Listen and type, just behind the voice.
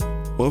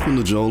Welcome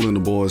to Joel and the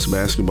Boys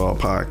Basketball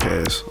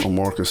Podcast. I'm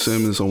Marcus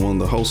Simmons. I'm one of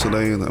the hosts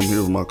today, and I'm here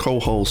with my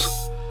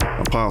co-host.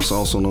 My pops,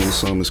 also known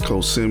as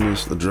Coach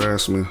Simmons, the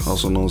draftsman,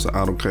 also known as the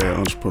AutoCAD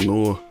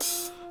entrepreneur.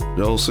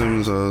 Joel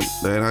Simmons,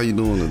 Dad, how you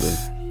doing today?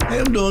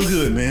 Hey, I'm doing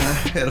good, man. I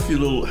had a few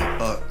little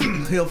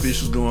health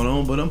issues going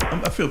on, but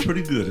I feel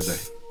pretty good today.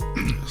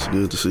 It's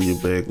good to see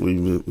you back.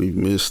 We've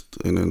missed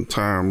an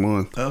entire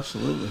month.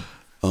 Absolutely.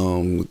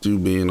 With you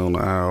being on the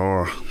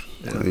IR,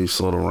 you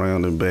sort of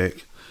rounding back.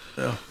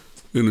 Yeah.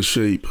 In the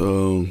shape,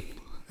 having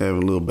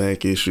little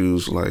back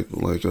issues like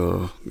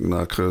our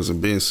cousin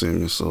Ben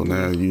Simmons. So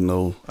now you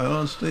know. I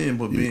understand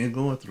what being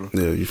going through.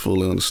 Yeah, you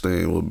fully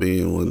understand what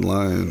being was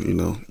lying, you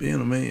know. Being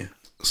a man.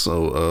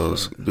 So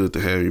it's good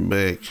to have you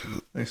back.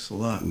 Thanks a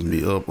lot. To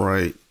be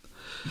upright.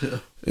 Yeah.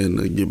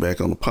 And get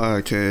back on the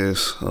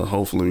podcast.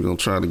 Hopefully we're going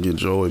to try to get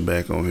Joey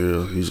back on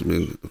here. He's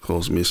been, of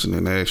course, missing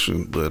in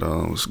action. But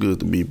it's good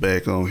to be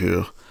back on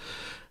here.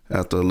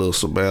 After a little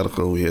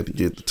sabbatical, we had to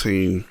get the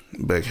team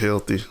back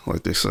healthy,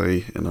 like they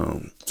say.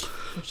 And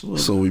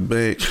so we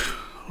back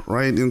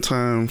right in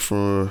time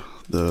for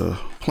the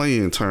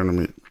play-in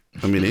tournament.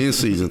 I mean, the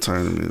in-season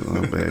tournament.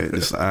 My bad.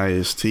 It's the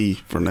IST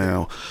for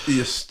now.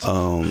 Yes.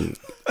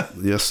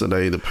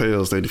 Yesterday, the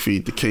Pels, they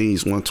defeat the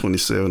Kings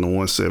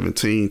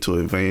 127-117 to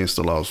advance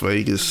to Las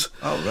Vegas.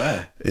 All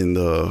right. In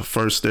the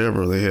first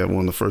ever, they had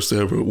one of the first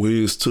ever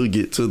wins to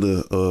get to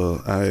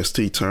the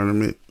IST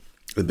tournament.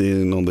 And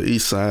then on the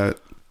east side,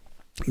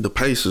 the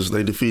Pacers,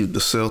 they defeated the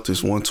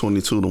Celtics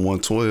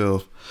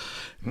 122-112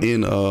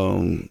 in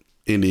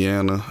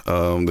Indiana.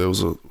 There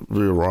was a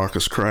real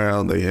raucous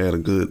crowd. They had a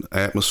good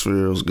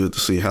atmosphere. It was good to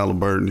see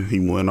Halliburton. He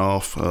went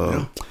off.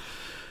 And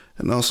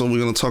also, we're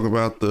going to talk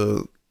about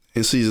the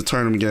in-season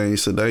tournament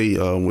games today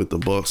with the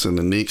Bucks and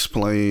the Knicks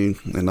playing,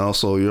 and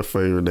also your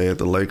favorite, they had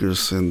the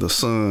Lakers and the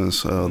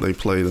Suns. They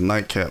played a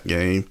nightcap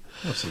game.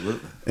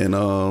 Absolutely. And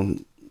we're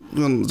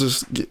going to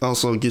just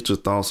also get your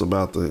thoughts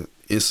about the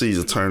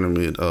in-season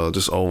tournament,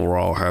 just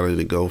overall, how did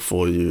it go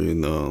for you,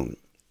 and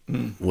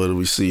what do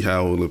we see,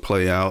 how will it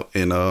play out?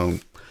 And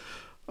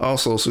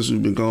also, since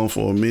we've been gone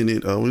for a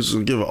minute, we're just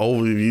going to give an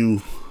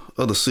overview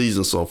of the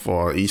season so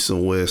far, East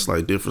and West,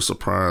 like different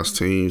surprise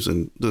teams,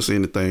 and just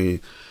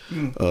anything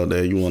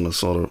that you want to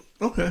sort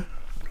of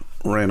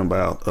rant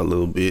about a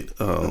little bit.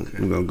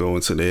 We're going to go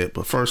into that.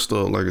 But first,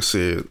 like I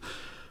said,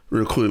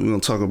 real quick, we're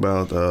going to talk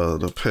about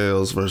the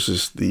Pels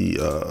versus the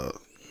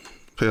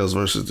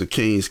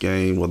Kings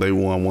game, where they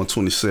won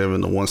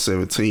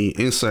 127-117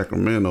 in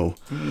Sacramento.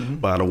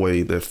 By the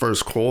way, that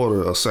first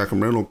quarter,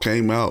 Sacramento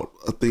came out,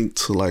 I think,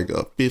 to like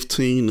a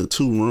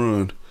 15-2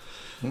 run,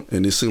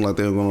 and it seemed like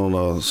they were going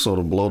to sort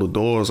of blow the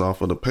doors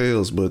off of the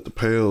Pels. But the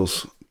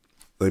Pels,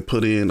 they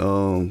put in,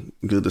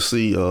 good to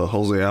see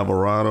Jose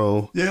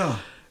Alvarado,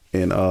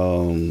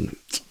 and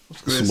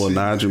some more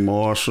Nigel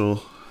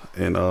Marshall,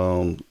 and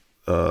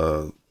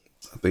I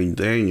think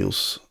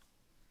Daniels.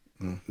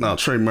 No,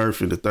 Trey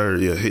Murphy the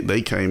third. Yeah,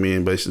 they came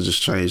in, basically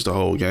just changed the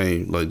whole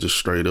game, like just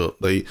straight up.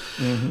 They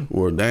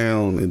were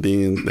down, and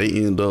then they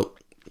end up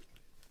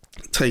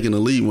taking the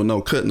lead,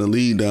 cutting the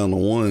lead down to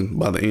one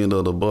by the end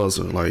of the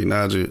buzzer. Like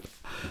Nigel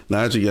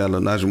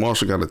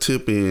Marshall got a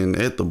tip in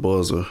at the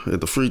buzzer at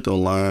the free throw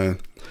line,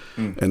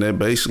 and then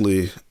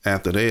basically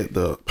after that,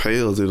 the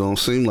Pels, it don't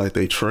seem like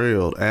they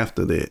trailed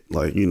after that.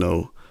 Like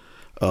your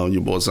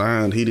boy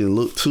Zion, he didn't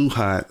look too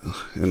hot,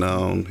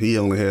 and he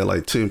only had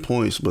like 10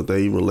 points, but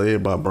they were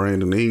led by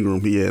Brandon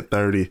Ingram. He had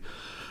 30.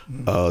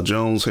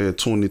 Jones had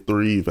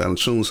 23.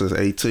 Valanciunas has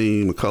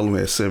 18. McCollum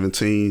had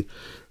 17.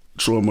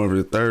 Troy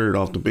Murphy III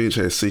off the bench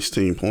had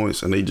 16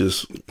 points, and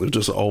just an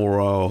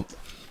overall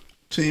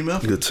team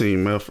effort. Good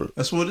team effort.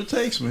 That's what it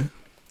takes, man.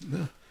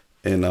 Yeah.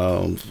 And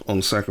on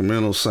the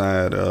Sacramento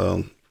side,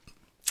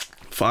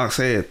 Fox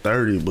had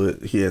 30,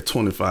 but he had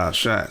 25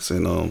 shots,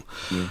 and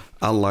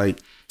I like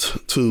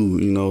too,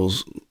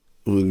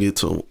 we'll get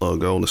to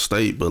Golden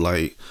State, but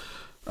like,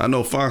 I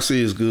know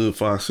Foxy is good.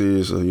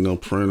 Foxy is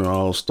perennial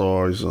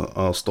all-star. He's an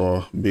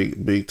all-star,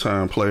 big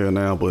time player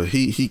now, but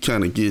he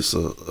kind of gets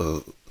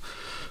a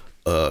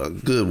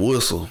good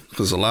whistle,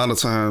 because a lot of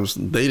times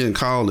they didn't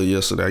call it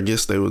yesterday. I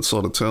guess they would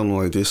sort of tell him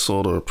like this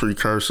sort of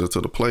precursor to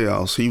the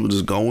playoffs. He would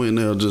just go in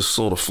there, just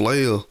sort of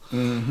flail,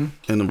 and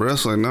the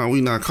rest like, no,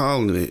 we not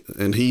calling it.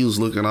 And he was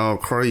looking all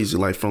crazy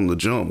like from the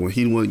jump when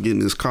he wasn't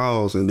getting his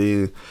calls, and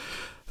then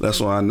that's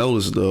why I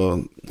noticed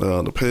the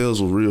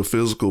Pels was real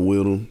physical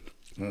with him,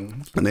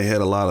 and they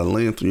had a lot of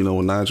length. With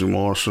Nigel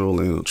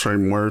Marshall and Trey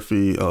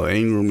Murphy,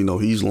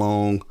 Ingram. He's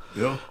long.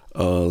 Yeah.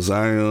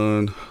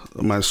 Zion,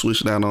 I might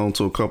switch that on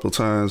to a couple of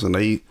times, and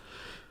they,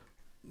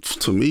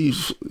 to me,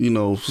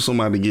 for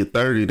somebody to get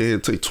 30, they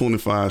had to take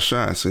 25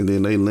 shots, and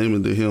then they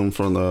limited him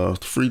from the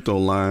free throw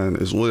line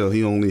as well.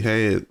 He only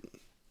had.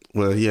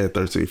 Well, he had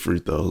 13 free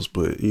throws,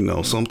 but,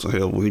 sometimes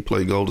when he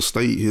played Golden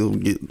State, he'll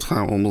get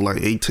almost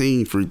like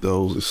 18 free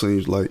throws, it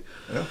seems like.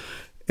 Yeah.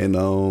 And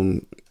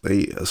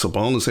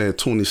Sabonis had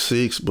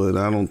 26, but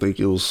I don't think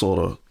it was sort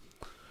of,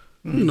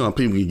 how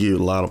people can give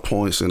a lot of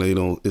points and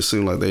it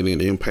seemed like they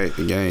didn't impact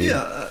the game.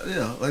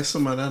 Yeah, like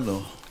somebody I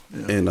know.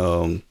 Yeah.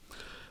 And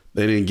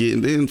they didn't get.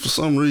 And then for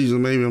some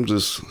reason, maybe I'm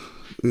just,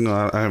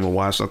 I haven't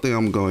watched. I think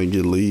I'm going to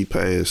get league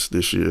pass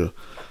this year.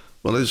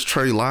 But it's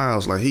Trey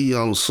Lyles. Like, he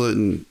all of a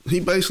sudden, he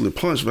basically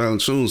punched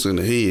Valanciunas in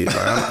the head.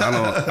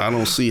 Like, I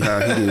don't see how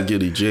he didn't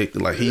get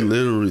ejected. Like, he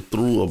literally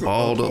threw a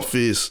balled up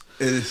fist.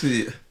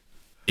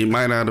 It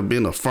might not have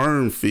been a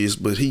firm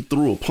fist, but he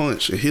threw a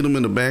punch and hit him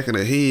in the back of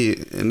the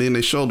head. And then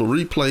they showed the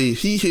replay.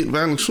 He hit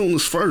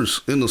Valanciunas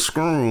first in the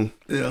scrum.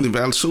 Yeah. Then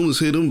Valanciunas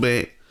hit him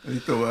back. And he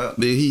threw out.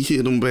 Then he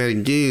hit him back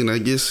again. I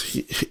guess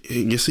he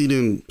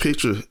didn't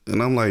picture.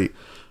 And I'm like,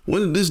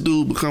 when did this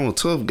dude become a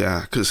tough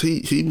guy? Because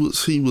he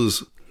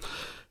was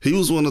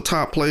one of the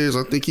top players.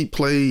 I think he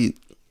played.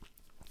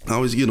 I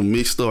always get him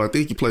mixed up. I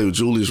think he played with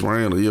Julius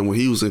Randle. Yeah, when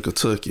he was in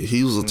Kentucky,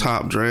 he was a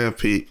top draft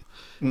pick,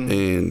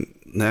 and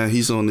now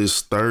he's on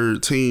this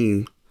third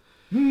team.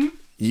 You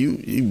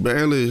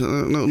barely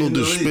no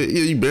disrespect.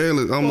 Yeah, you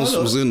barely almost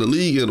was in the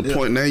league at a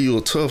point. Now you're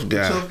a tough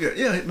guy.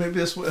 Yeah, maybe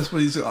that's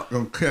what he's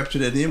gonna capture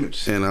that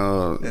image. And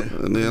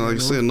and then like I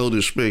said, no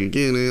disrespect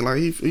again. And like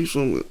he's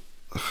from.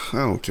 I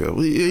don't care.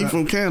 He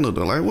from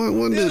Canada. Like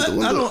what?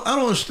 I don't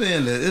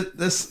understand that.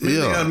 They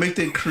gotta make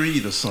that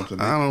creed or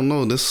something. I don't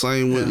know. The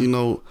same with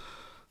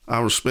I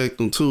respect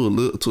him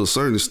too to a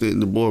certain extent.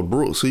 The boy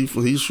Brooks.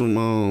 He's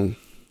from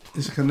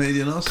He's a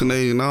Canadian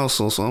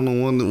also. So I don't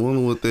wonder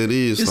what that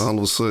is. All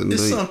of a sudden,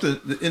 it's something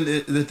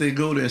that they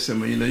go there and say,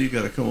 well, you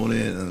got to come on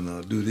in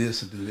and do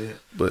this and do that.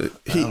 But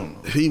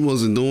he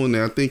wasn't doing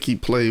that. I think he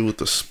played with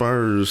the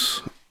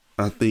Spurs.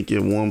 I think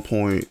at one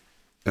point.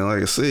 And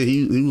like I said,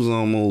 he was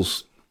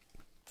almost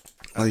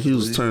like he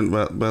was turned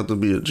about to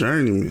be a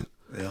journeyman.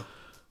 Yeah.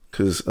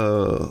 Cause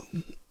cause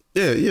I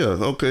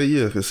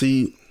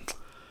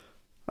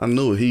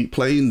knew it. He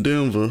played in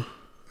Denver.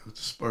 With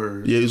the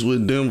Spurs. Yeah, he was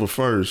with Denver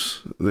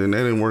first. Then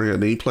that didn't work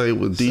out. Then he played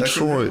with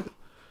Detroit.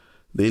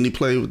 Then he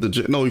played with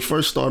he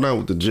first started out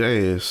with the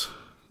Jazz.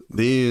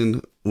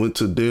 Then went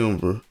to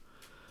Denver.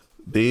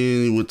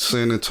 Then he went to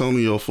San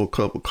Antonio for a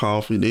cup of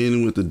coffee. Then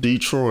he went to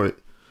Detroit.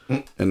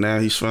 And now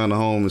he's found a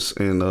home in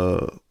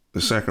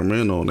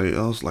Sacramento. I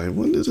was like,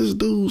 when did this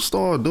dude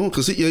start doing?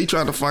 Because he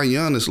tried to fight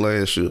Giannis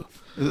last year.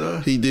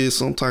 He did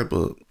some type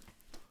of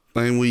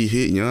thing where he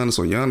hit Giannis,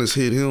 or Giannis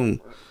hit him,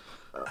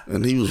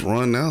 and he was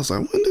running. I was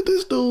like, when did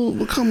this dude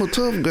become a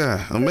tough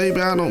guy? Or maybe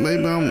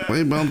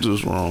I'm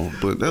just wrong.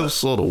 But that was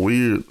sort of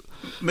weird.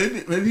 Maybe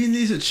he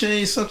needs to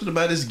change something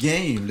about his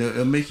game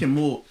to make him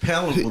more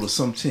palatable to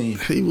some team.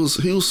 He was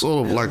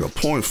sort of like a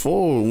point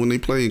forward when they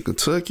played in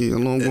Kentucky. I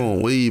know I'm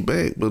going way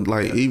back, but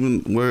even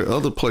where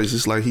other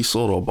places, like he's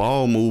sort of a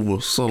ball mover,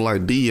 sort of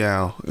like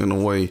Dial in a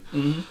way.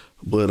 Mm-hmm.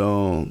 But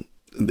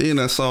then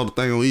I saw the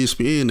thing on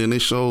ESPN, and they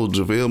showed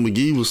JaVale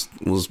McGee was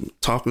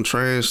talking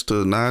trash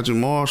to Nigel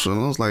Marshall,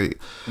 and I was like,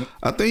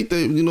 I think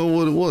they, you know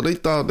what it was? They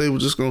thought they were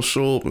just gonna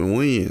show up and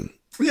win.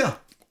 Yeah.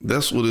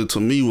 That's what it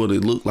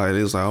looked like.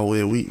 It's like, oh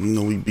yeah,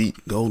 we beat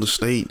Golden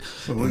State.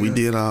 We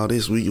did all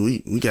this. We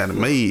got it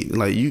made.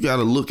 Like, you got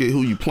to look at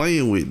who you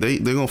playing with.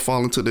 They're gonna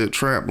fall into that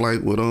trap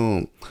like with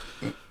even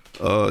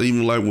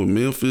like with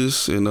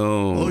Memphis and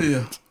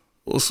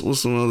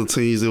what's some other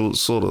teams that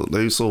was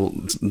they so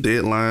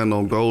deadline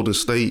on Golden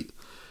State.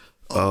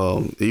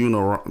 Even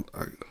though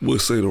I would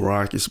say the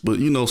Rockets, but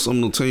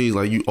some of the teams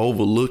like you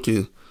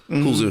overlooking.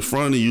 Mm-hmm. Who's in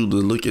front of you to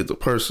look at the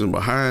person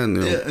behind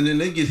them. Yeah, and then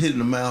they get hit in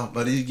the mouth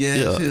by these guys.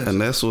 Yeah,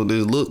 and that's what they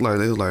look like.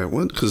 They was like,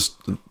 what? Because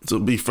to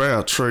be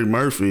fair, Trey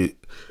Murphy,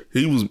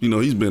 he was,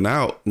 he's been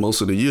out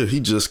most of the year. He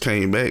just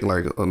came back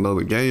like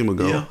another game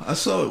ago. Yeah, I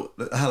saw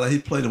how he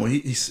played when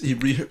he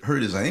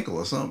hurt his ankle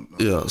or something.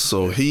 Yeah,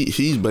 so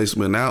he's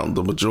basically been out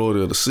the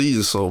majority of the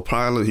season. So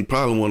he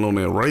probably went on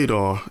that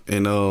radar.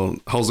 And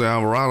Jose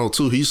Alvarado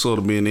too, he's sort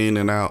of been in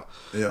and out.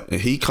 Yeah,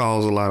 and he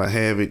caused a lot of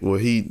havoc where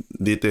he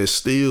did that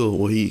steal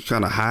where he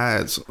kind of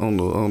hides on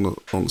the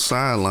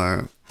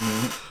sideline.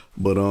 Mm-hmm.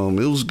 But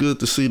it was good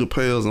to see the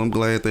Pels. I'm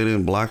glad they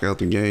didn't block out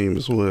the game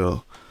as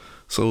well.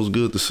 So it was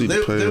good to see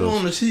the Pels. They were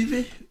on the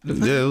TV.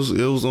 Yeah, it was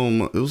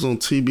on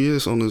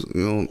TBS on this.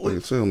 Like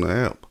I say, on the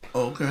app.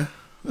 Oh, okay.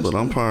 But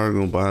I'm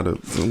probably gonna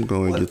I'm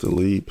going to get the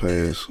league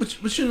pass. But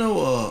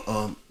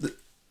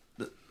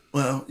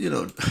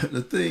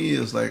the thing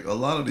is, like, a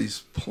lot of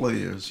these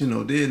players, they're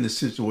in this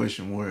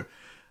situation where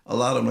a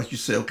lot of them, like you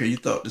said, okay, you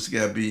thought this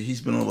guy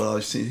he's been over all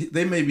these teams.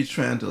 They may be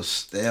trying to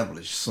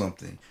establish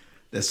something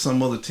that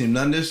some other team,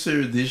 not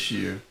necessarily this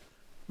year,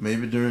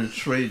 maybe during the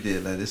trade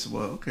deadline, they said,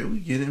 well, okay, we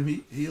get him.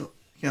 He'll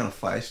kind of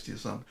feisty or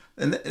something.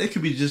 And it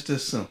could be just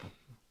as simple.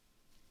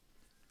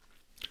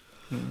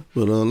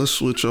 But let's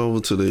switch over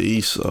to the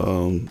East.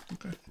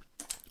 Okay.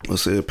 I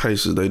said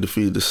Pacers, they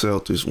defeated the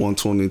Celtics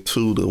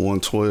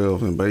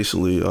 122-112, and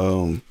basically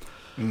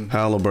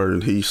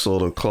Halliburton, he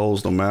sort of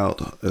closed them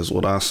out as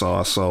what I saw.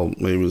 I saw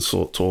maybe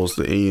towards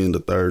the end, the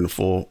third and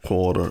fourth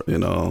quarter,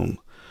 and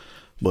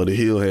Buddy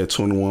Hill had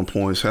 21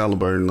 points.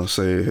 Halliburton, I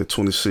said, had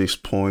 26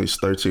 points,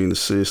 13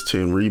 assists,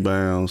 10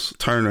 rebounds.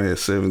 Turner had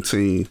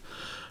 17.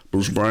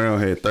 Bruce Brown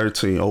had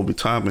 13. Obi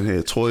Toppin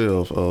had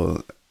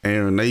 12.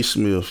 Aaron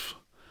Naismith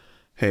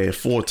had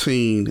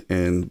 14,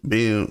 and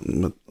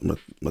Ben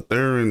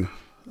Mathurin,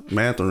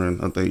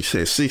 Matherin, I think he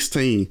said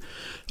 16.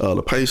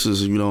 The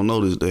Pacers, if you don't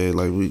notice that,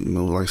 like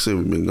like I said,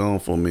 we've been gone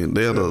for a minute.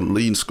 They're the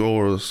leading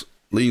scoring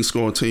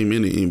team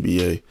in the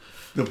NBA.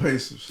 The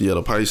Pacers. Yeah,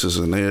 the Pacers,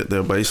 and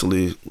they're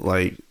basically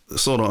like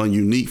sort of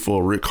unique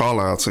for Rick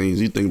Carlisle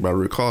teams. You think about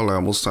Rick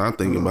Carlisle, most of the time I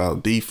think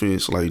about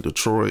defense like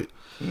Detroit,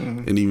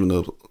 and even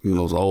the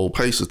old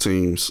Pacer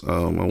teams.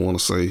 I want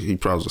to say he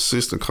probably was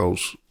assistant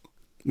coach.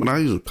 But I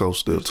used to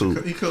coach there too.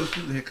 He coached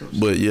the head coach.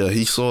 But yeah,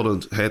 he sort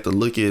of had to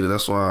look at it.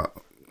 That's why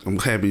I'm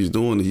happy he's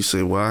doing it. He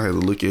said, "Well, I had to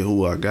look at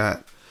who I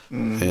got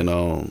and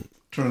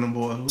turn them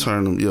boys.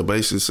 Turn them. Yeah,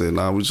 basically said,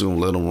 "Nah, we just gonna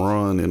let them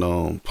run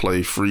and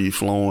play free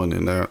flowing."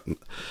 And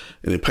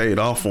it paid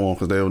off for them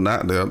because they were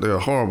not. They're a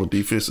horrible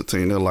defensive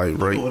team. They're like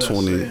ranked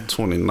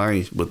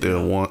 29th, but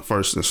they're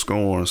first in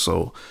scoring.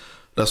 So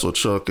that's what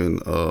Chuck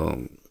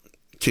and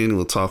Kenny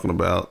were talking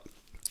about.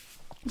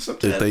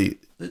 Sometimes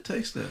it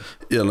takes that.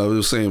 Yeah, like we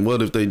were saying,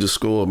 what if they just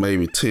scored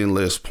maybe 10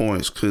 less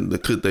points? Could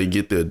they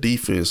get their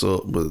defense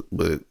up? But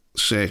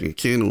Shaq and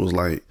Kenny was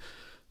like,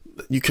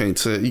 you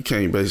can't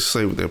basically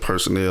say with their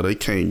personnel they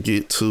can't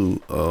get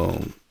to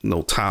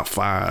top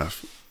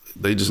 5.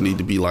 They just need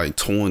to be like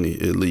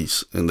 20 at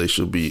least, and they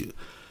should be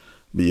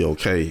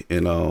okay.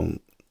 And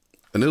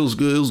it was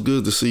good. It was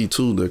good to see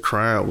too. The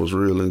crowd was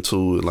real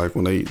into it. Like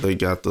when they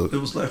got the.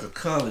 It was like a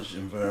college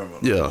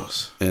environment. Yeah,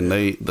 and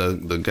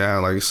the guy,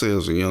 like I said,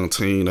 was a young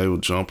team. They were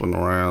jumping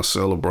around,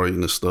 celebrating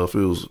and stuff.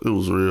 It was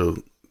a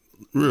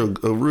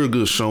real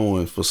good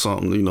showing for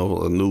something.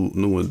 A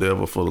new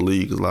endeavor for the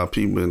league. 'Cause a lot of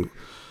people been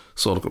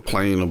sort of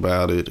complaining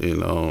about it,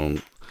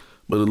 and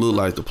but it looked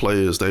like the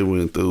players, they were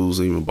enthused.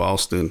 Even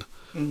Boston,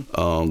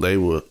 they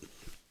look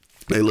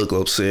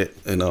upset,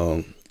 and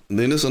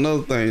then it's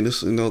another thing.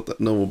 This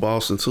with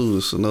Boston too.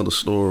 It's another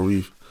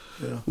story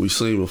we've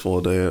seen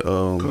before that.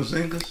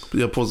 Porzingis.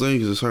 Yeah,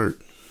 Porzingis is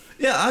hurt.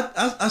 Yeah,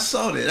 I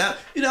saw that.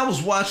 I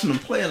was watching them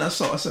play, and I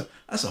said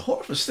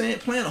Horford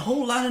playing a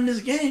whole lot in this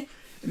game,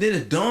 and then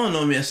it dawned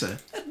on me. I said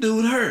that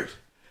dude hurt,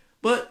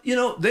 but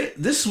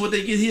this is what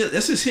they get here.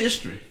 That's his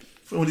history.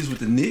 When he's with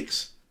the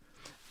Knicks,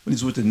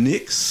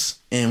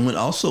 and when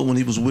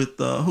he was with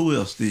who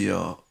else?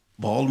 The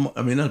Baltimore.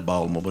 I mean, not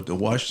Baltimore, but the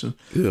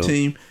Washington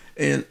team.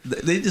 And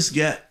they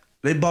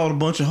bought a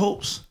bunch of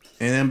hopes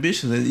and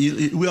ambitions. And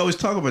we always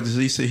talk about this.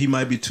 He said he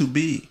might be too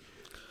big.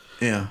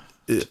 Yeah.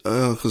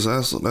 Because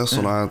that's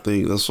what I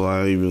think. That's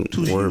why I even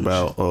worry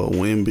about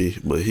Wemby.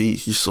 But he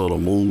sort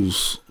of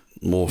moves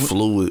more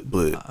fluid.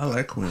 But I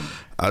like Wemby.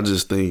 I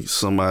just think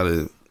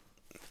somebody,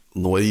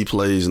 the way he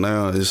plays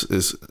now,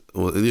 since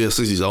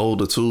he's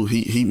older too,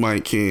 he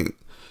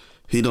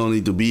don't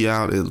need to be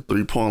out at the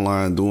 3-point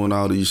line doing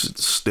all these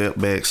step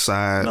back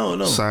side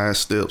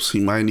steps. He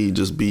might need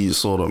to just be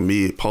sort of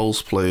mid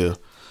post player,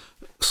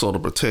 sort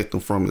of protect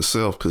him from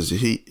himself. Because I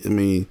think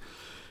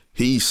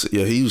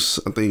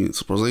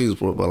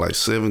Porzingis about like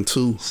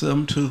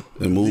 7'2",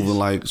 and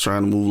moving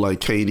trying to move like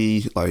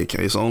KD. Like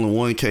it's only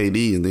one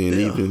KD, and then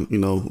even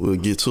we'll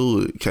get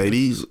to it.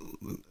 KD's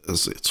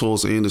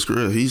towards the end of his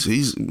career, he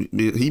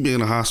been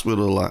in the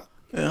hospital a lot.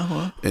 Yeah,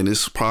 well. And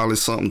it's probably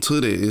something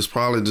to that. It's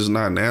probably just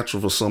not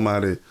natural for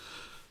somebody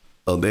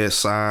of that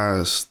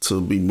size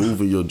to be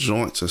moving your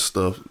joints and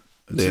stuff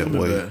that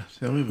way.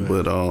 Tell me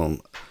about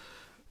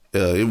it.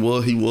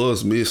 But he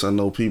was missed. I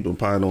know people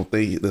probably don't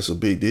think that's a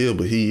big deal,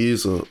 but he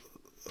is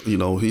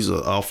he's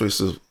an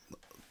offensive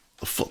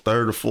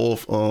third or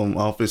fourth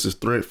offensive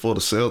threat for the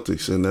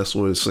Celtics, and that's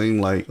what it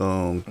seemed like.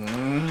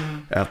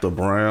 After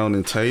Brown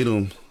and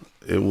Tatum,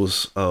 it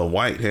was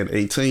White had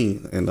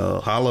 18, and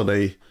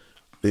Holiday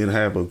didn't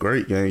have a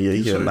great game. Yeah,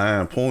 he had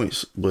 9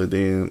 points, but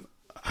then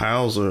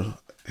Hauser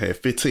had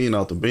 15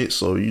 off the bench.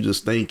 So you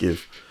just think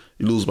if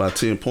you lose by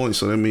 10 points,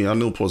 so that means I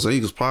know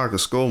Porzingis probably could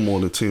score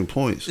more than 10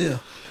 points. Yeah,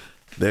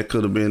 that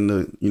could have been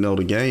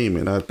the game,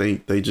 and I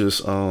think they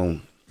just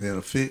they had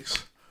a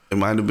fix. It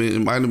might have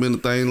been the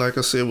thing, like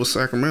I said, with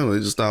Sacramento. They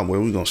just thought,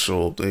 well, we're gonna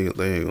show up. They ain't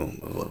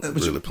gonna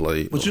really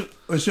play. But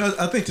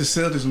I think the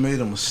Celtics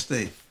made a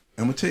mistake.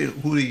 I'm gonna tell you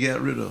who they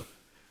got rid of.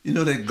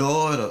 That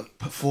guard or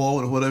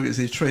forward or whatever it is,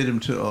 they traded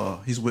him to.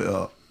 He's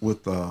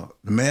with the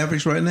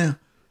Mavericks right now.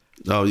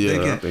 Oh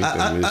yeah,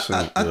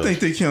 I think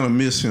they kind of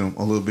miss him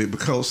a little bit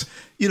because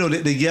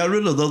they got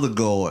rid of the other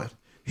guard.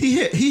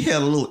 He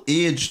had a little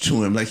edge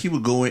to him, like he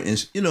would go in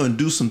and and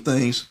do some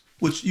things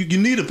which you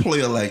need a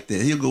player like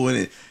that. He'll go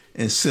in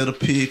and set a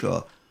pick,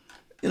 or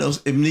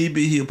if need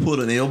be, he'll put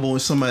an elbow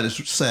in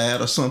somebody's side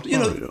or something.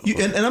 And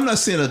I'm not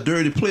saying a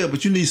dirty player,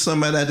 but you need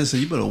somebody out there say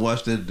you better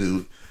watch that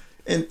dude.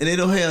 And they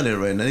don't have that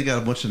right now. They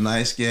got a bunch of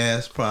nice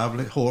guys,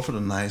 probably. Horford,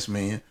 a nice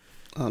man.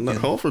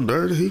 Horford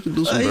dirty. He can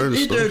do some dirty stuff.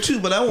 He's dirty too,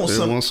 but I want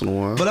once in a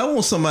while. But I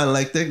want somebody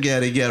like that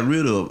guy they got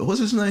rid of. What's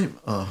his name?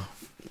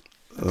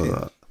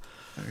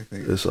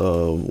 It's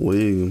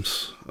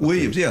Williams.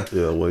 Williams, yeah.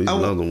 Yeah,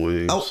 another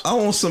Williams. I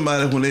want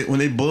somebody when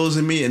they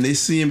buzzing me and they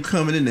see him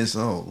coming in, they say,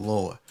 "Oh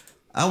Lord,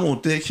 I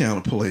want that kind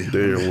of player."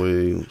 Darren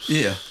Williams.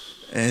 Yeah,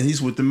 and he's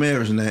with the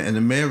Mavericks now, and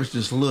the Mavericks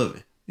just love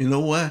it. You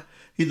know why?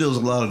 He does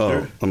a lot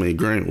of dirt.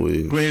 Grant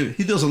Williams.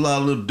 He does a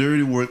lot of little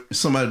dirty work.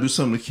 Somebody do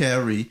something to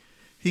Kyrie,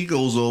 he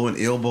goes over and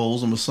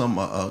elbows him or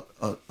something,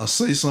 or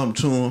say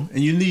something to him,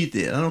 and you need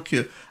that. I don't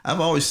care. I've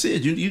always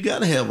said you got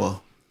to have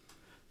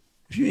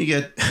if you ain't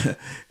got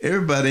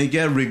everybody ain't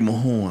got Rick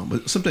Mahorn,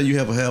 but sometimes you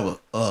have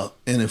an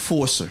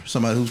enforcer,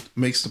 somebody who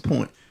makes the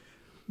point.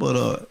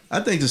 But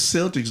I think the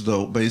Celtics,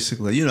 though,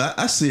 basically,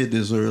 I said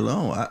this early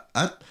on.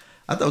 I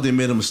thought they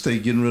made a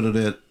mistake getting rid of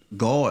that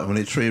guard when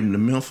they traded him to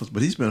Memphis,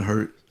 but he's been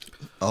hurt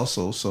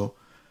also. So,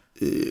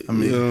 I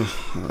mean,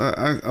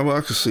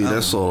 I can see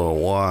that sort of a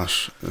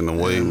wash in the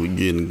way we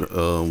getting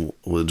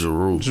with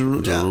Giroux.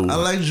 Giroux, I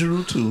like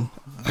Giroux too.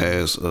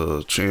 Has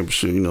a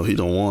championship, he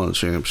don't want a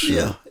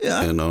championship.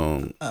 Yeah. And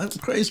I'm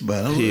crazy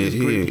about it.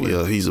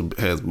 He's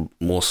has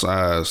more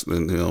size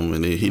than him,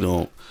 and he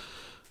don't.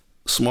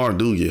 Smart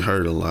do get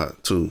hurt a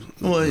lot too.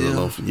 Well, yeah.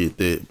 Don't forget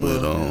that.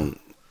 But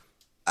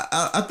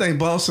I think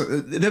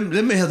Boston.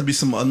 There may have to be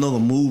another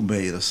move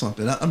made or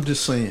something. I'm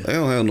just saying. They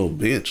don't have no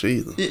bench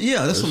either.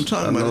 Yeah, that's what I'm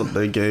talking about.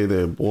 They gave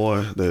that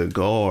boy, that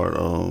guard.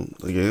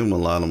 They gave him a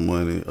lot of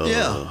money.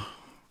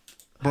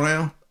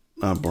 Brown.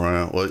 Not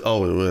Brown.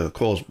 Well, of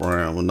course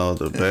Brown. But no,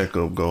 the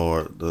backup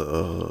guard.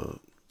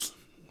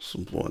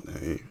 Some boy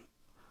name.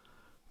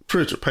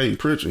 Payton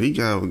Pritchard. He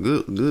got a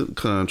good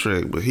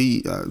contract, but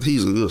he's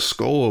a good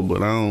scorer.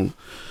 But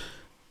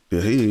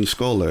he didn't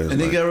score last night.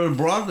 And they got rid of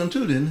Brogdon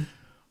too, didn't they?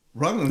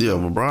 Yeah,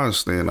 but Brogdon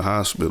stay in the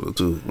hospital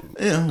too.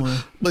 Yeah,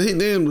 well. But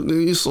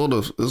he sort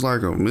of, it's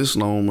like a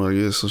misnomer, I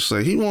guess, to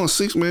say he won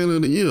 6th Man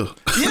of the Year.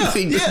 Yeah,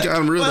 he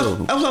got rid of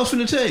him. That's what I was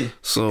finna tell you.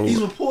 So he's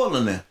with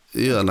Portland now.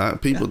 Yeah,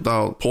 people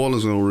thought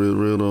Portland's gonna get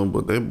rid of him,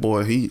 but that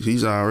boy,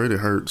 he's already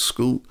hurt.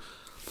 Scoot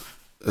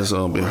has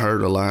been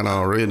hurt a lot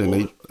already,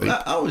 and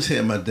I always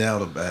had my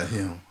doubt about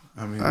him.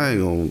 I mean, I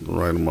ain't gonna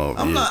write him off.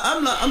 I'm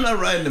not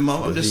writing him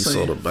off. I'm just saying.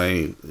 He's sort of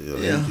banged.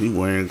 Yeah. He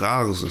wearing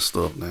goggles and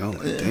stuff now.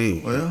 Like,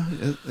 dang. Well,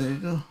 there you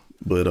go.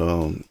 But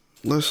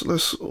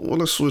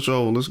let's switch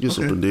over. Let's get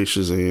some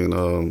predictions in.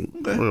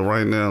 Well,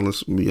 right now,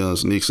 let's be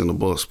honest. Knicks and the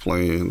Bucks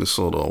playing. It's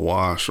sort of a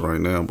wash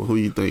right now. But who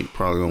you think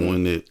probably gonna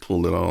win it?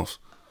 Pull it off?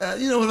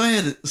 If I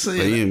had to say,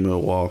 they in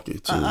Milwaukee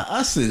too.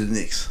 I say the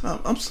Knicks.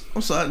 I'm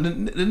sorry.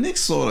 The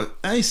Knicks sort of.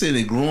 I ain't saying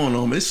they're growing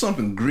on me. There's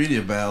something gritty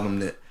about them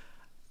that.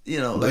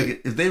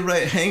 Like if they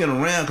hanging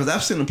around, because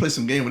I've seen them play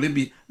some game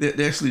where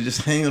they're actually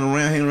just hanging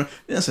around.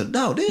 Then I said,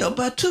 dog, they up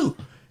by 2.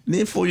 And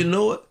then before you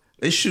know it,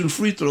 they shooting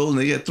free throws and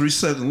they got 3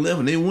 seconds left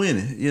and they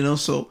winning.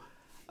 So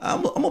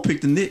I'm gonna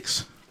pick the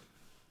Knicks.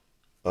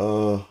 I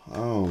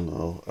don't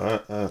know. I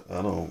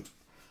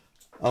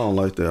don't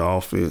like their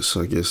offense.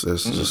 I guess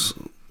that's just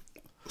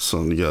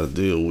something you got to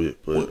deal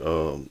with. But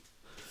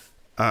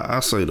I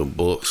say the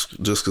Bucks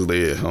just because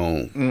they at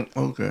home.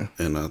 Okay.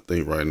 And I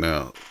think right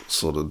now,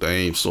 so the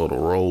Dame's sort of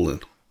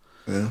rolling.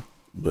 Yeah.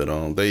 But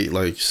they,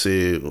 like you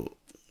said,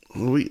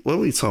 we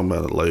talking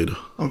about it later.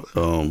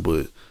 Okay.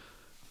 But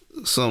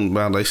something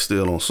about they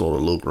still don't sort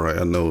of look right.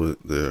 I know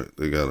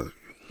they got to.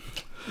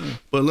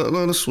 But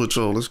let's switch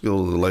over. Let's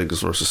go to the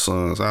Lakers versus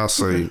Suns. I'll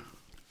say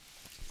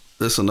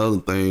that's another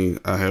thing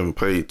I haven't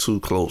paid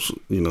too close.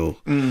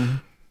 The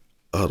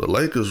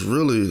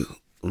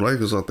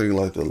Lakers, I think,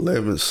 like the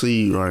 11th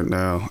seed right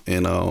now,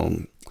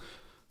 and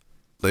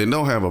they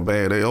don't have a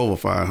bad. They over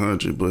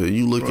 500, but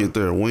you look at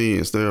their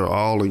wins, they're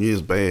all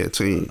against bad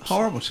teams,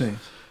 horrible teams.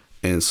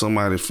 And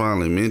somebody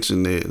finally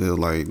mentioned that they're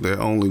like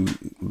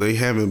they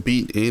haven't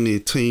beat any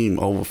team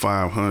over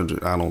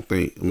 500. I don't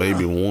think,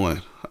 maybe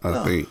one.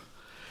 I think,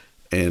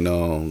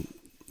 and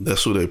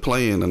that's who they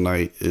playing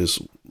tonight is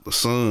the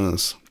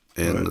Suns,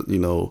 and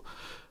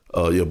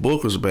your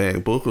Booker's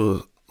back.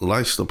 Booker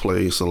likes to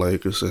play the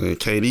Lakers, and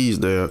KD's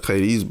there.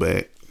 KD's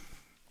back.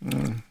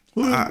 Who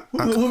we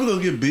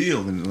gonna get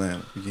Bill in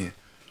Atlanta again?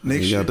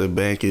 Next year? Got their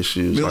back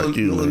issues like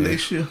you, man.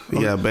 Next year?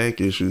 He got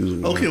back issues,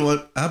 man. Okay,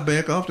 well, I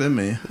back off that,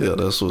 man. Yeah,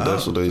 that's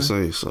what they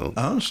say. So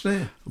I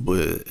understand. But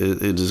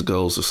it just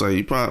goes to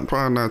say,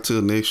 probably not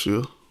till next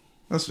year.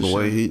 That's the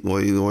way he's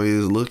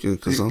looking,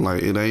 because I'm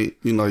like, it ain't,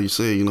 you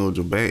said,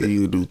 your back,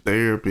 you can do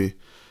therapy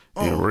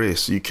and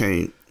rest. You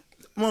can't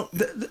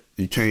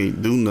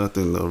do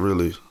nothing to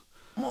really.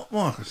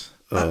 Marcus,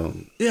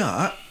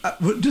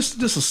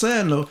 just a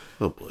sad note.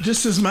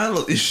 Just as my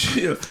little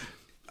issue.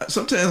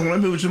 Sometimes when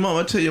I'm here with your mom,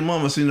 I tell your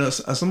mama, I'm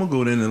gonna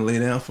go in and lay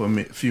down for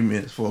a few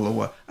minutes for a little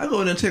while. I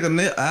go in and take an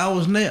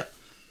hour's nap,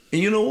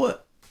 and you know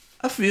what?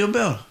 I feel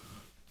better,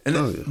 and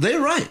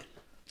they're right.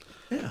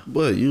 Yeah,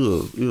 but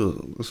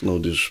that's no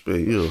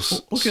disrespect. You're a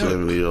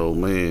 70-year-old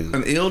man,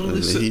 an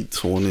elderly. He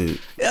 20.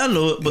 Yeah, I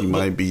know it, but he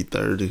might be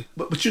 30.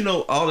 But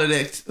all of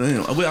that.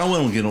 I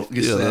won't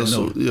get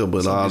sad.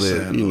 But all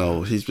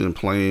that, he's been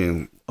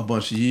playing a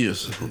bunch of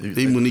years.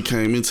 Even when he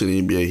came into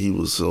the NBA, he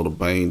was sort of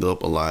banged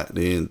up a lot.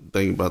 Then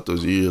think about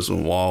those years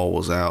when Wall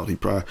was out. He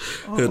probably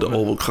had to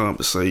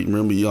overcompensate.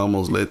 Remember, he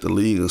almost led the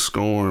league in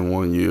scoring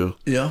one year.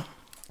 Yeah.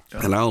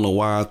 And I don't know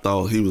why I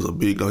thought he was a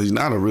big guy. He's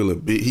not a really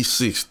big. He's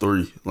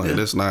 6'3".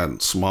 That's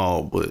not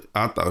small, but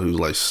I thought he was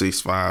like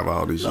 6'5"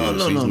 all these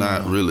years. He's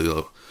not really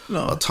a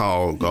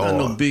tall guard.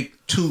 Not no big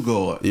 2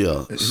 guard.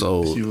 Yeah.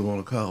 So you would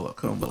want to call it.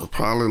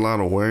 Probably a lot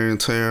of wear and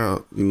tear.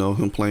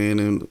 Him playing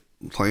in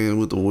playing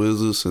with the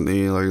Wizards, and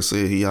then like I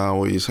said, he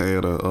always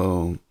had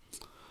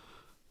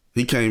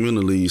he came in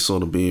the league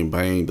sort of being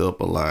banged up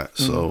a lot.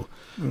 So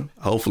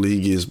hopefully he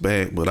gets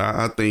back. But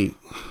I think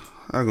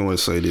I'm gonna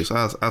say this.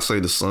 I say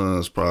the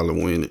Suns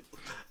probably win it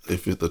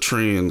if the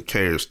trend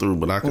carries through.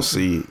 But I can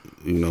see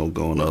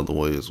going the other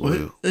way as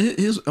well.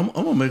 I'm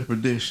gonna make a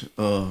prediction.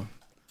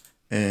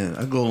 And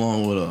I go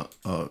along with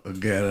a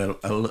guy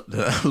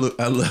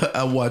that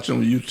I watch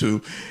on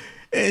YouTube.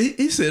 And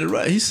he said it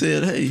right. He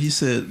said,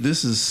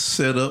 this is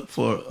set up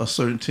for a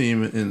certain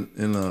team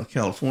in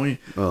California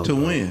to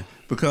win,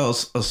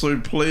 because a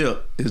certain player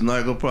is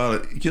not going to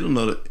probably get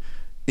another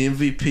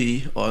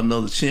MVP or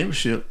another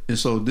championship. And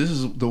so this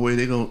is the way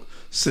they're going to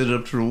set it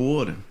up to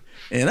reward him.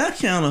 And I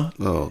kind of,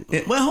 well,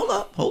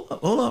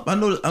 hold up. I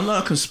know I'm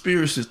not a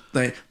conspiracy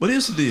thing, but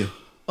here's the deal.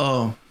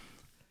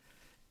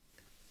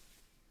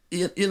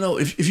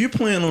 If you're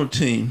playing on a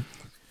team,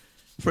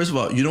 first of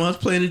all, you don't have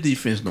to play any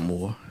defense no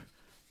more.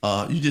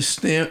 You just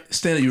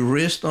stand, you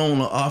rest on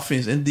the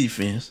offense and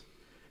defense,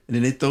 and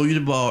then they throw you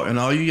the ball, and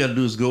all you got to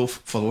do is go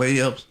for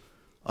layups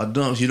or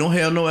dunks. You don't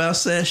have no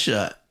outside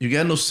shot. You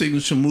got no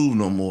signature move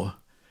no more.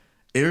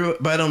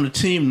 Everybody on the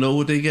team know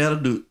what they got to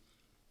do,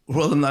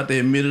 whether or not they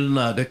admit it or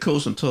not. Their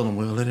coach and told them,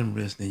 well, let him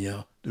rest, then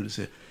y'all do this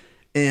here.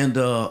 And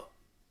the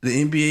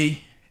NBA,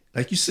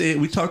 like you said,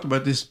 we talked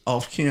about this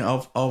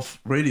off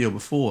radio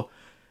before.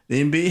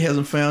 The NBA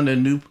hasn't found their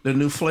new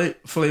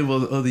flavor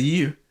of the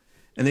year.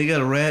 And they got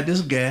to ride this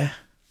guy.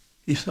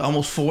 He's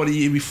almost 40,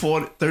 he'll be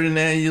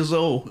 39 years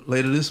old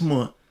later this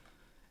month.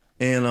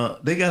 And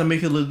they got to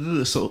make it look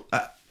good. So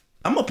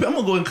I'm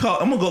gonna go and call.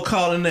 I'm gonna go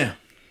call it now.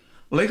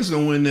 Lakers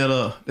gonna win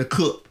that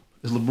cup.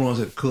 It's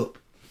LeBron's at the cup.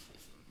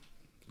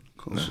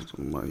 Closer to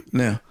the mic.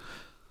 Now,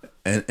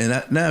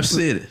 now I've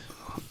said it.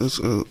 Let's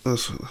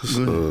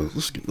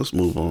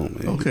move on,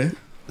 man. Okay.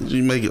 Did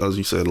you make it as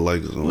you said? The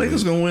Lakers.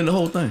 Lakers gonna win the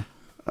whole thing.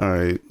 All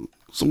right.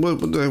 So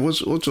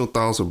what's your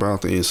thoughts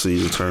about the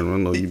in-season tournament?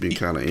 I know you've been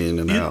kind of in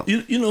and out.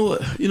 You know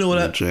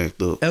what?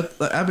 Jacked up.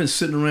 I've been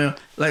sitting around,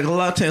 like a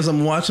lot of times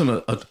I'm watching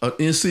a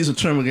in-season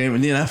tournament game,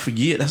 and then I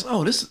forget. This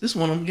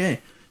one of them game.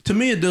 To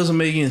me, it doesn't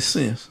make any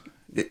sense.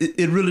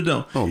 It really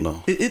don't. Oh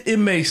no. It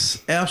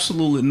makes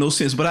absolutely no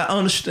sense. But I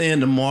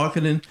understand the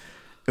marketing,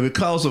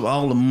 because of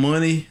all the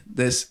money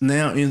that's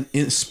now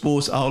in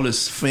sports, all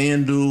this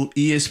FanDuel,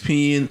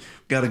 ESPN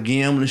got a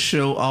gambling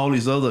show, all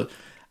these other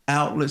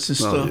outlets and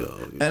stuff.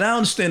 Yeah. And I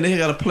understand they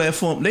got a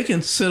platform. They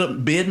can set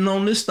up betting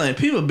on this thing.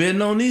 People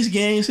betting on these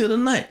games here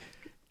tonight.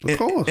 Of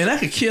course. And I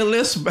could care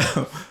less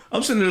about.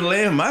 I'm sitting there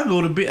laughing. I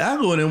go to bed. I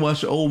go in and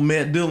watch the old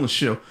Matt Dillon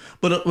show.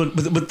 But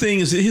the thing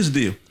is, here's the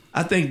deal.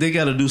 I think they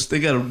got to do. They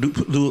got to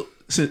do.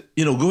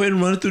 Go ahead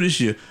and run it through this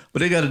year.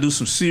 But they got to do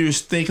some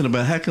serious thinking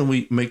about how can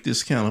we make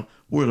this kind of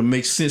where it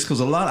makes sense. Because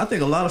I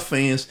think a lot of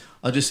fans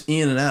are just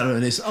in and out of it.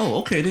 And they say, oh,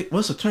 okay,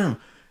 what's the term?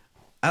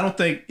 I don't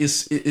think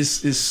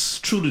it's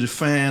truly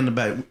defined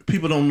about.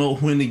 People don't know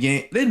when the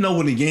game. They know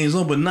when the game's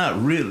on, but not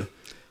really,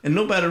 and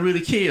nobody really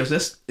cares.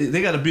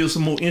 They got to build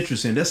some more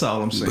interest in. That's all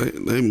I'm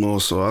saying. They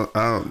more so.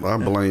 I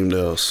blame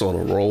the sort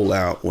of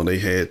rollout when they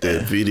had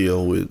that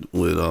video with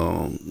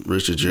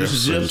Richard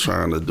Jefferson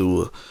trying to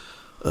do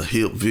a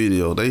hip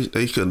video.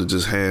 They could have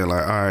just had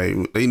like, all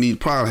right, they need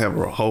probably have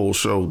a whole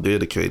show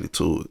dedicated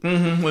to it.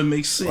 Mm-hmm, it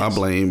makes sense. I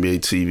blame NBA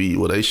TV.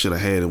 Well, they should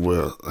have had it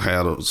where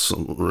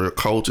some real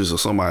coaches or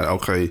somebody.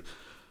 Okay,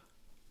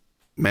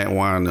 Matt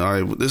Wine. All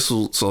right, this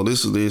is the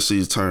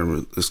NCAA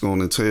tournament. It's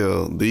going to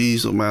tell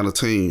these amount of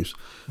teams.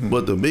 Mm-hmm.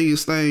 But the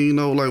biggest thing,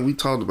 like we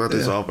talked about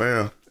this off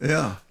air.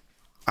 Yeah.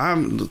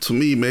 To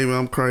me, maybe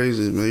I'm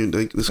crazy.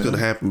 Maybe this could have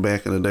happened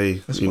back in the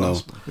day. That's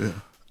possible. Yeah.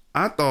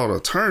 I thought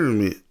a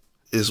tournament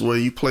is where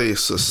you play a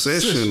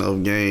succession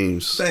of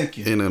games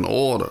in an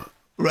order.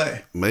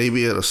 Right.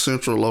 Maybe at a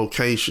central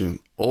location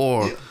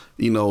or,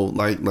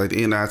 like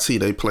the NIT,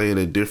 they play it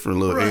in different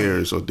little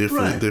areas or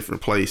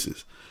different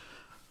places.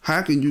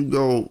 How can you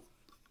go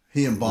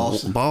here in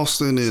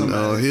Boston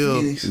and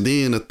here,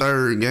 then the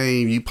third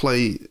game you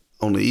play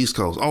on the East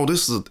Coast? Oh,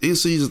 this is an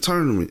in-season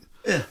tournament.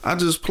 Yeah. I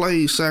just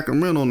played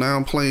Sacramento. Now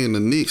I'm playing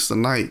the Knicks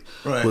tonight.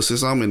 Right. But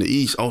since I'm in the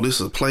East,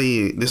 this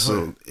is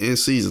an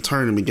in-season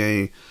tournament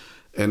game.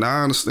 And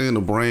I understand the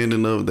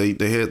branding of it.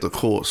 They had the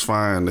courts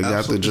fine. They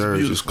got the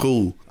jerseys.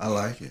 Cool. I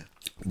like it.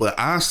 But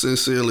I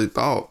sincerely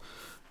thought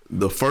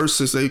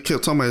since they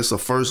kept talking about it's the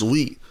first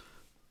week,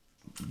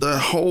 the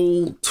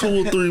whole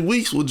 2 or 3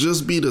 weeks would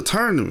just be the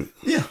tournament.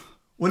 Yeah.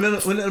 When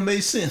that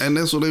made sense. And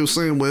that's what they were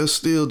saying. Well, it's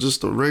still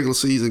just a regular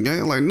season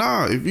game. Like,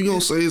 nah, if you're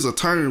going to say it's a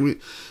tournament,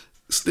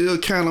 still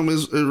count them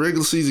as a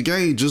regular season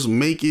game. Just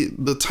make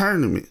it the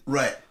tournament.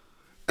 Right.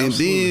 And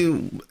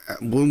Absolutely.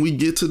 then when we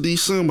get to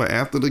December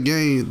after the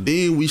game,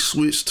 then we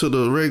switch to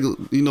the regular.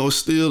 It's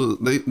still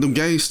the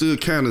game's still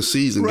kind of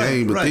season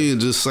game, but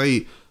then just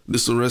say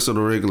this the rest of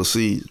the regular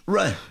season.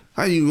 Right.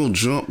 How you gonna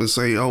jump and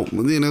say, oh?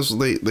 But then that's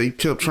what they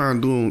kept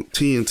trying to do on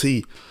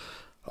TNT.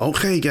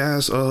 Okay,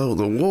 guys,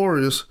 the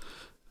Warriors,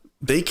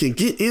 they can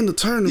get in the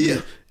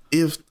tournament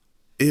if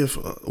if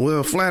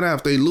flat out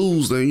if they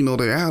lose, then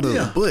they're out of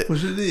it. But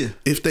which it is.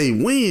 If they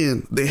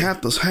win, they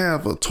have to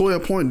have a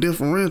 12-point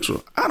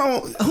differential. I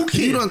don't. Who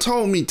cares? You done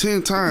told me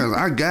 10 times.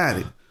 I got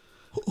it.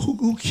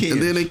 Who cares?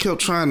 And then they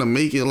kept trying to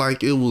make it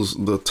like it was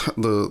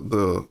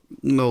the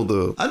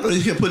I know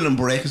you kept putting them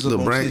brackets up. The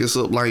brackets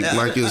up like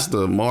it's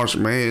the March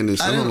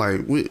Madness. I'm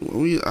like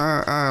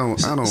I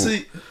don't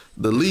see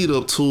the lead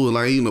up to it,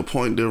 like even a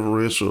point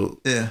differential.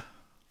 Yeah.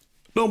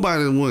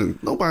 Nobody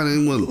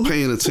wasn't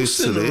paying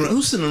attention to that.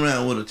 Who's sitting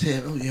around with a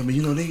tab? Oh yeah, but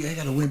they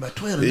got to win by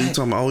 12 tonight. Yeah, you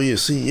talking about?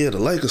 The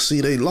Lakers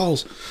they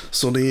lost.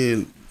 So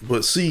then,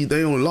 but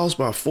they only lost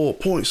by 4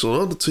 points. So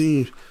the other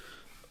team,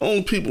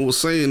 only people were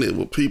saying it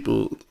were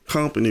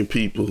company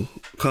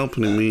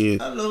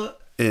men. I know it.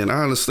 And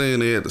I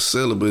understand they had to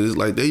celebrate. It's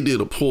like they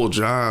did a poor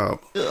job.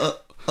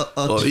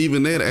 Or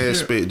even that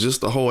aspect,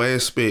 just the whole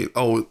aspect.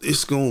 Oh,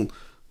 it's going.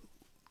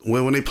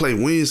 Well, when they play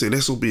Wednesday,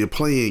 that's going to be a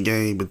playing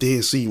game. But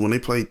then, when they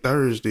play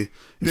Thursday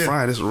and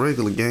Friday, it's a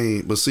regular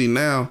game. But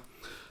now,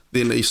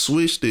 then they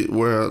switched it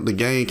where the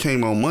game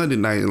came on Monday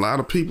night. And a lot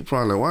of people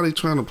probably like, why are they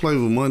trying to play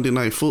with Monday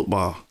Night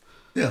Football?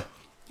 Yeah.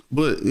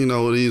 But, it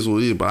is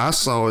what it is. But I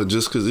saw it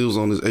just because it was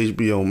on this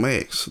HBO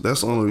Max.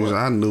 That's the only reason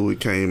I knew it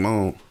came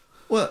on.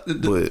 Well,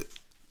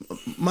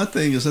 my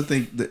thing is, I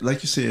think, that,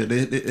 like you said,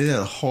 they had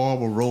a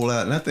horrible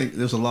rollout. And I think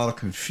there's a lot of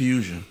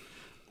confusion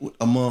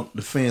among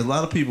the fans. A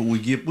lot of people we'll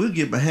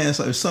get behind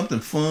something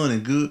fun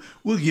and good.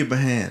 We'll get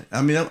behind.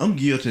 I mean, I'm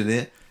guilty of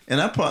that,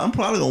 and I'm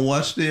probably gonna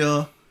watch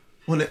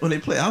when they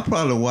play. I'll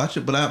probably watch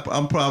it, but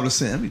I'm probably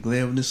saying I'll be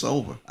glad when it's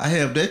over. I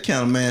have that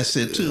kind of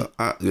mindset too.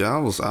 I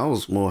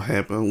was more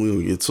happy when we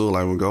would get to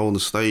like with Golden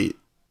State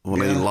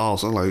when they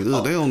lost. I'm like,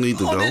 they don't need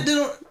to go. They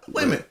don't,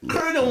 wait a minute,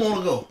 Curry don't want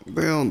to go.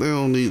 They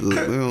don't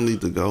need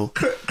to go.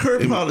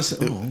 Curry probably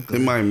said, it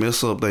might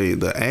mess up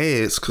the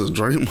ads because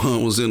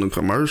Draymond was in the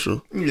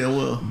commercial. Yeah,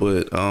 well,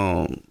 but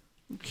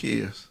who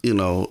cares?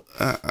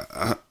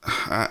 I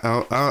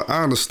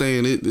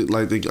understand it.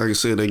 Like I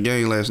said, that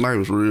game last night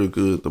was real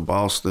good. The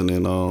Boston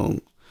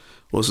and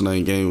what's the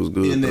name game was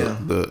good.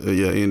 Indiana.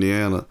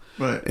 Indiana.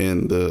 Right.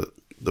 And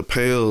the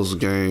Pels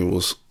game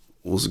was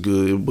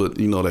good, but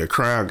that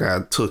crowd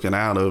got taken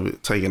out of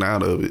it.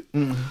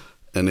 Mm-hmm.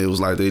 And it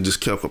was like they just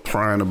kept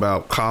crying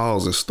about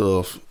calls and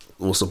stuff.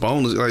 What's a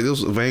bonus? Like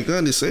this, Van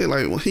Gundy said,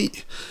 like, well, he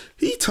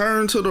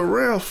turned to the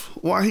ref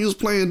while he was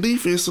playing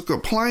defense to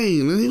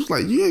complain, and he was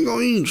like, "You ain't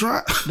gonna even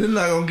try. They're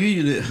not gonna give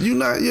you that. You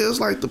not. Yeah, it's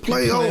like the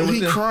play over.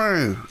 He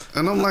crying,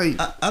 and I'm like,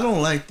 I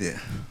don't like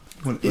that.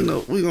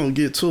 We gonna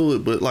get to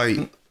it, but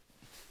like,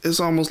 it's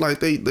almost like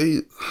they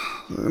maybe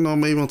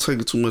I'm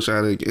taking too much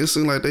out of it. It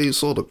seems like they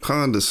sort of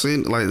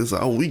condescend. Like it's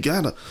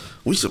like,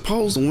 we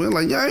supposed to win.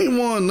 Like y'all ain't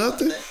won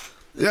nothing.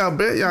 Y'all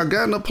bet y'all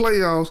got in the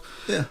playoffs,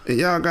 and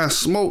y'all got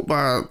smoked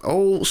by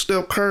old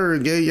Steph Curry.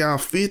 Gave y'all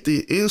 50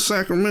 in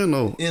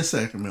Sacramento.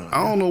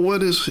 I don't know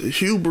what is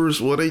hubris.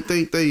 What they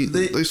think they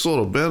sort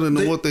of better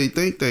than what they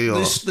think they are.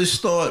 They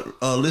start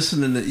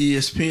listening to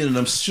ESPN and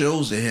them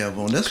shows they have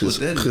on. That's what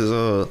that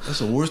is. That's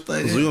the worst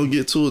thing. We're gonna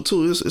get to it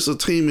too. It's a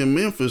team in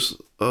Memphis.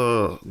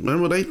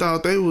 Remember they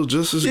thought they was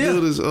just as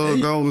good as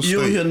Golden State.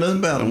 You don't hear nothing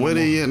about them. And where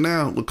they at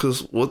now?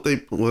 Because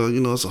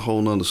it's a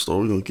whole nother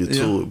story. We're gonna get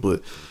to it,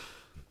 but.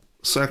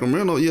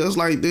 Sacramento, it's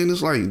like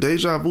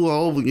deja vu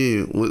all over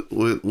again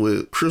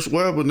with Chris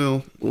Webber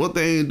now. What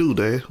they ain't do,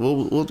 Dad?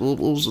 What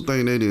was the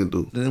thing they didn't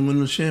do? They didn't win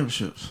the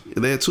championships.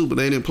 That too, but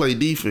they didn't play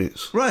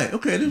defense. Right,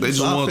 okay. They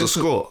just wanted to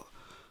score.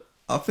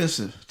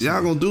 Offensive.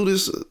 Y'all gonna do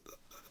this.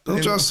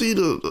 Don't y'all see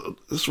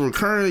it's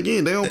recurring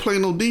again. They don't play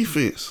no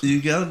defense.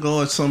 You gotta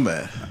guard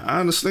somebody. I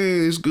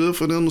understand it's good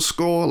for them to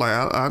score.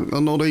 Like I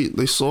know they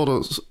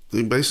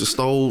basically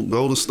stole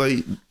Golden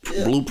State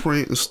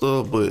blueprint and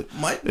stuff, but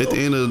at the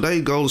end of the day,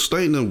 Golden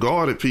State and them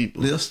guarded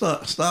people. They'll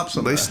stop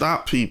somebody. They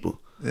stop people.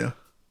 Yeah.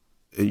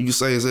 And you can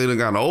say as they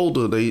got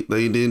older, they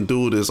didn't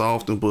do it as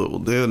often,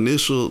 but their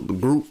the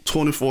group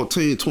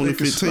 2014,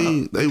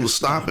 2015, they were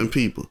stopping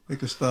people. They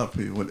could stop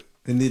people.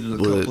 They needed a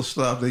couple of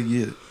stops, they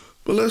get it.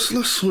 But let's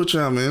switch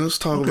out, man. Let's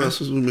talk about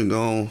since we've been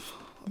gone.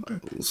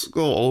 Okay. Let's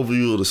go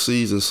overview of the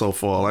season so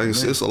far. Like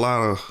it's a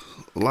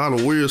lot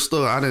of weird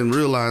stuff. I didn't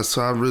realize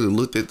till I really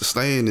looked at the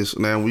standings.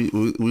 Now we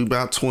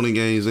about 20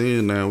 games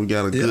in now. We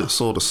got a good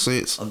sort of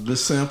sense, a good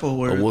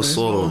sample of what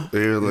sort of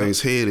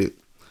everything's headed.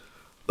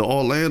 The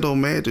Orlando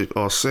Magic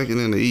are second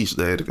in the East,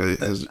 Dad.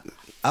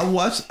 I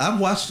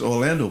watched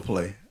Orlando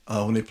play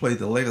when they played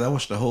the Lakers. I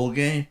watched the whole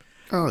game.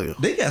 Oh yeah,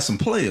 they got some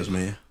players,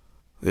 man.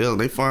 Yeah,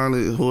 they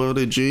finally, whoever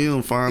the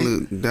GM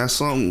finally got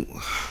something.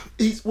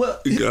 He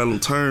got them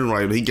turned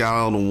right. He got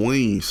all the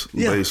wings,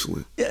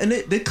 basically. Yeah, and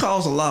they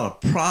cause a lot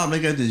of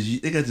problems.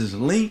 They got this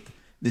length,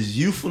 this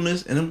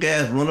youthfulness, and them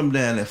guys run them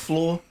down that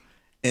floor.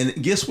 And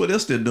guess what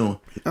else they're doing?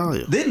 Oh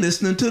yeah, they're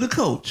listening to the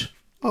coach.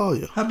 Oh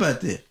yeah, how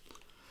about that?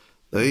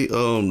 They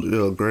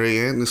Greg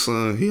Anthony's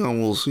son, he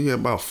had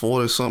about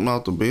 40 something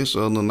out the bench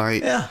the other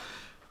night. Yeah.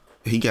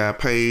 He got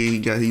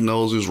paid. He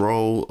knows his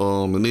role.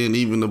 And then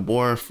even the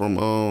boy from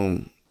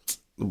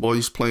the boy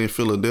he's playing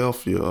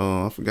Philadelphia.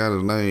 I forgot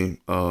his name.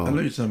 I know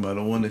you're talking about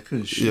the one that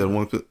couldn't shoot. Yeah, the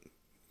one could.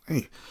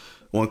 Hey,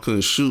 one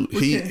couldn't shoot.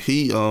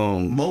 He you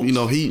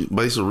know, he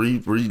basically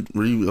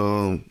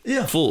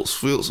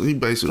Fultz, he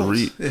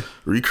basically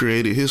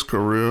recreated his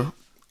career.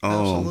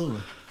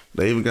 Absolutely.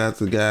 They even got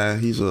the guy.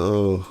 He's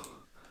a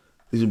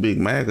big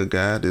MAGA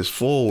guy. That's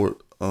forward.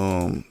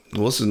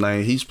 What's his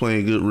name? He's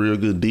playing real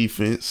good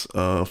defense.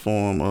 For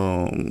him.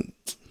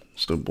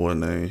 What's the boy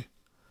name?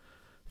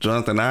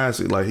 Jonathan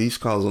Isaac. Like, he's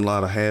causing a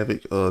lot of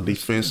havoc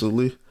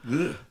defensively.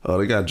 Good.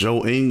 They got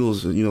Joe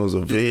Ingles. You know, as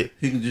a vet.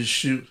 He can just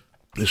shoot.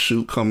 The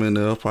shoot come in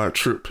there, probably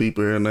trip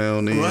people every now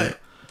and then. Right.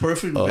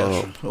 Perfect.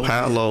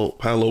 Paolo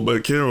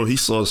Banchero, he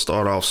sort of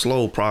started off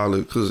slow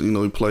probably because, you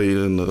know, he played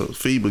in the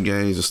FIBA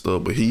games and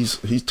stuff, but he's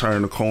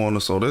turned the corner,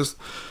 so that's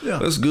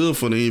good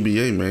for the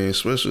NBA, man,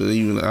 especially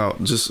even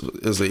out just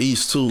as the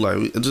East too.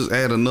 Like, just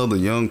add another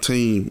young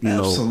team, you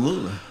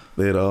Absolutely.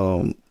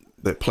 know,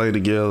 that play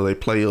together, they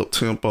play up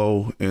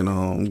tempo, and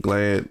I'm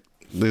glad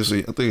this.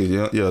 I think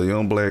a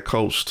young black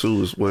coach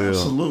too as well.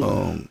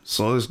 Absolutely.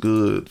 So it's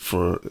good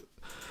for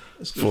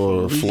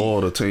the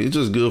Florida team. It's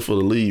just good for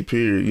the league,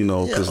 period, you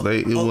know, because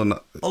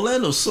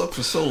Orlando sucked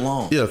for so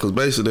long. Yeah, because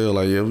basically they're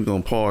like, yeah, we're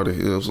going to party.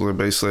 You know, so they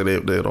basically say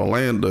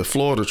that the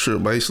Florida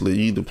trip, basically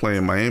you either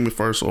playing Miami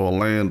first or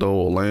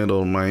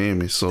Orlando,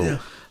 Miami. So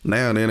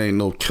now that ain't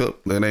no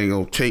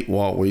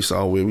cakewalk where you say,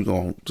 oh, we're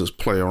going to just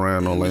play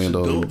around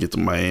Orlando and get to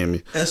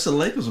Miami. That's the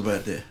Lakers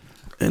about that.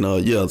 And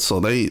so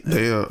they're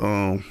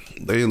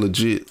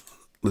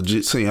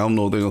legit team. I don't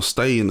know if they're gonna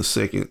stay in the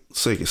second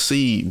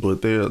seed,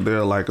 but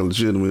they're like a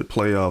legitimate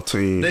playoff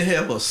team. They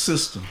have a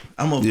system.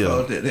 I'm gonna call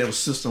it that. They have a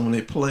system when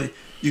they play.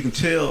 You can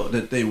tell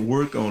that they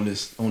work on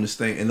this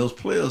thing, and those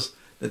players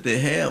that they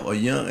have are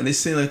young, and they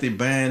seem like they're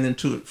buying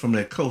into it from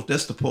their coach.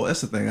 That's the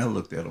thing I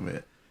looked at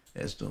them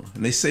as doing,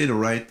 and they say the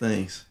right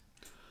things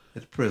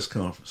at the press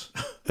conference.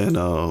 And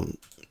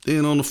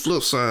then on the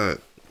flip side,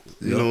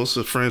 you know, it's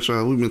a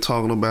franchise we've been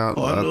talking about.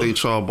 I think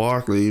Charles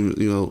Barkley, you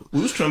know, he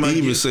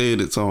even said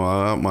it. So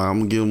I'm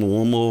gonna give him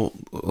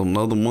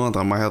another month.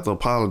 I might have to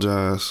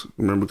apologize.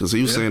 Remember, because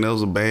he was saying that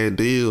was a bad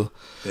deal.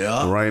 Yeah.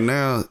 But right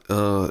now,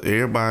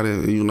 everybody,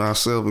 even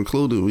ourselves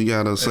included, we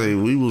gotta say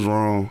we was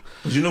wrong.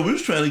 But you know, we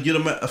was trying to get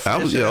him out. I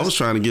was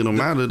trying to get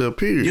him out of that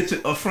period. Get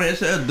to a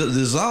franchise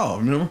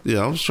dissolved. Remember? Yeah,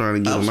 I was trying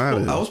to get him out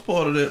of there. I was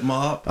part of that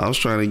mob. I was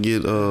trying to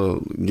get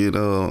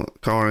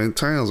Karl-Anthony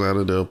Towns out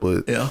of there,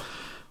 but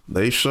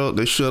They shut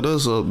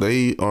us up.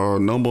 They are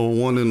number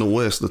one in the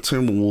West, the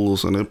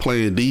Timberwolves, and they're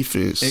playing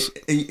defense.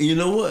 And you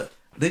know what?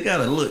 They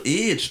got a little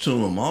edge to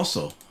them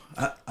also.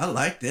 I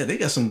like that. They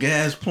got some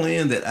guys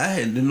playing that I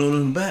hadn't known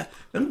nothing about.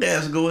 Them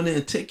guys go in there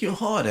and take your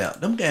heart out.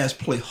 Them guys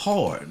play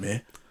hard,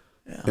 man.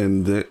 Yeah.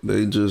 And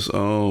they just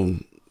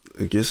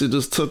I guess it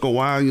just took a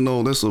while, you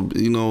know. They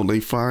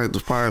tried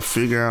to probably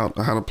figure out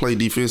how to play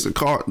defense.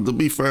 To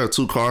be fair,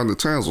 Karl-Anthony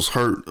Towns was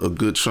hurt a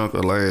good chunk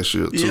of last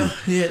year too.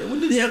 Yeah. When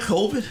did he have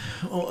COVID?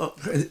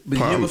 The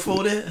year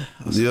before that?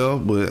 Yeah,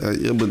 but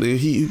then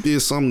he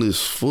did something to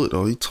his foot,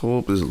 or he tore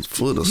up his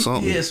foot or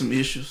something. He had some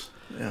issues.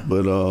 Yeah.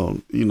 But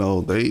you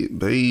know, they're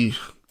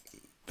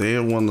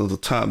one of the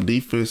top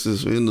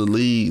defenses in the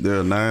league.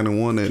 They're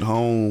 9-1 at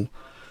home,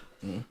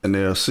 and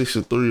they're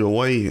 6-3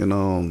 away,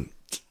 and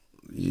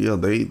yeah,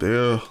 they're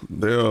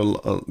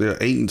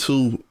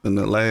 8-2 in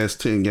the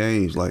last 10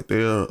 games. Like,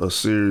 they're a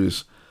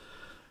serious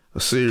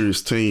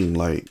team.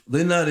 Like,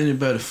 they're not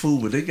anybody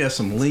fool, but they got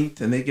some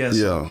length, and they got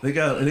they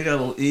got a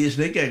little edge.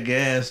 They got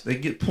guys. They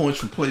get points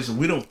from places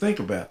we don't think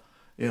about.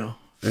 You know,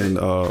 and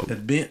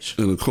that bench.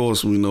 And of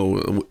course, we know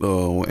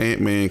when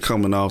Ant-Man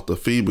coming off the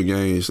FIBA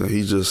games, that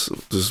he just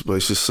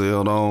basically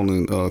sailed on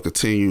and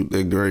continued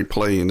that great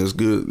play, and it's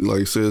good. Like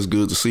you said, it's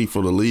good to see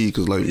for the league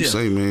because, like you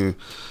say, man.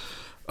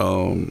 I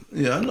know.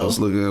 I was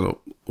looking at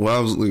I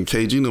was looking at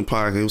KG in the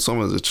pocket. It was some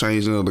of the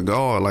changing of the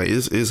guard. Like,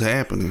 it's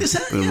happening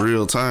in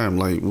real time.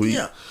 Like, we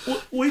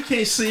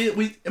can't see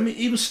it.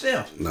 Even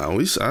Steph.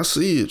 No, I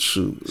see it.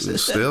 Shoot,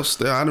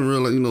 Steph. I didn't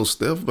realize. You know,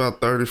 Steph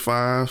about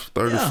 35,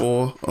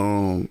 34.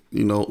 You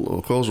know,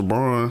 of course,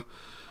 LeBron,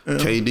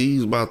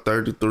 KD's about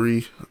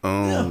 33.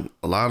 A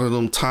lot of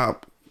them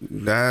top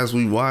guys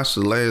we watched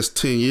the last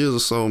 10 years or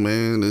so,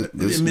 man.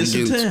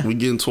 We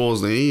getting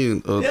towards the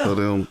end of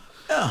them.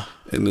 Yeah.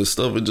 And this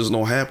stuff, it just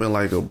don't happen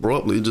like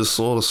abruptly. It just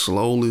sort of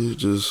slowly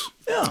just.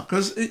 Yeah,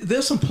 because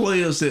there's some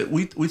players that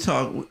we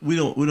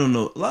don't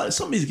know.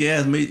 Some of these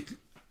guys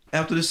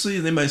after this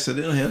season, they might say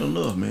they don't have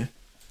enough, man.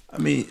 I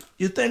mean,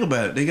 you think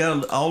about it. They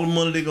got all the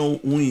money they're gonna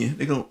win.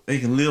 They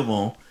can live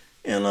on,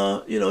 and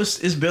you know,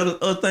 it's better.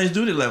 Other things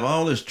do. They like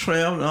all this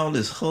travel, all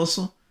this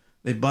hustle.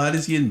 Their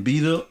bodies getting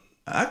beat up.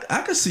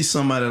 I could see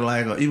somebody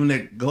like even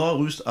that guard.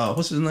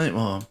 What's his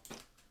name?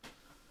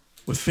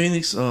 With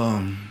Phoenix, you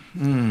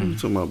talking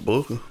about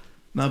Booker?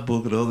 Not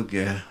Booker, the other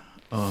guy.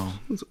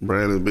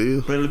 Bradley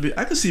Beal.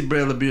 I could see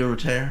Bradley Beal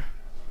retire.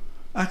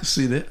 I could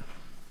see that.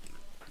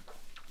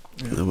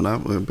 Yeah, but I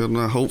better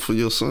not hope for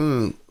your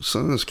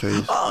son's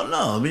case. Oh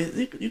no, I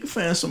mean you can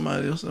find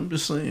somebody else. I'm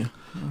just saying.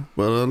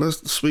 But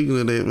speaking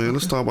of that, man,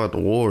 let's talk about the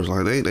Warriors.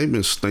 Like they've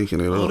been stinking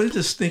it up. Oh, they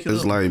just stinking it up.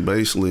 It's like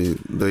basically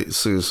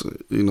since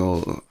you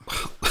know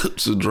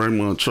So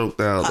Draymond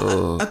choked out.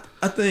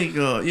 I think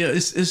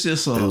it's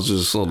just it was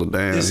just sort of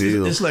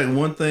downhill. It's like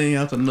one thing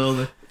after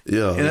another.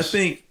 Yeah, and I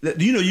think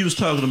that you was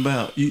talking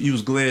about you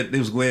was glad they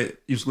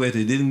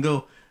didn't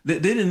go. They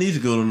didn't need to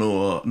go to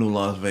no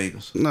Las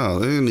Vegas. No,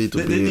 they didn't need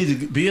to. They need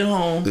to be at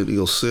home. They need to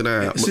go sit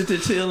down. Sit their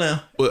tail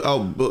down. But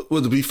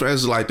to be fair,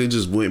 it's like they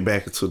just went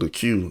back into the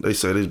queue. They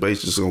said they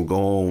basically just gonna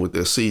go on with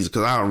their season.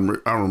 Because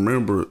I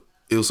remember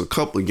it was a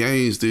couple of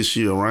games this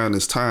year around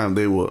this time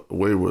they were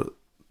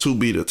to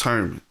be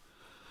determined.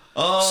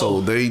 Oh,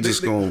 so they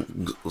just gonna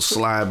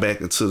slide back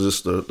into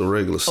just the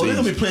regular season. They're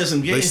gonna be playing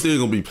some games. They still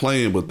gonna be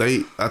playing, but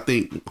I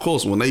think, of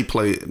course, when they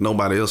play,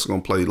 nobody else is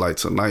gonna play like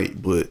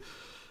tonight. But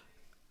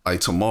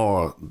like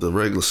tomorrow, the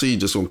regular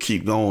season just gonna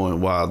keep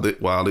going while the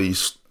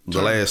last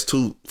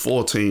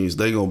 4 teams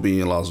they gonna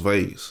be in Las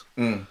Vegas,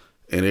 and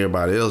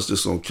everybody else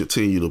just gonna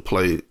continue to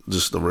play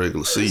just the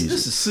regular season. This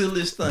is the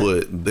silliest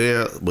thing.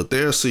 But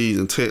their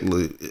season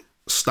technically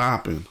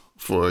stopping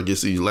for I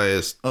guess these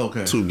last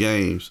 2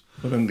 games.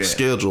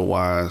 Schedule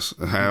wise,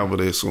 and however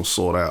that's gonna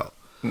sort out.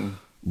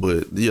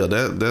 But yeah,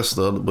 that's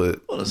the other.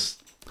 But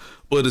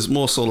it's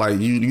more so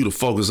like you the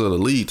focus of the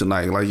league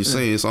tonight. Like you're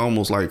saying, it's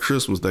almost like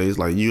Christmas Day. It's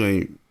like you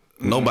ain't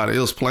nobody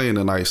else playing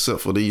tonight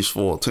except for these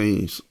 4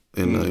 teams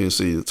in the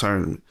NCAA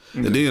tournament.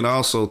 And then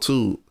also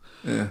too,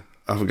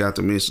 I forgot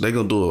to mention they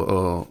gonna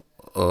do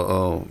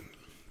a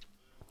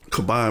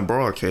combined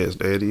broadcast.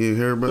 Daddy, you ain't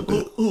heard about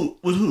that?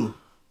 With who?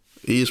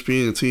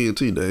 ESPN and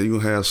TNT Day. You're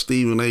gonna have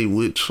Stephen A.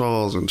 with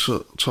Charles and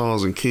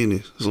Kenny.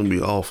 It's gonna be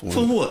awful.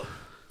 For what?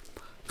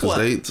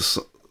 Because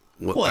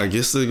I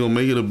guess they're gonna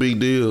make it a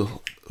big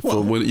deal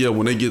for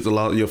when they get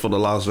for the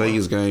Las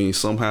Vegas game.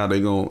 Somehow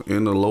they're gonna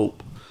interlope.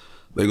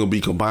 They're gonna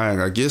be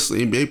combined. I guess the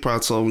NBA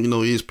probably told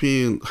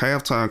ESPN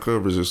halftime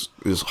coverage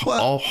is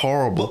all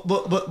horrible.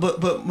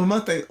 But my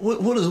thing,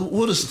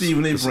 what does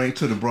Stephen A. bring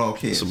to the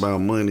broadcast? It's about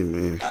money,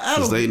 man.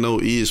 Because they know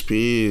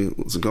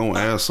ESPN is gonna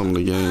air some of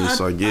the games.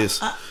 So I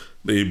guess.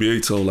 The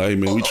NBA told, like, hey,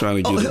 man, we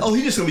trying to get it. Oh,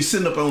 he just going to be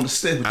sitting up on the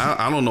step.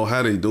 I don't know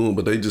how they doing,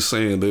 but they just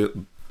saying that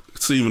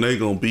Stephen A.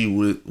 going to be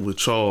with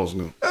Charles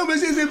now.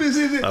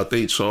 I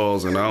think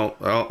Charles, and I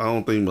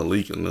don't think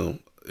Malik and them.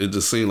 It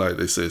just seemed like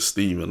they said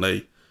Stephen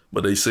A.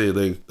 But they said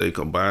they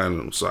combined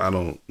them, so I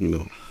don't,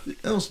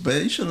 That was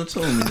bad. You shouldn't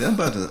have told me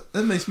that.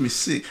 That makes me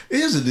sick.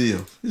 Here's the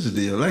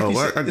deal. Like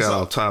I got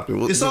off topic.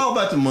 It's all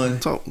about the money.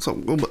 Talk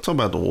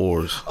about the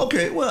Warriors.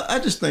 Okay, well, I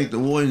just think the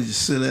Warriors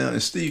just sit down,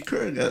 and Steve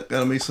Kerr got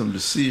to make some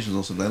decisions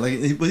on something.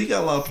 But he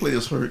got a lot of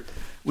players hurt.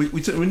 We knew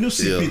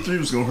CP3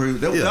 was going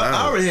to hurt.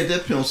 I already had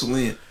that pencil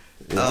in.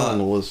 I don't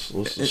know what's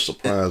the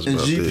surprise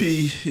about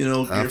GP,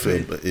 that. I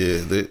feel, but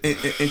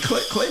and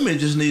Clayman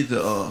just need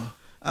to.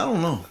 I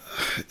don't know.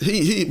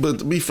 But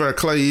to be fair,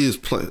 Clay is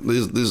playing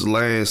this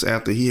last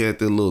after he had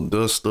that little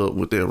dust up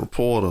with that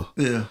reporter.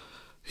 Yeah,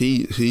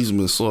 he's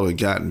been sort of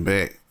gotten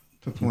back,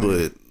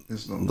 but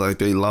like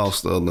they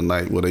lost the other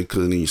night where they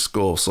couldn't even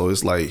score. So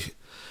it's like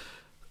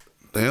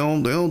they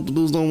don't want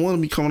to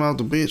be coming out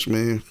the bench,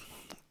 man.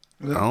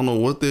 Yeah. I don't know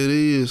what that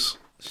is.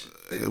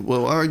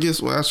 Well, I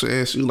guess I should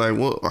ask you, like,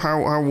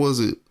 how was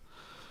it?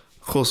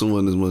 Of course, it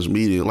wasn't as much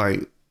media.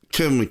 Like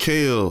Kevin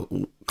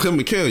McHale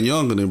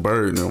younger than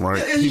Bird now,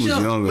 right? Yeah, he was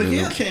younger than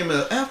him. But he came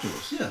out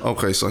afterwards, yeah.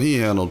 Okay, so he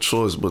had no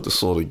choice but to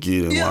sort of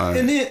get in line.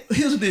 And then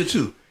here's the deal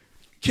too.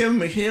 Kevin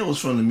McHale was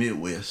from the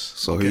Midwest.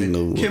 So he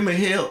knew. Kevin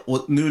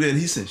McHale knew that.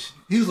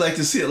 He was like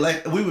to see it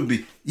like we would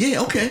be.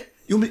 Yeah, okay.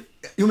 You want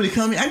me to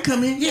come in? I can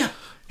come in. Yeah.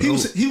 He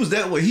was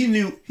that way. He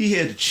knew he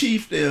had the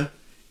Chief there,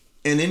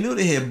 and they knew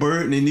they had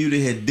Bird, and they knew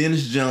they had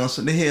Dennis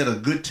Johnson. They had a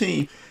good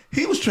team.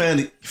 He was trying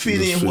to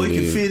fit in where he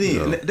could fit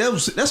in. Yeah.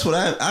 That's what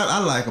I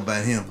like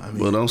about him. I mean,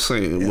 but I'm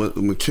saying, what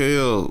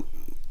McHale,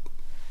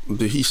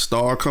 did he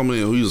start coming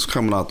in? Or he was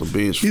coming off the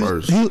bench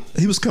first.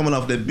 He was coming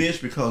off that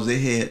bench because they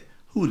had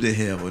who did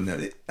they have on there?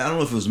 I don't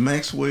know if it was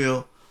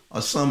Maxwell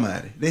or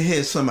somebody. They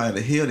had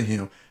somebody ahead of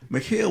him.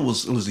 McHale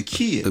was a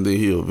kid, and then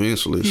he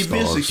eventually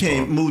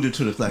moved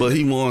into the thing. But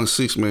he won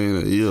 6 man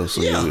a year.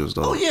 Years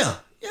though. Oh yeah.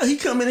 Yeah, he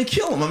come in and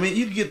kill him. I mean,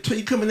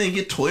 you come in and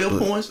get 12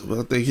 points. But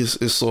I think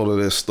it's sort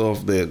of that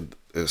stuff that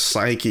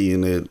psyche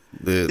and that.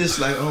 It's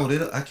like,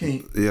 I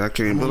can't. Yeah, I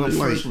can't. But I'm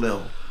first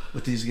level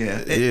with these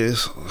guys.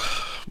 Yes,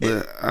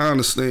 but I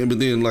understand. But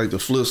then, like the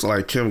flips,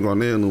 like Kevin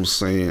Garnett was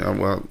saying,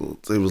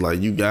 it was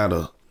like you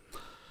gotta,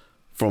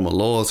 from a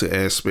loyalty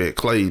aspect,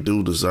 Clay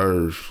do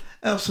deserve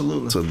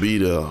absolutely to be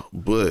there.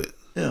 But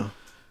yeah.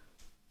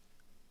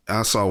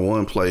 I saw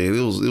one play and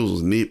it was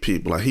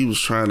nitpick. Like he was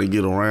trying to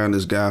get around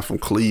this guy from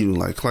Cleveland.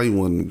 Like Clay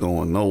wasn't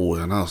going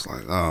nowhere, and I was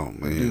like, oh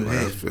man,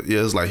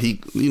 it's like he,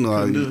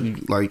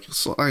 like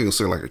so I ain't gonna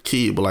say like a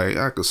kid, but like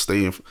I could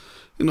stay in.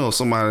 If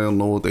somebody don't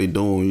know what they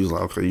doing, he's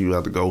like, okay, you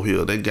have to go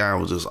here. That guy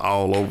was just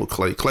all over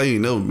Clay. Clay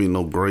ain't never been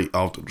no great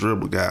off the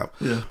dribble guy,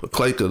 but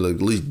Clay could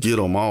at least get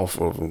him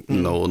off of him,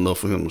 enough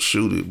for him to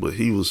shoot it. But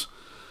he was,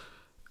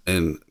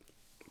 and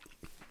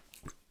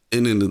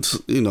then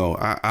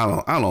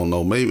I don't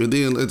know. Maybe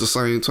then at the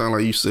same time,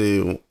 like you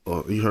said,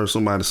 you heard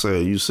somebody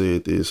say, you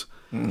said this.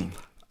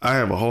 I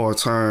have a hard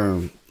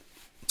time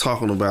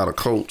talking about a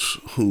coach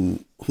who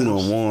who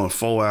done won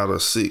 4 out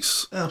of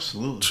 6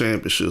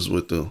 championships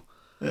with them.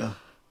 Yeah.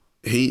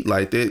 He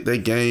like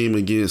that game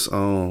against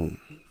I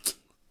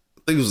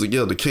think it was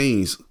the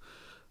Kings.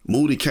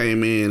 Moody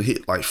came in,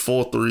 hit like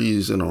 4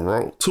 threes in a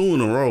row, 2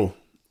 in a row,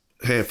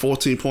 had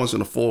 14 points in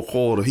the fourth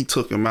quarter. He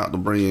took him out to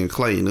bring in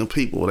Clay, and them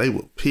people, they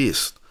were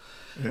pissed.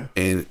 Yeah.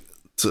 And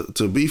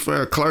to be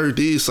fair, Clay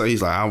did say,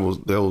 he's like,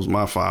 that was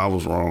my fault. I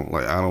was wrong.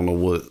 Like, I don't know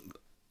what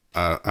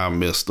I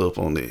messed up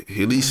on that.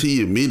 At least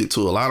he admitted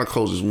to it. A lot of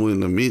coaches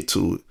wouldn't admit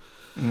to it.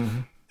 Mm-hmm.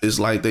 It's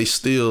like they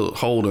still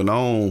holding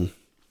on.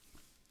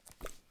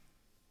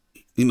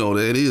 You know,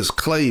 that is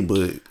Clay, but...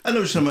 I know what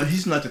you're talking about.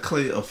 He's not the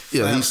Clay of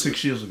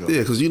 6 years ago. Yeah,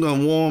 because you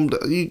done warmed...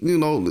 You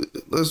know,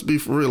 let's be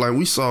for real. Like,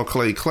 we saw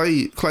Clay.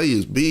 Clay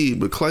is big,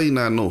 but Clay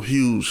not no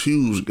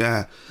huge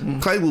guy. Mm-hmm.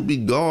 Clay will be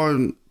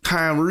guarding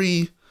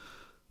Kyrie,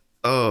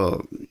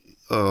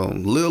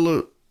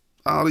 Lillard,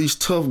 all these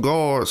tough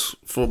guards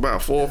for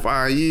about 4 or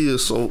 5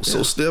 years, so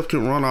Steph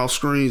can run off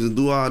screens and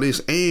do all this,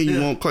 and you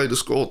want Clay to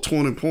score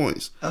 20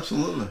 points.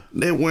 Absolutely.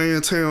 That wear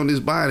and tear on his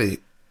body,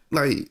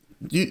 like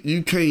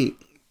you can't.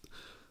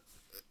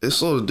 It's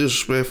sort of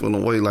disrespectful in a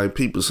way, like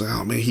people say,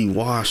 "Oh man, he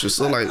washed."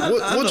 So like,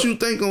 what you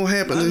think gonna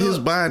happen in his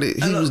body?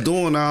 He was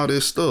doing all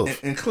this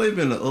stuff. And Clay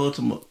been the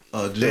ultimate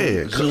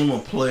gentleman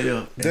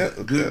player,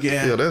 good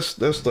guy. Yeah, that's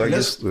I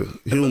guess the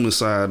human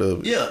side of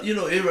it. Yeah, you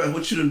know, everybody,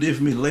 what you done did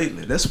for me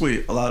lately. That's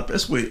where a lot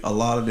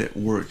of that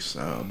works.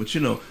 But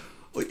you know,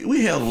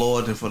 we have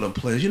loyalty for them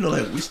players. You know,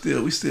 like we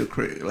still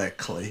create like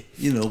Clay.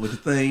 You know, but the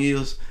thing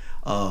is,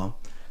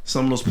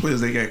 some of those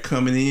players they got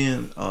coming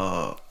in.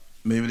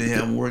 Maybe they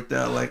haven't worked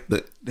out like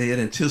they had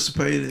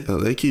anticipated.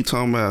 They keep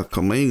talking about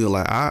Kuminga.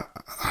 Like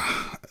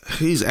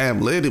he's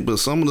athletic, but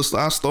some of the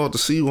stuff I start to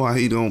see why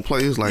he don't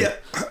play. It's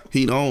like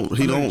he don't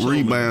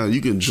rebound.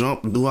 You can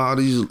jump and do all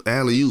these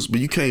alley-oops,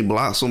 but you can't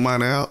block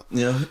somebody out.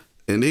 Yeah.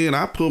 And then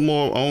I put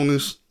more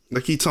onus.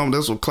 Like he told me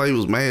that's what Clay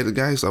was mad at the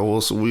guy. He's like,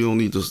 well, so we don't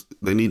need to.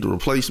 They need to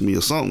replace me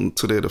or something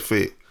to that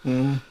effect.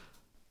 Mm-hmm.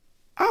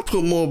 I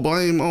put more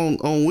blame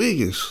on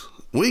Wiggins.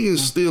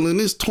 Wiggins still in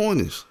his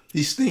 20s.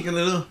 He's stinking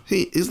it up.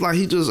 It's like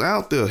he just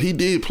out there. He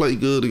did play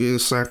good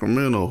against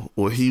Sacramento,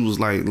 where he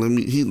was like,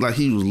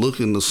 he was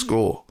looking to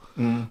score.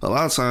 A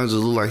lot of times it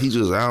look like he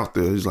just out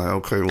there. He's like,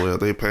 okay, well,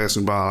 they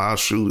passing ball, I'll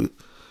shoot it,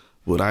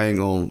 but I ain't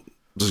gonna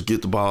just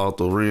get the ball out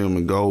the rim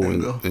and go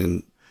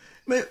and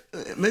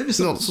maybe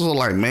so. So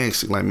like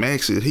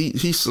Maxey,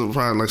 he's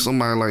surprised. Like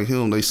somebody like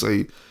him, they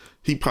say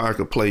he probably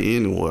could play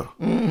anywhere.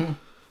 Mm-hmm.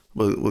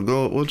 But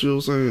go, what you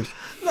were saying?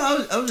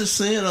 No, I was just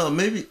saying,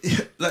 maybe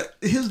like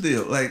his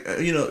deal. Like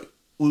you know,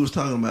 we was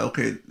talking about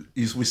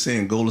we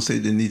saying Golden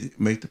State didn't need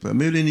to make the play.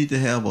 Maybe they need to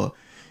have a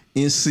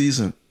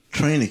in-season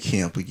training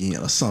camp again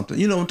or something.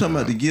 You know what I'm talking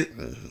about,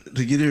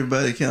 to get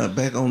everybody kind of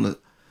back on the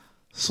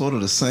sort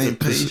of the same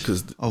page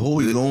of where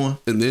we going.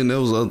 And then there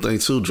was other thing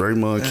too.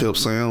 Draymond kept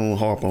saying, I don't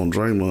harp on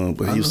Draymond,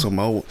 but he was talking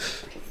about,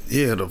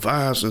 the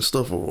vibes and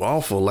stuff were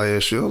awful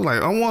last year. I'm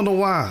like, I wonder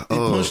why. He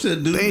punched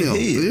that dude in the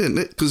head.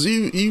 Yeah, because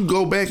you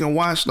go back and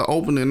watch the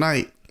opening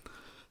night.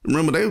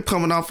 Remember, they were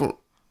coming off of...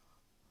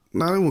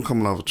 No, they weren't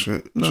coming off a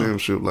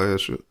championship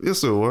last year.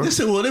 Yes, they were. Yes,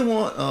 well, they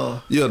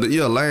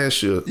won...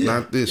 last year,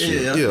 not this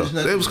year. Yeah,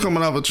 they was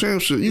coming off a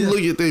championship. You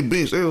look at their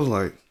bench, they was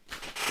like...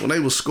 When they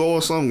would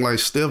score something, like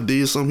Steph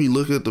did something, he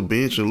look at the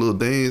bench and little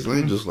dance,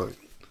 and they just like...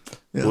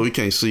 Well, he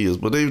can't see us,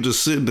 but they were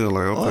just sitting there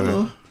like,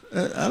 okay.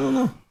 I don't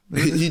know.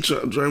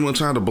 Draymond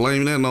trying to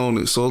blame that on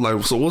it. So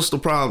what's the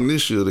problem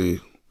this year then?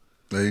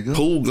 There you go.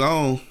 Poole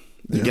gone.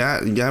 You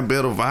got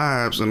better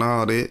vibes and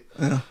all that.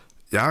 Yeah.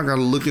 Y'all got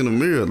to look in the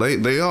mirror.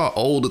 They are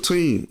older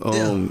team.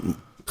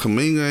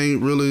 Kuminga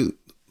ain't really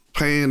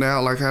paying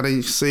out like how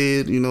they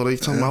said. You know, they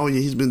talking about,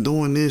 he's been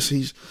doing this.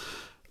 He's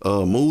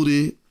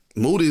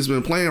Moody's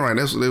been playing right.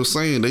 That's what they were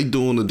saying. They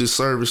doing a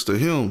disservice to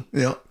him.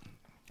 Yeah.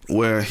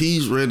 Where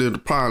he's ready to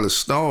probably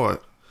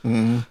start.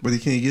 Mm-hmm. But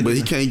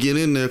he can't get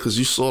in there because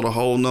you sort of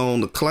holding on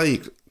to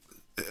Clay.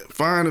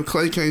 Fine if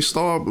Clay can't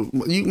start,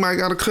 but you might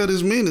got to cut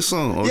his minutes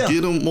on or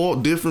get him more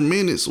different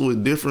minutes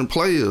with different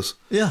players.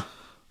 Yeah.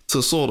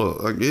 To sort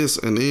of, I guess,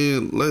 and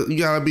then you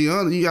gotta be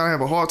honest. You gotta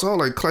have a heart talk.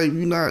 Like Clay,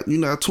 you're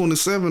not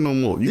 27 no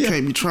more. You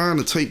can't be trying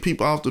to take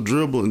people off the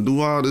dribble and do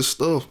all this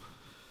stuff.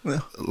 Yeah.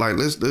 Like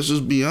let's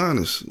just be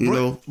honest. You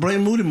know,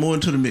 bring Moody more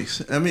into the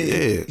mix. I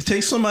mean,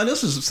 take somebody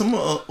else's.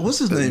 what's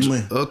his name?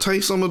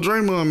 Take some of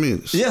Draymond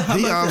minutes. Yeah, how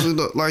he about obviously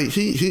that? Like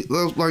he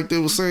like they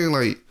were saying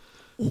like.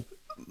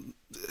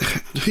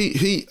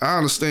 I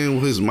understand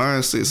what his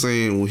mindset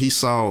saying when he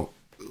saw,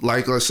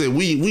 like I said,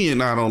 we are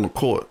not on the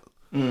court.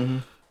 Mm-hmm.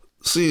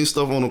 Seeing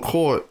stuff on the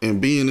court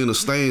and being in the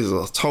stands is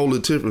a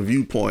totally different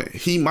viewpoint.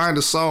 He might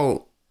have saw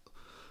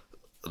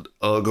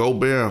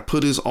Gobert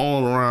put his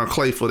arm around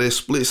Clay for that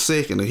split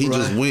second and he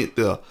just went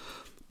there.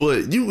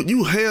 But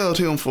you held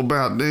him for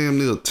about damn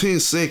near 10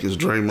 seconds,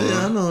 Draymond.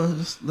 Yeah, I know.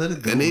 Just let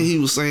it go. And then he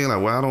was saying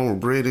like, well, I don't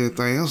regret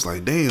anything. I was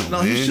like, damn,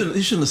 man. He shouldn't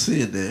have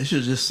said that. He should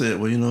have just said,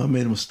 well, I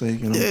made a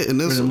mistake and I'm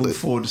ready to move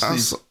forward to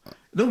see.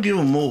 Don't give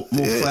them more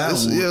firewood.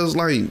 It's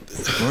like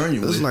burn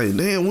you. It's with. like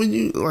damn. When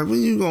you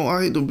gonna?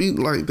 I hate to be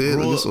like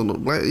that. On the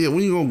black. Yeah,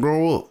 when you gonna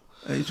grow up?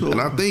 And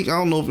I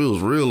don't know if it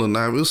was real or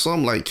not. It was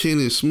something like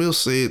Kenny Smith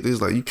said.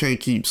 It's like you can't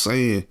keep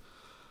saying,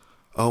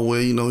 "Oh well,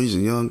 he's a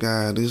young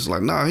guy." It's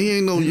like, nah, he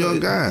ain't no young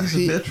guy.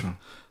 He's a veteran.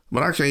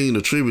 But I can't even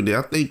attribute it.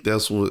 I think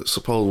that's what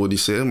he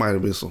said. It might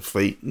have been some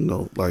fake,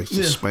 like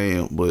some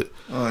spam. But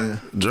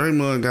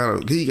Draymond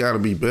gotta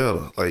be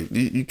better. Like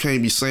you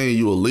can't be saying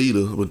you a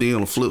leader, but then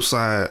on the flip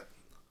side,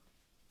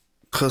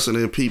 cussing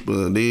at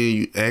people, and then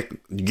you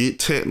get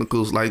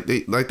technicals like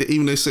they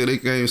even they said they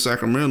game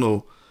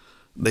Sacramento,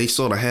 they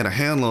sort of had a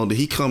handle on it.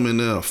 He come in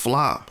there and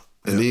flop.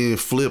 And then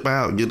flip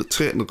out, get a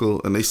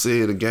technical, and they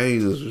said the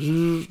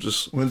game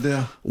just went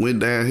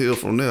downhill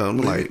from there. I'm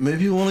like,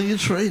 maybe you want to get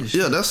traded.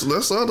 Yeah, that's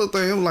the other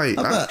thing. I'm like,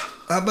 how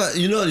about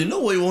you know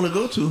where you want to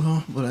go to,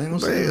 huh? But I ain't gonna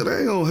say they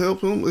ain't gonna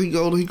help him. He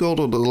go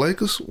to the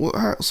Lakers.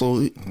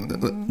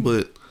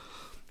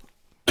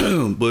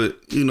 But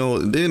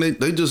then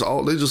they just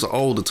old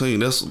the team.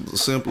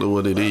 That's simply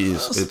what it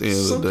is at the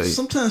end of the day.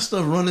 Sometimes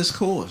stuff run its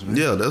course, man.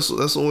 Yeah, that's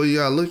the way you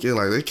gotta look at it.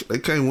 Like they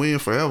can't win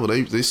forever.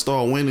 They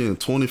start winning in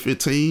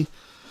 2015.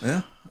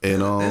 Yeah,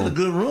 and they had a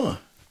good run.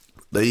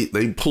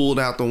 They pulled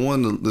out the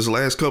one this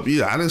last couple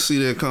years. I didn't see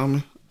that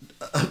coming.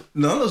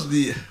 None of us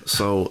did.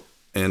 So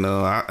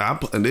I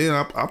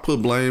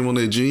put blame on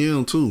their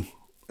GM too.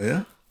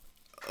 Yeah.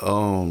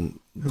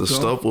 The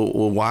stuff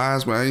with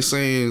Wiseman. I ain't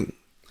saying.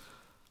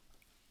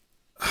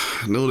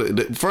 No,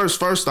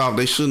 first off,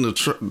 they shouldn't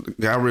have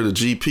got rid of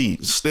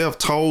GP. Steph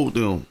told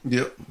them,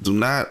 "Yep,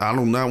 I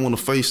do not want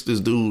to face this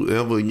dude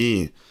ever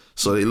again."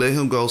 So they let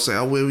him go. Say,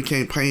 "Oh well, we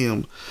can't pay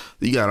him.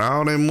 You got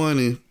all that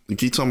money. You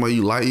keep talking about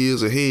you light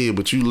years ahead,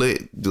 but you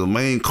let the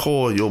main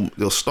core, your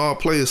star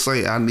players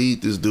say, I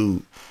need this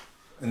dude,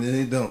 and then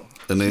they don't.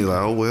 And they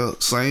like, oh well,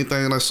 same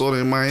thing I saw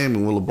in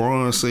Miami when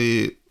LeBron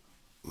said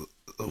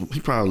he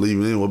probably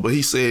leaving anyway, but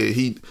he said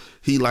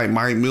he like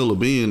Mike Miller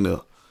being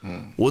there."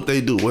 What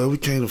they do? Well, we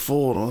can't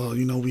afford.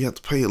 We have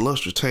to pay a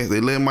lustrous tax. They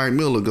let Mike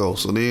Miller go.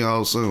 So then all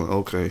of a sudden,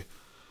 okay,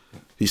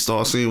 he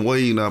starts seeing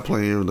Wade not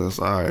playing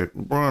everything. All right,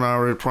 LeBron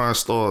already probably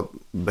start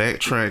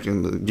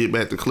backtracking to get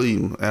back to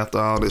Cleveland after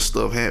all this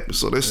stuff happened.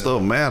 So that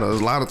stuff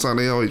matters. A lot of time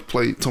they always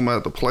talking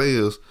about the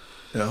players.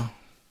 Yeah.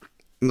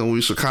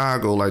 We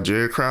Chicago, like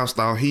Jerry Krause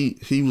thought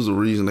he was the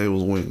reason they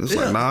was winning. It's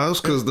like, nah,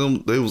 it's because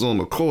they was on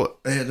the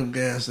court. They had them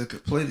guys that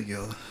could play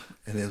together,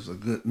 and it was a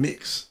good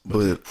mix.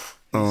 But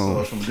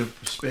saw it from a different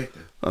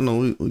perspective. I know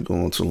we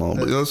going too long,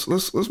 but let's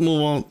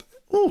move on.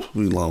 Ooh,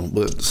 we long,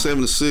 but the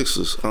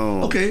 76ers.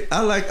 Okay, I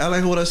like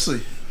what I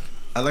see.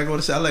 I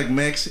like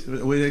Max,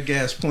 the way that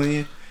guy's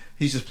playing.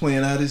 He's just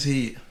playing out his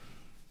head.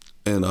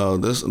 And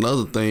that's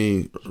another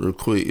thing, real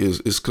quick,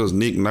 is because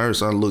Nick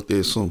Nurse. I looked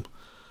at some.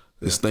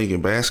 Is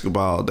thinking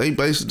basketball. They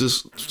basically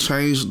just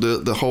changed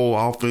the whole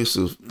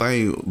offensive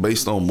thing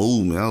based on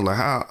movement. I was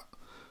like,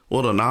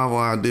 what a novel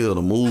idea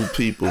to move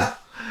people.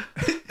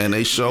 And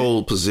they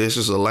showed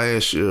possessions of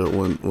last year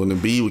when the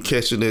B was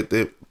catching at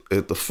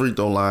the free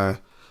throw line.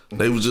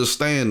 They was just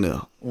standing there.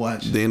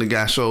 Watch. Then the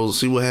guy shows,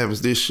 see what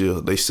happens this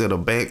year. They set a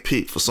back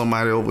pick for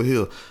somebody over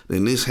here.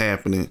 Then this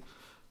happening.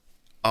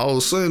 All of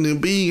a sudden, the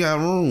B got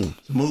room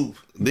to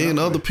move. Then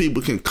other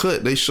people can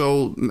cut. They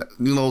showed,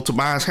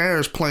 Tobias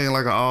Harris playing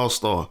like an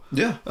all-star.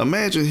 Yeah.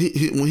 Imagine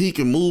when he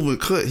can move and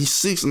cut. He's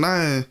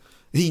 6'9".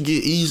 He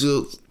get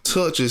easier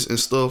touches and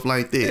stuff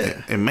like that.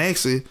 Yeah. And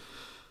Maxey,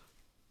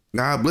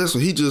 God bless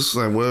him, he just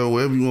like, well,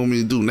 whatever you want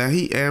me to do. Now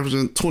he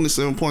averaging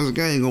 27 points a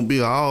game, gonna be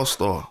an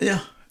all-star. Yeah.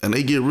 And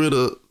they get rid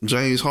of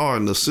James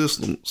Harden, the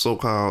system,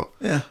 so-called.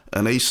 Yeah.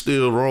 And they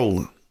still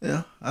rolling.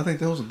 Yeah. I think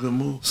that was a good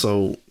move.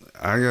 So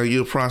I gotta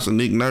give props to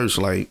Nick Nurse.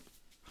 Like,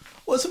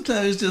 well,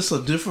 sometimes it's just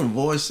a different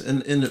voice in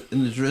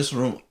the dressing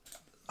room,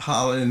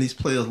 hollering, and these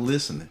players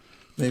listening.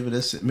 Maybe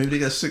that's it. Maybe they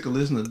got sick of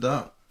listening to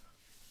Doc.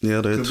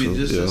 Yeah, that could be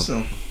just as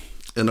simple.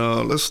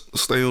 And let's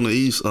stay on the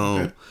East.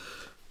 Okay.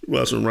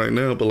 Watching right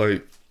now, but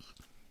like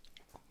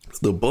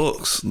the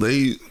Bucks,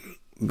 they're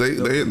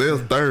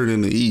third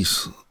in the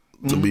East.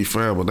 To be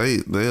fair, but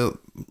they're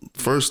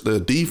first, their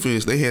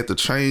defense, they had to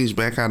change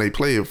back how they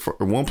play. At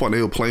one point,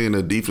 they were playing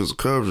their defensive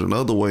coverage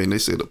another way, and they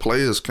said the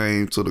players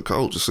came to the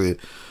coach and said,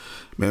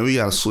 man, we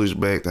got to switch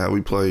back to how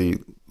we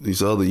played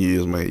these other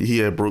years, man. He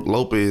had Brook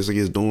Lopez, I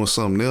guess, doing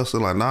something else.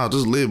 They're like, nah,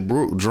 just let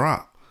Brook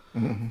drop.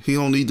 Mm-hmm. He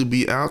don't need to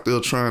be out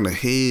there trying to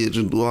hedge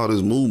and do all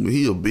this movement.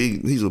 He's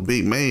a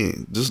big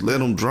man. Just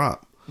let him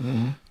drop.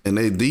 Mm-hmm. And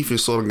their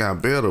defense sort of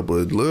got better,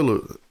 but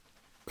Lillard,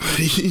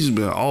 he's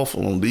been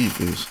awful on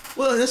defense.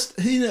 Well,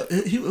 he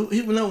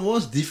never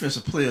was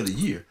defensive player of the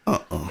year.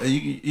 And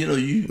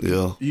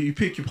you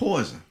pick your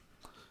poison.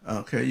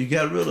 Okay, you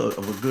got rid of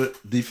a good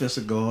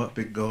defensive guard,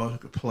 big guard who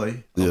could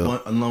play.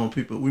 A number of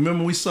people.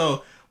 Remember we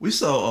saw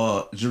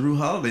Jrue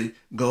Holiday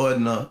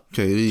guarding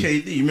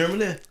KD. You remember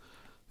that?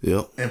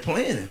 Yep. And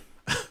playing him.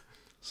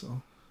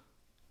 So.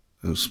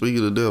 And speaking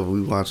of the devil,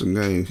 we watching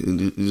games.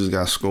 You just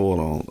got scored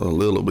on a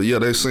little, but yeah,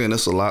 they're saying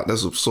that's a lot.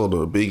 That's sort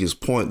of the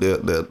biggest point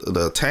that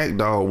the attack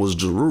dog was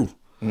Jrue.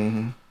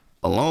 Mm-hmm.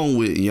 along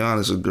with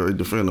Giannis, a great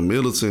defender,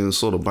 Middleton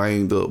sort of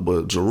banged up,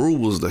 but Giroux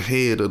was the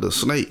head of the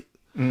snake.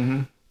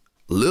 Mm-hmm.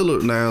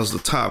 Lillard now is the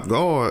top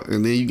guard,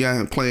 and then you got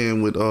him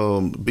playing with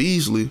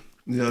Beasley.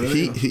 Yeah,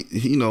 he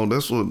you know,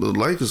 that's what the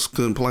Lakers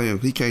couldn't play him.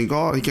 He can't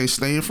guard. He can't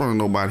stay in front of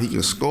nobody. He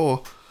can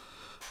score,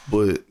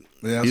 but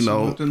you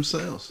know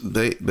themselves.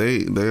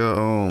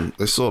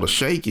 They're sort of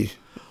shaky.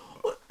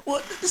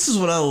 What? This is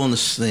what I don't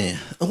understand.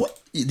 What,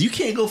 you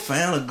can't go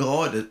find a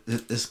guard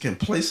that can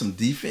play some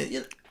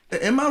defense.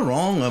 Am I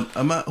wrong?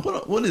 Am I?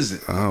 What is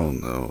it? I don't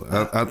know.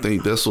 I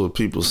think that's what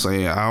people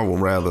saying. I would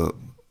rather.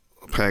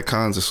 Pat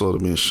Connaughton has sort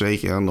of been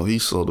shaky. I know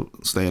he's sort of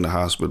staying in the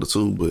hospital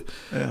too, but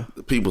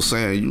people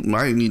saying you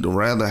might need to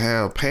rather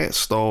have Pat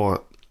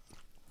start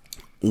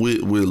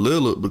with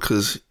Lillard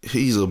because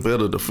he's a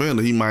better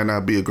defender. He might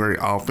not be a great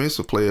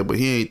offensive player, but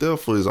he ain't there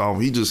for his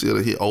offense. He just here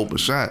to hit open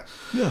shot.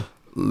 Yeah.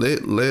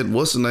 Let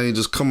what's his name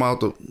just come out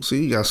the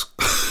see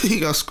he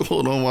got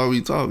scored on while we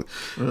talking.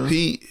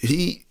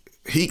 He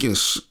can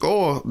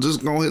score.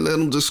 Just go ahead, let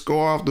him just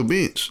score off the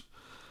bench.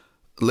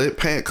 Let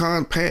Pat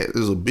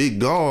is a big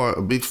guard,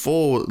 a big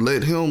forward.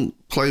 Let him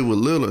play with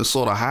Lillard and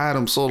sort of hide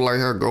him, sort of like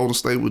how Golden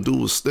State would do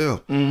with Steph.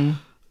 Mm-hmm.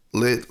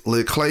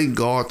 Let Clay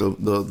guard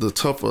the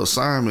tougher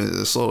assignment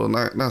and sort of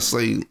not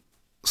say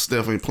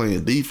Steph ain't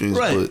playing defense,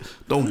 but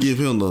don't give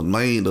him the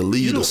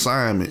lead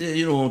assignment. Yeah,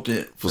 you don't want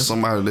that for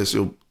somebody that's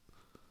your.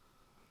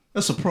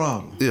 That's a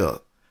problem. Yeah,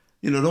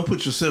 don't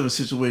put yourself in a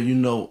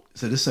situation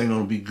say this ain't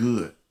gonna be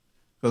good.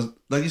 Because,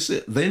 like you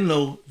said, they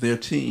know their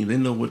team. They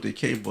know what they're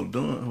capable of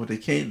doing, what they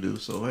can't do.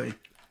 So, hey,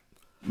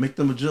 make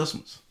them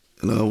adjustments.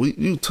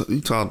 You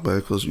talked about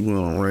it because you went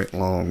on rant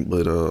long,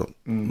 but the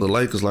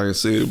Lakers, like I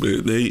said,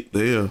 but they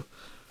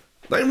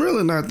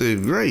really not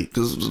that great.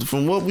 Because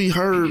from what we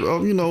heard,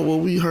 what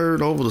we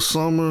heard over the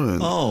summer,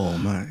 and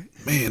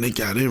man, they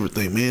got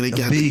everything. Man, they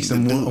got the dude.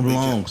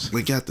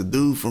 They got the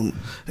dude from.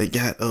 They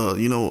got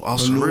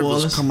Austin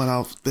Rivers coming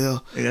out there.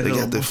 They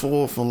got the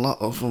forward from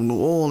New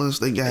Orleans.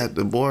 They got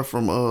the boy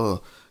from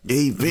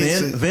Gabe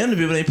Vincent.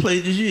 Vanderbilt ain't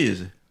played this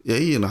year. Yeah,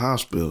 he in the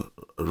hospital.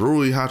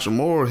 Rui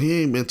Hachimura,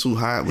 he ain't been too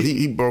high, but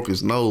he broke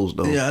his nose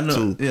though. Yeah, I know.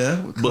 Too.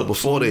 Yeah, but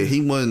before that, he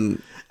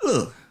wasn't.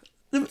 Look.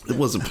 It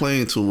wasn't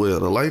playing too well.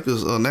 The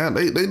Lakers now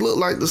they look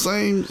like the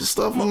same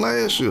stuff from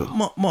last year.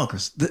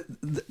 Marcus,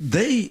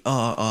 they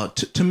are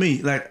to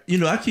me like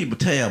I keep a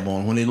tab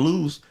on when they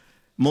lose,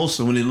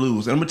 mostly when they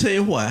lose, and I'm gonna tell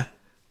you why,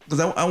 because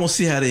I want to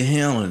see how they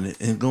handling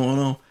it and going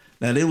on.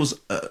 Now they was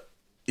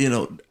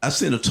I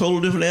seen a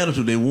total different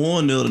attitude. They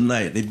won the other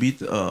night. They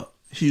beat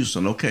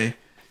Houston, okay,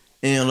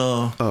 and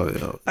I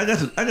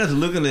got to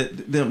looking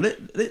at them.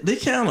 They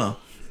kind of.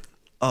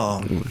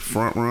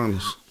 Front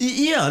runners.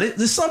 Yeah,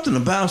 there's something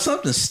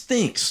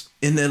stinks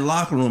in that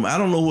locker room. I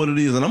don't know what it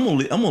is, and I'm gonna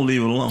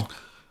leave it alone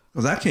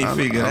because I can't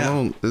figure it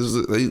out.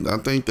 I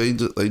think they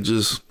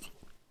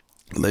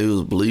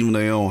was believing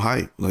their own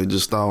hype. They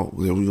just thought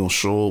we gonna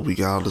show up. We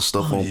got all the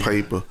stuff on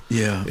paper.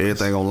 Yeah,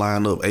 everything gonna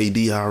line up. AD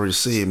already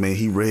said, man,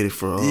 he ready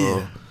for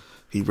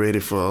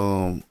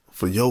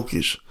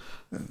Jokic.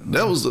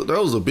 That was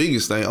the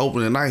biggest thing.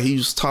 Opening night, he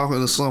was talking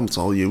to something.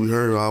 Oh yeah, we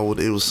heard all what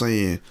they were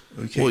saying.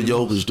 What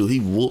Jokic do? He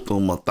whooped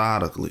them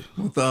methodically.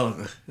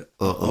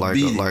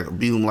 Like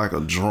beat him like a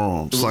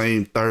drum.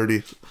 Same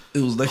 30.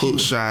 It was like hook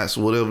shots,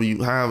 whatever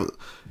you have.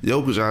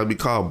 Jokic ought to be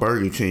called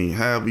Burger King.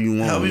 However you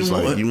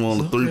want. You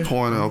want a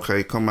 3-pointer?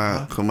 Okay, come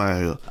out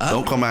here.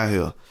 Don't come out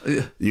here.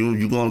 Yeah.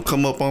 You gonna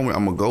come up on me?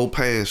 I'm gonna go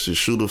past you,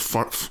 shoot a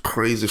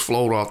crazy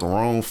float off the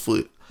wrong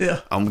foot.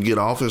 Yeah, I'm gonna get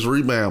offense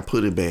rebound,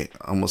 put it back.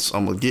 I'm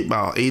gonna get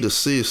about 8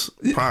 assists,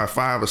 probably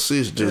 5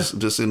 assists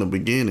just in the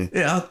beginning.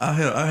 Yeah,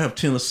 I have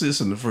 10 assists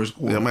in the first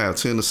quarter. Yeah, I'm gonna have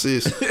 10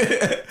 assists,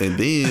 and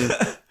then,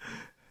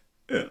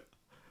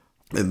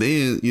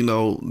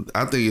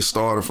 I think it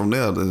started from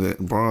there.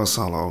 LeBron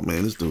saw, oh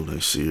man, this dude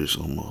ain't serious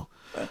no more.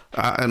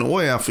 In a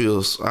way, I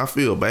feel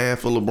bad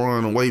for LeBron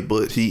in a way,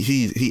 but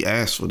he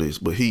asked for this,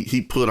 but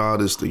he put all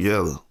this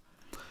together.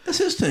 That's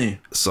his team.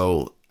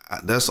 So.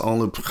 That's the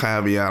only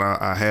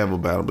caveat I have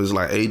about it. But it's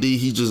like AD,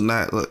 he just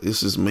not. It's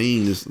just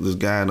mean. This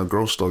guy in the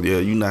grocery store. Yeah,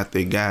 you not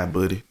that guy,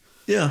 buddy.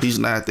 Yeah, he's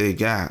not that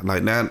guy.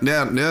 Like now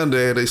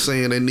they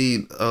saying they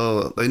need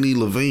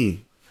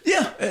Levine.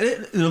 Yeah,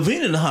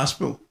 Levine in the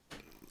hospital.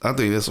 I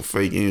think that's a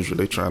fake injury.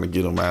 They trying to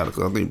get him out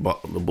because I think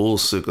the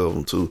Bulls sick of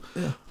him too.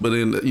 Yeah. But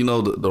then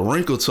the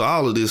wrinkle to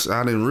all of this,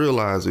 I didn't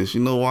realize this.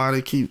 You know why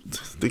they keep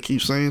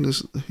saying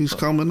this? He's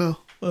coming up.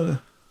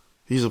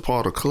 He's a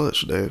part of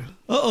Clutch, Daddy.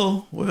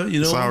 Well,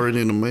 it's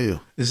already in the mail.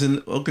 It's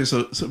in okay.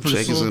 So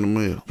check is in the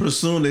mail. Pretty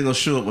soon they're gonna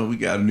show up when we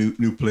got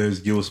new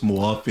players. Give us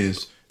more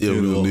offense. Yeah,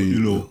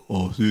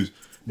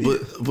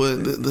 But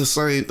the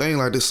same thing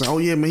like this. Oh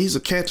yeah, man, he's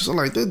a catcher. So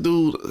like that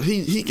dude,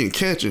 he can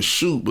catch and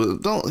shoot,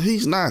 but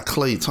he's not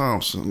Klay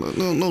Thompson.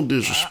 No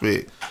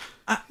disrespect.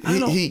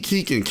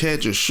 He can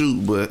catch and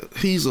shoot, but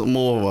he's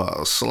more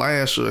of a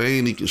slasher,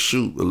 and he can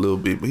shoot a little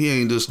bit, but he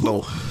ain't just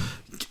no.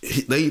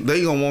 They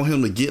gonna want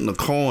him to get in the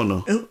corner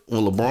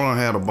when LeBron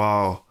had a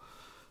ball,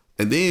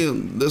 and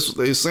then that's what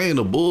they saying.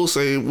 The Bulls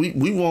say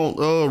we want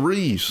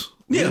Reeves.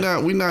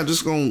 Yeah. We not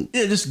just gonna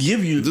just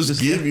give you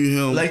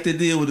him like they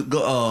did with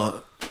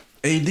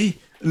AD.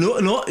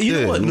 No, you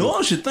know what? No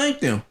one should thank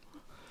them.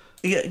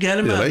 Got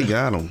him out. They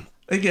got him.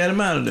 They got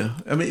him out of there.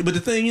 I mean, but the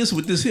thing is,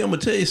 with this here, I'm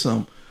gonna tell you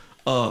something.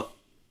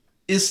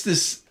 It's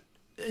this,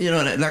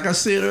 like I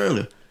said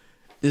earlier,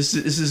 it's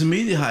this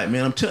media hype,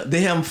 man.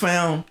 They haven't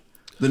found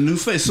the new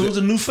face. As soon as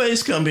the new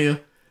face come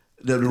here,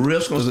 the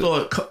refs gonna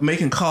start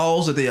making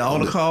calls that they ought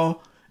to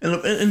call. And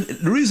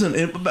the reason,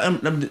 I'm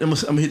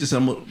gonna hit this.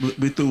 I'm gonna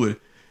be through with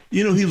it.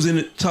 He was in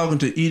it talking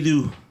to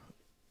Edu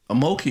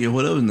Amoki or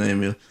whatever his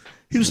name is.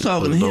 He was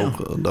talking to him.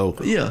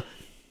 Udoka. Yeah.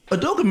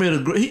 Udoka made a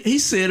great. He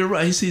said it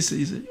right. He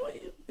said,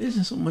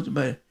 "Isn't so much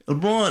about it."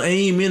 LeBron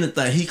ain't mean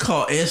anything. He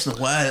called asking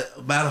why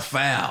about a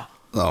foul.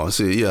 Oh,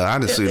 see, I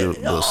didn't see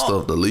the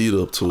stuff, the lead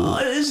up to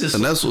it,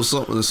 and that's what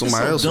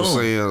somebody else was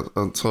saying.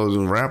 I told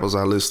you rappers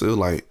I listened to,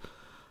 like,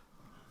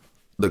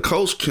 the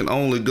coach can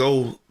only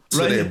go to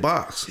that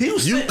box.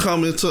 You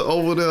come into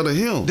over there to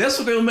him. That's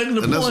what they were making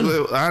the point.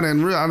 I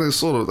didn't I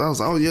was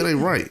like, oh yeah, they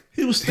right.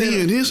 He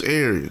in his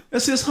area.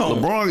 That's his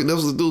home. LeBron,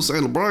 that's what the dude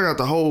saying. LeBron got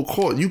the whole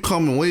court. You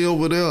coming way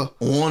over there.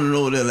 Wandering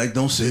over there, like,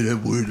 don't say that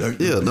word like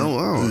that. Yeah,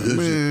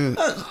 man.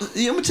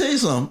 Let me tell you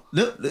something.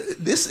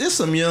 This is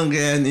some young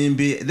guy in the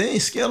NBA. They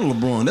ain't scared of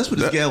LeBron. That's what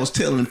this guy was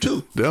telling him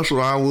too. That's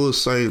what I would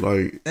say.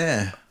 Like,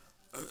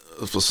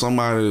 for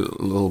somebody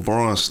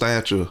LeBron's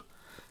stature,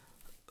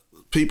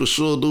 people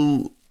sure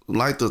do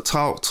like to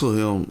talk to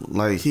him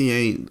like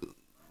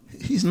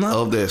he's not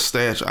of that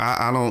stature.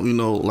 I don't,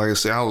 like I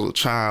said, I was a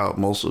child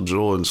most of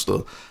Jordan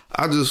stuff.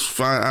 I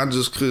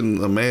just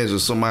couldn't imagine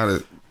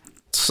somebody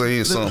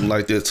saying something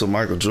like that to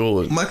Michael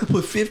Jordan. Michael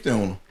put 50 on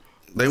him.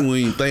 They wouldn't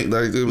even think,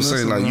 like they were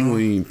saying, like, you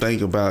wouldn't even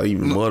think about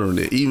even muttering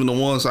it. Even the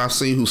ones I've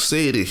seen who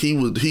said it, he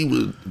would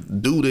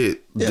do that,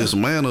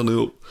 dismantle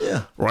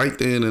it right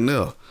then and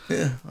there.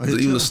 Yeah,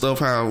 even the stuff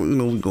how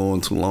we going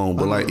too long,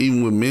 but like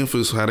even with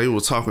Memphis, how they were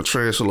talking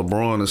trash to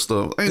LeBron and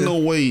stuff. Ain't no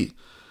way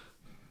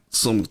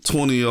some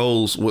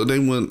 20-year-olds. Well, they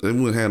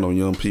wouldn't have no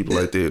young people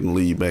like that in the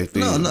league back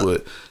then.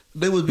 But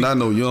they would be, not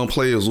no young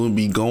players wouldn't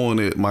be going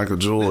at Michael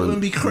Jordan. They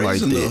wouldn't be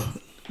crazy like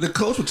that. The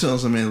coach would tell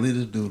us, man, leave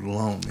this dude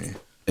alone, man.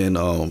 And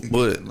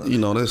but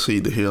that's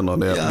either here nor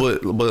there. Yeah.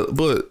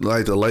 But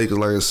like the Lakers,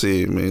 like I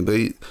said,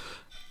 man,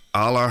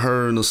 all I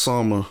heard in the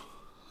summer.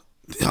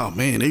 Oh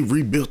man, they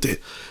rebuilt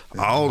it.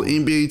 All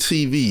NBA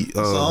TV.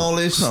 That's all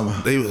they summer.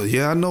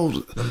 I know.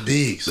 The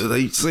bigs.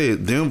 They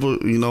said Denver.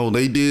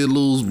 They did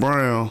lose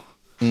Brown.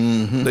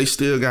 Mm-hmm. They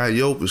still got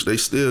Jokic. They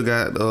still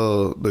got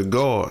the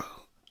guard.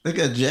 They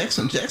got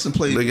Jackson. Jackson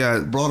played.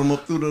 Brought him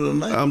up through the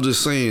night. I'm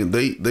just saying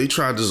they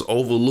try to just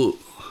overlook.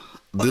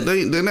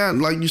 They're not,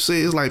 like you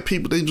said. It's like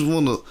people. They just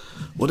want to.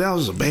 Well, that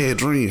was a bad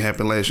dream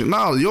happened last year.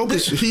 No,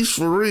 Jokic. He's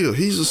for real.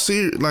 He's a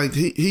serious. Like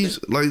he's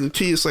like the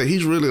kids say.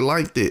 He's really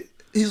like that.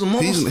 He's a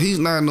monster. He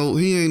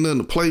ain't nothing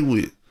to play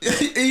with.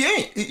 He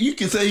ain't. You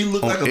can say he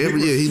look like a big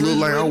he look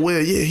like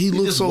he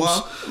looks so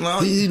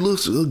he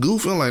looks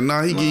goofy. I'm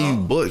like, he give you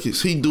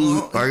buckets. He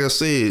do like I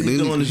said.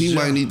 He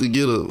might need to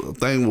get a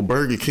thing with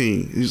Burger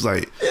King. He's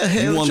like,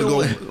 you want to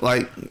go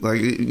like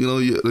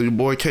your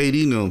boy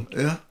KD them.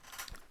 Yeah.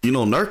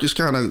 Nurkic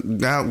kind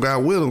of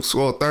got with him,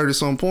 scored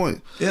 30-some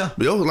points. Yeah.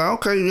 But I was like,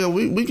 okay, yeah,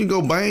 we can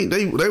go bang.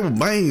 They were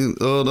banging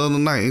the other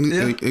night,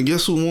 and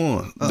guess who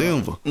won?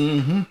 Denver.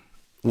 Mm-hmm.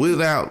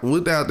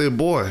 Without their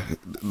boy,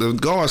 the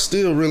guard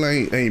still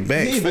really ain't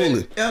back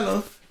fully. I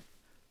know.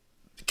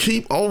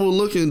 Keep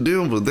overlooking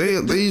Denver.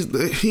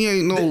 He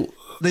ain't no.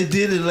 They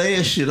did it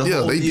last year.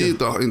 They did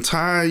the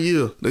entire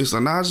year. They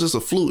said, it's just a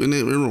fluke, and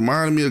it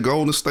reminded me of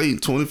Golden State in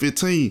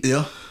 2015.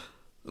 Yeah.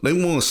 They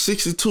won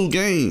 62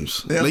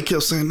 games. Yeah. They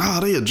kept saying,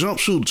 they a jump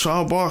shooter.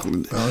 Charles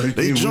Barkley.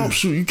 They jump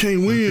shoot. You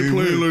can't win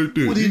playing like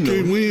that. You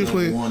can't win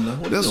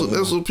playing.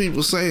 That's what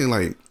people saying.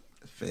 Like,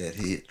 fat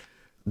head.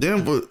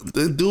 Denver,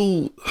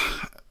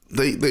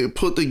 they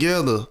put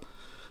together.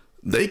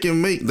 They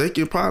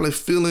can probably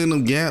fill in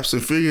them gaps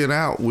and figure it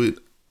out with.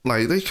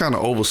 Like, they kind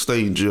of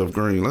overstated Jeff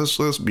Green. Let's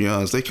be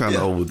honest. They kind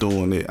of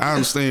overdoing it. I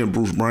understand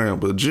Bruce Brown,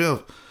 but Jeff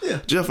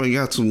ain't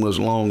got too much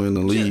longer in the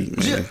league,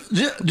 man.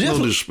 Jeff, no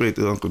disrespect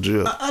to Uncle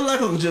Jeff. I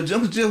like Uncle Jeff.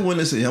 Uncle Jeff when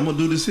they say, I'm going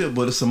to do this here,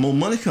 but if some more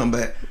money come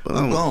back,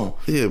 I'm gone.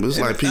 Yeah, but it's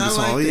like people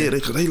saying,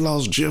 they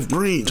lost Jeff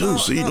Green, too. I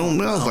was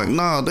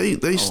like,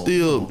 they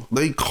still,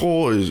 they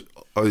core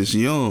is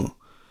young.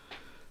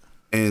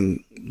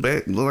 And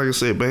back, like I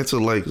said, back to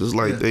the Lakers. It's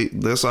like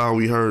that's all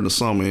we heard in the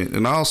summer.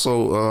 And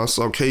also, I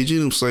saw KG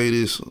them say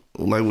this,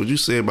 like what you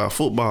said about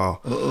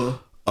football.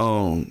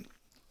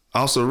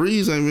 Also,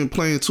 Reeves ain't been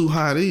playing too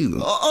hot either.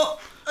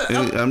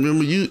 And I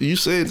remember you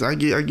said, I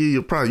give you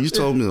a prize. You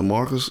told me,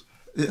 Marcus,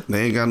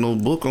 they ain't got no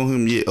book on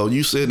him yet.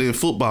 You said in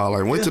football,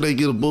 like, wait till they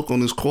get a book on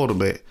this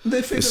quarterback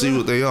and see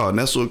what they are. And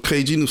that's what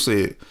KG them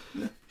said.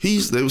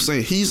 They were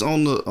saying he's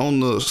on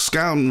the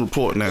scouting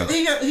report now.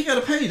 He got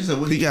a pay.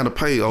 He got to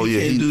pay. Oh yeah,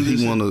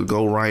 he want to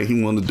go right.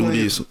 He want to do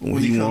this.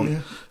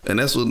 And And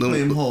that's what them,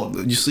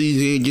 you see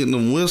he ain't getting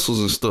them whistles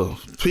and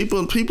stuff.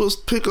 People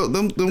pick up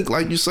them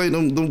like you say,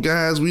 them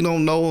guys we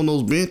don't know on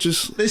those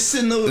benches. They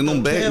sitting over in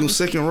them back, them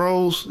second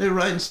rows. They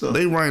writing stuff.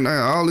 They writing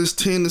out all this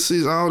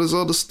tendencies, all this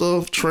other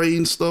stuff,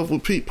 trading stuff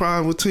with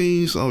private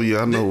teams. Oh yeah,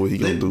 I know what he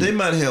gonna do. They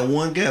might have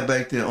one guy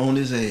back there on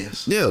his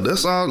ass. Yeah,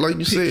 that's all. Like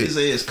you said, his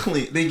ass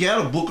clean. They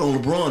got a book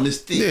on LeBron this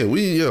thick. Yeah,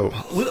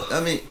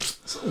 I mean,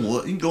 so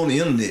what? You can go on the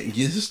internet and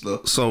get his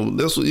stuff. So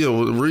that's what. Yeah,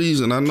 the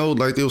reason I know,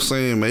 like they were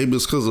saying, maybe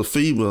it's because of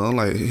FIBA. I'm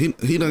like,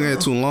 he done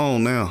got too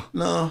long now.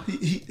 No,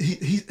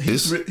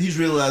 he's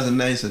realizing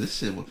now. He said, "This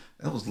shit,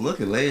 that was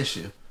lucky last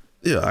year."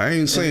 Yeah, I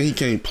ain't saying he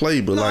can't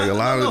play, but like a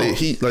lot of that,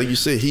 he like you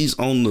said, he's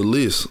on the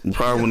list.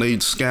 Probably when they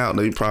scout,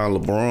 they probably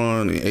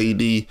LeBron and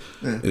AD,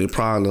 and they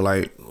probably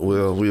like,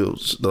 well,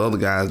 the other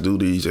guys do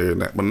these every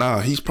night. But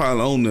nah, he's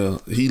probably on there.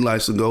 He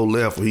likes to go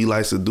left, or he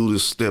likes to do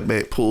this step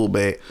back, pull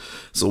back.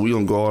 So we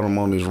gonna guard him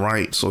on his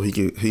right, so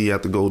he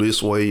have to go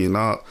this way and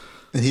not.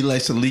 And he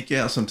likes to leak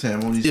out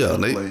sometime on these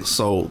plays.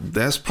 So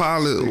that's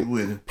probably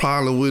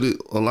with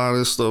it a lot of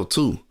this stuff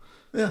too.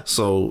 Yeah.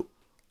 So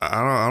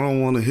I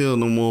don't want to hear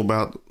no more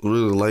about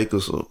really the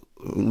Lakers.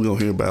 We gonna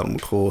hear about them,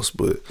 of course,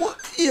 but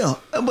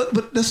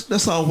but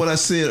that's all what I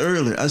said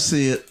earlier. I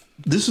said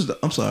this is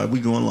I'm sorry, we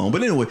going long,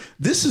 but anyway,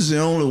 this is the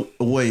only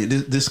way.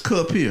 This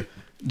cup here.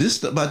 This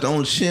is about the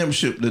only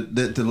championship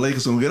that the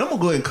Lakers gonna get. I'm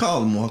gonna go ahead and call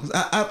them more because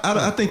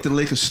I think the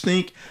Lakers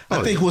stink.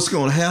 I think what's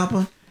gonna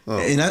happen.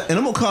 And I'm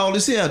gonna call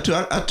this out too.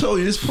 I told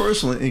you this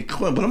personally,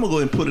 but I'm gonna go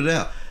ahead and put it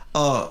out.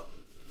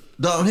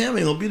 Don Ham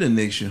ain't gonna be there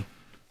next year.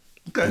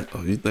 Okay.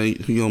 Oh, you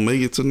think he gonna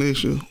make it to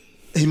next year?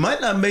 He might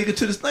not make it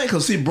to this thing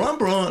because see,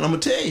 Bron, I'm gonna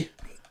tell you,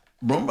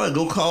 Bron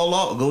go call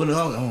off, go in the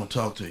office. I want to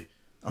talk to you.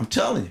 I'm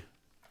telling you.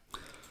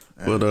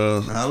 But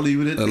I'll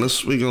leave it at that. Let's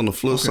speak on the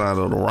flip side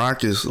of the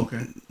Rockets.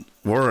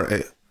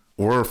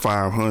 Were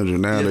 500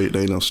 now.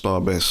 They done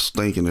start back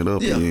stinking it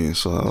up again.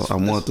 So I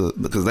want to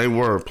because they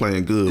were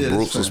playing good.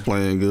 Brooks was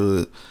playing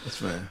good. That's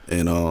fine.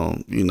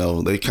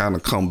 And they kind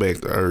of come back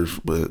to earth.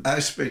 But I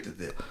expected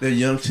that. They're a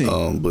young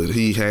team. But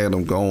he had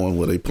them going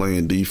where they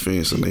playing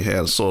defense and they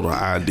had a sort of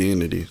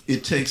identity.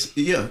 It takes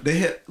they have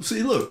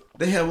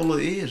they have a little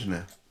edge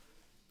now.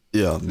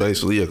 Yeah,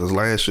 basically, because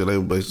last year they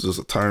were basically just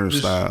a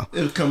turnstile.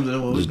 It comes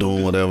to just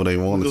doing whatever they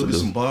wanted to do.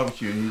 Some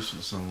barbecue in Houston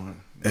or somewhere.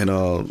 And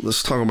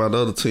let's talk about the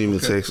other team in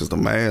Texas, the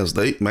Mavs.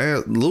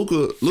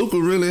 Luka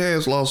really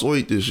has lost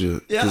weight this year.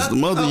 Because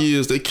the other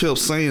years they kept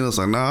saying us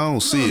like, nah, I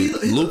don't see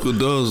it. Luka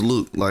does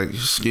look like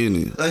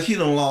skinny. Like he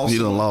done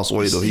lost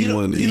weight though. He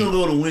don't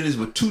go to Wendy's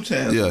but 2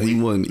 times. Yeah, he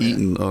wasn't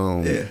eating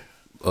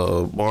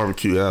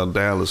barbecue out of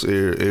Dallas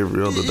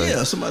every other day.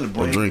 Yeah, somebody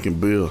or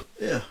drinking beer.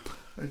 Yeah.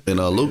 And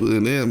Luka,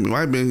 and then it might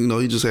have been,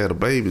 he just had a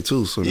baby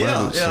too, so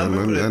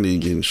I need to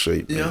get in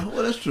shape. Man. Yeah,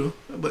 well, that's true.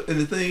 But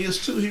and the thing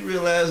is too, he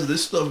realizes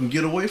this stuff can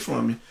get away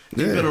from you.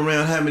 He's been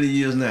around how many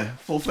years now?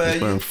 4,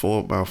 5 years.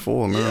 About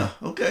 4 now. Yeah,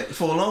 okay.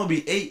 For a long,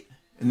 be 8,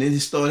 and then he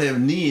started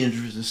having knee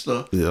injuries and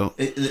stuff. Yeah.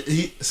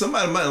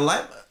 Somebody might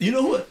like. You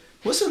know what?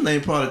 What's his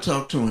name? Probably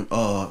talked to him.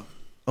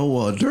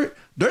 Dirk.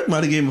 Dirk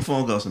might have gave him a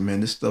phone call. Said,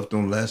 "Man, this stuff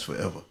don't last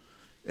forever."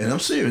 And I'm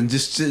serious.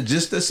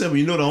 Just that simple.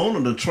 You know, the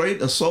owner, the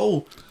trade,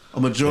 sold a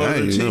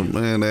majority of the team.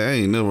 I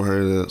ain't never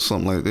heard of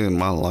something like that in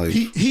my life.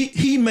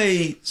 He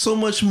made so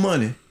much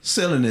money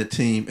selling that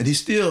team, and he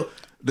still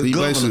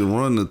basically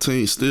run the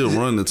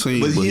team,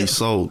 but he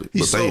sold it.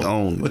 They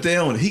own it. But they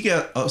own it. He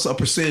got a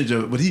percentage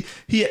of it, but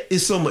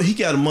he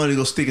got the money to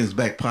go stick in his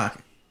back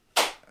pocket.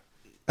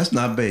 That's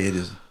not bad,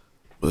 is it?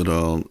 But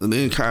and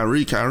then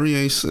Kyrie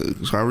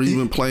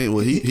been playing.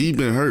 Well, he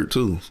been hurt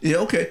too. Yeah,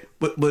 okay.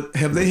 But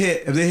have they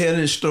had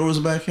any stories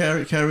about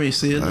Kyrie? Kyrie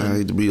said I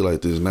hate to be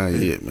like this, not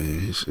yet,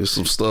 man. It's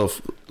some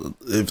stuff.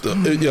 I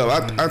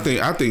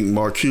think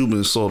Mark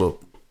Cuban sort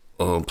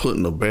of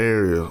putting a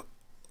barrier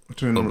of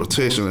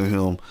protection in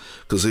him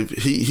because if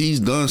he has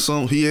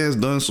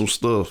done some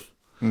stuff.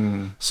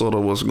 Sort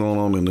of what's going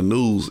on in the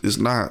news. It's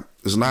not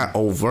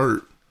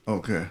overt.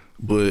 Okay,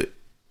 but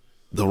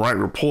the right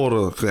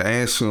reporter could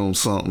ask him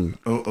something,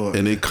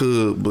 and it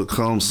could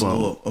become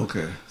something.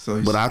 Okay,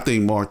 but I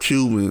think Mark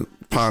Cuban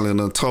probably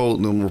done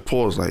told them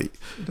reporters like,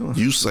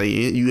 you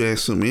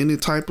ask him any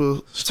type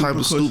of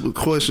stupid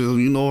questions,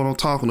 you know what I'm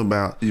talking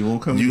about. You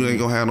won't come. You ain't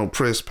gonna have no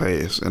press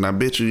pass, and I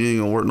bet you ain't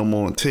gonna work no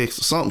more in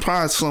Texas.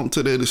 Something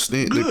to that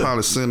extent. Good. They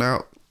probably sent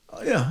out.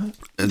 Yeah,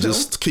 and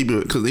just keep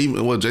it because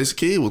even Jason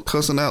Kidd was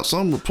cussing out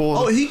some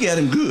reporter. Oh, he got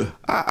him good.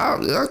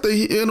 I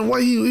think in a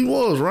way he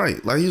was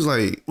right. Like he's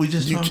like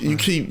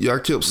y'all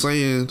kept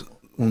saying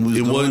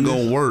it wasn't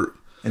gonna work,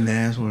 and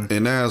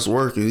now it's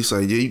working. He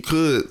said, you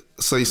could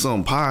say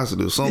something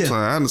positive. Sometimes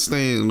I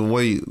understand the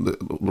way the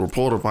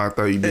reporter probably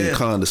thought he being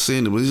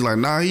condescending, but he's like,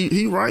 nah,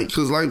 he right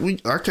because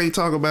I can't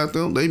talk about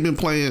them. They've been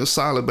playing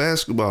solid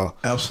basketball.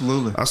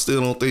 Absolutely. I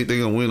still don't think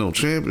they're gonna win no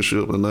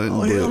championship or nothing.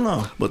 Oh, hell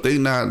no. But they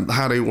not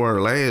how they were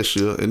last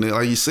year. And then,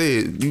 like you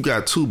said, you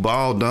got 2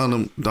 ball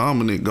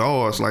dominant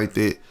guards like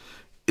that.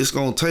 It's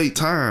gonna take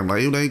time.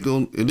 Like it ain't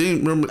gonna. And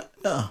then remember,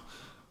 yeah.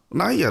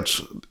 Now he got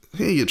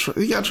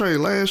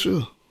traded last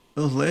year. It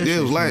was last Yeah, year.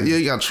 it was like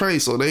he got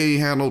traded, so they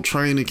ain't had no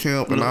training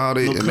camp and all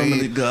that. No and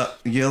company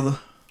got together.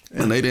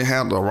 And they didn't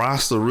have the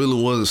roster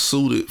really wasn't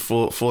suited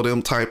for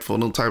them type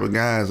of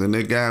guys. And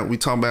that guy we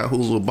talking about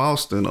who's with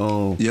Boston,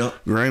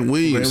 Grant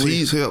Williams,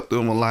 he's helped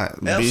them a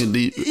lot. Being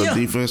a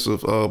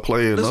defensive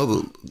player and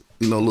other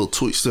little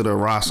tweaks to their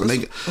roster.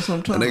 And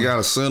they got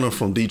a center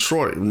from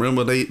Detroit.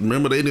 Remember they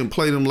didn't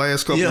play them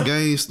last couple of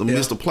games to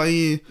miss the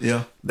play in.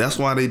 Yeah, that's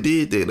why they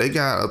did that. They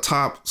got a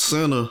top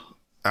center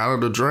out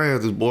of the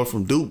draft. This boy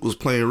from Duke was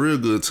playing real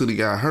good until he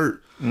got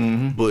hurt.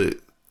 Mm-hmm. But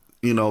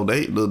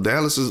the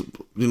Dallas is,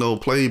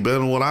 played better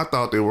than what I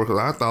thought they were, because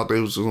I thought they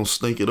was going to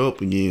stink it up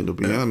again, to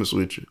be honest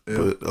with you.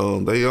 Yeah.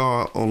 But they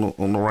are on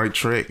the right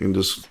track and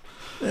just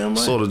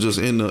sort of just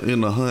in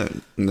the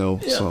hunt, Yeah,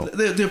 so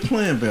they're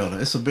playing better.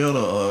 It's a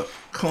better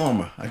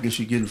karma, I guess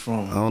you're getting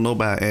from it. I don't know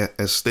about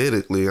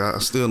aesthetically. I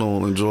still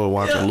don't enjoy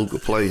watching Luka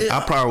play. I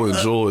probably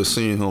enjoy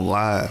seeing him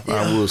live.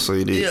 I will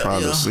say that,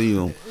 probably see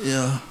him.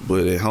 Yeah.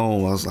 But at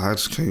home, I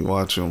just can't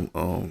watch him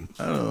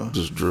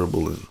just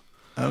dribbling.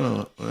 I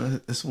don't know.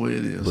 That's the way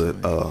it is. But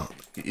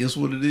it's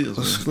what it is.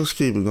 Let's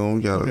keep it going.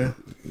 We gotta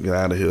get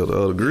out of here.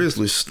 The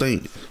Grizzlies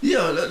stink.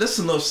 Yeah, that's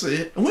enough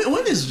said.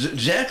 When is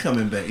Jack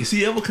coming back? Is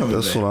he ever coming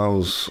back? That's what I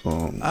was.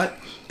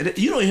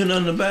 You don't hear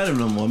nothing about him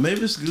no more.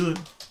 Maybe it's good.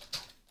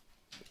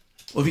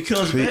 Well, if he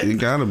comes back, it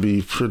gotta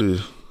be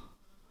pretty.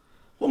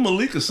 What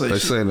Malika say? They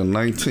say the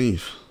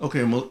 19th.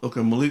 Okay,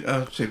 Malika.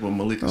 I'll check what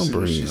Malika said.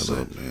 I'm bringing it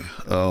up,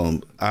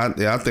 man.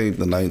 I think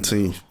the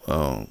 19th.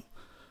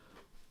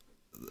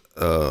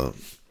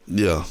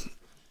 Yeah.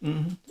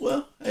 Mm-hmm.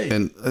 Well, hey.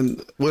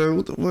 And well,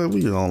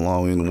 we on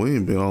long anyway. We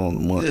ain't been on a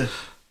month.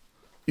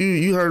 Yeah.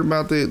 You heard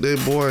about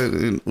that boy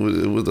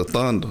with the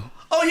Thunder?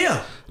 Oh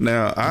yeah.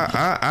 Now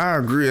I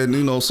agree,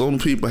 and some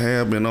people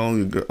have been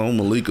on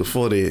Malika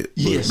for that.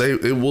 Yes.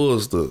 But it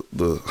was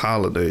the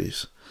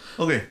holidays.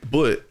 Okay.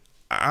 But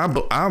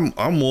I'm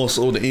more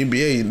so the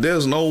NBA.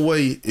 There's no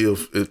way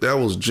if that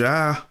was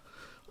Ja,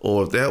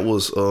 or if that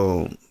was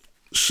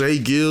Shea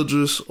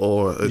Gildress,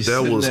 or if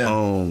that was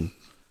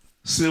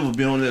Silver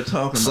be on there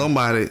talking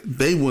somebody,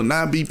 they would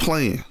not be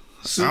playing.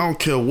 I don't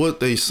care what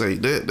they say.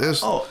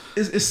 That's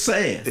it's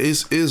sad.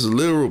 It's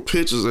literal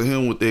pictures of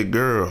him with that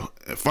girl.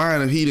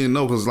 Fine if he didn't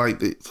know, because I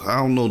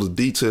don't know the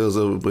details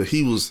of it, but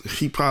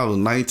he probably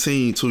was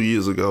 19 2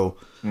 years ago,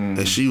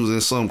 and she was in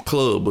some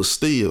club, but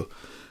still,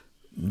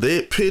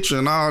 that picture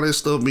and all that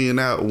stuff being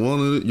out, one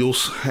of your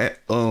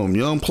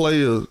young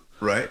players,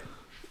 right?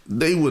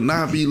 They would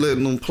not be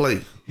letting them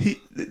play.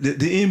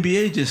 The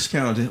NBA just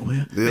counted.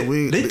 Well,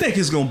 they think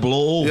it's gonna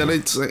blow over. Yeah,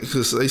 they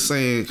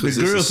saying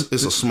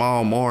it's a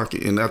small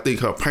market, and I think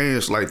her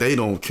parents they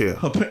don't care.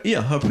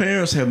 Her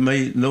parents have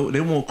made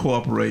they won't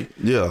cooperate.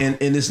 Yeah, and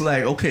it's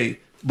like, okay,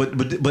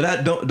 but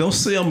I don't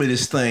sell me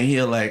this thing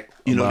here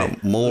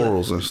about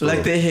morals and stuff.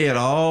 Like they had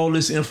all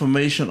this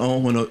information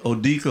on when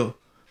Odika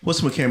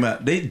came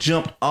out. They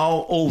jumped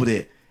all over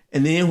that,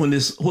 and then when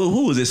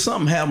who was it?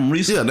 Something happened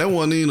recently. Yeah, that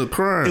wasn't even a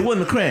crime. It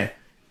wasn't a crime.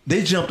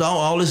 They jumped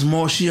all this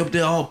more. She up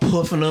there all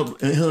puffing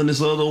up, and her and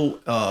this other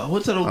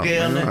what's that old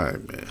gal name?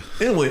 Right, man.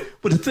 Anyway,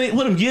 but the thing,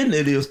 what I'm getting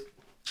at is,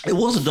 it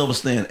was a double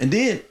standard. And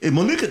then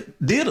Malika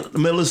did the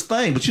Miller's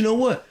thing, but you know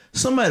what?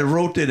 Somebody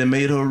wrote that and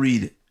made her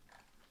read it.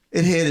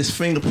 It had his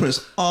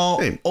fingerprints all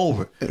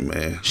over. Hey,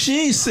 man.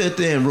 She ain't sat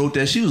there and wrote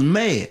that. She was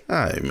mad. All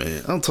right,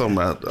 man. I'm talking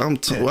about. I'm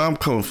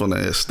coming from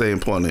that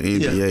standpoint of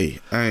NBA.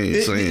 I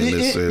ain't saying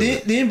this.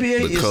 The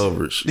NBA the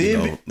coverage.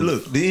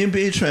 Look, the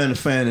NBA trying to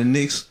find the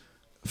Knicks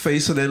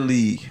face of that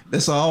league.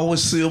 That's all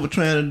Silver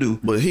trying to do.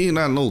 But he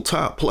not no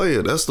top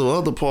player. That's the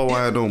other part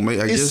why I don't make.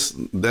 I guess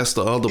that's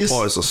the other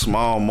part. It's a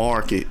small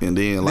market, and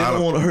then a lot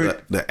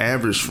of the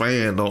average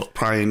fan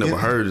probably never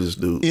heard of this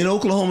dude. In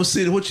Oklahoma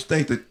City, what you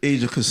think the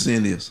age of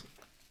consent is?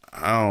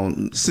 I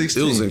don't.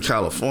 16. It was in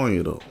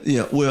California though.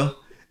 Yeah, well,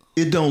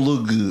 it don't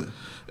look good.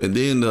 And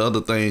then the other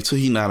thing too,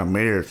 he not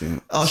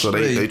American,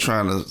 Australia. So they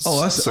trying to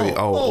say,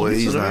 well,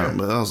 he's not.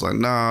 But I was like,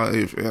 nah.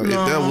 If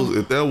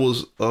that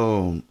was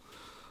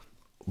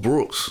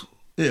Brooks,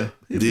 did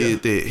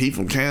that. He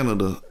from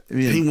Canada.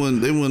 Yeah. They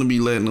wouldn't be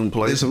letting him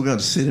play. So we got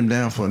to sit him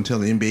down for until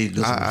the NBA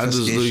does. I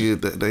just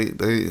look at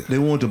that. They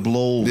want to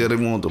blow. Yeah, they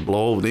want to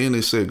blow. Then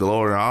they said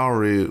Gloria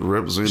already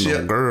representing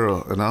a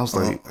girl, and I was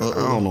like, I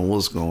don't know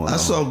what's going on. I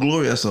saw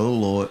Gloria. I said, oh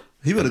Lord,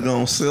 he better go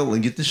on sell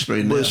and get this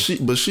straightened but out.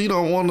 But she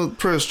don't want to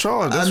press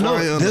charge. That's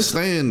why I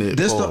understand that.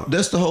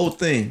 That's the whole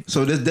thing.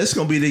 So that's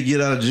gonna be they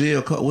get out of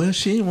jail. Well,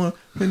 she didn't want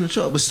to press the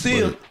charge. But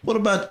still, what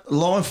about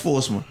law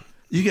enforcement?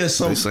 You got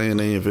some. They saying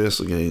they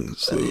investigating.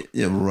 So.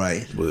 Yeah,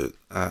 right. But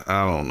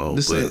I don't know.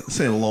 This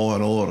ain't law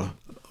and order.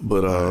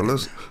 But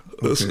let's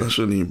I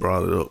shouldn't even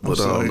brought it up. But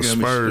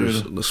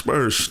the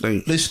Spurs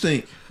stink. They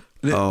stink.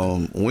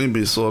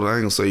 Wemby sort of, I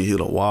ain't gonna say he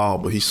hit a wall,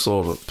 but he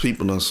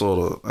people done sort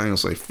of, I ain't gonna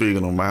say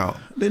figuring them out.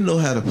 They know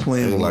how to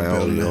play him like,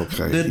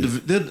 okay.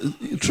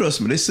 Trust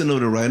me, they sitting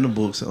over there writing the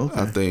books.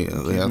 Okay. I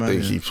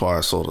think he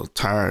probably sort of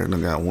tired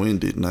and got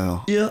winded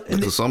now. Yeah,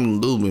 because some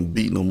of the dudes been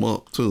beating him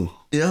up too.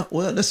 Yeah,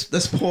 well,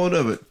 that's part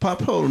of it. Pop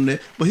told him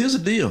that. But here's the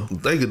deal.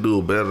 They could do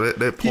it better.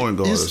 That point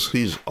guard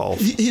he's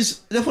awful.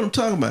 That's what I'm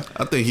talking about.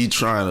 I think he's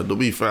trying to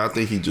be fair, I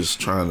think he's just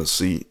trying to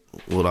see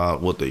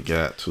what they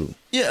got to.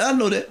 Yeah, I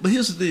know that. But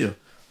here's the deal.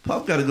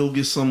 Pop got to go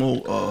get some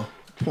old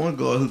point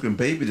guard who can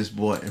baby this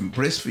boy and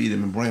breastfeed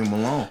him and bring him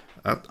along.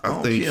 I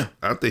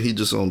think he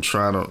just gonna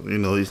try to,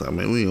 he's like,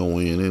 man, we ain't gonna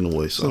win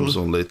anyway, so I'm just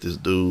gonna let this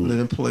dude let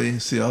him play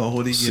and see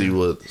what he see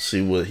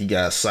what he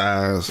got,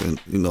 size and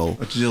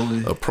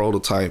agility. A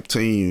prototype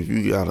team.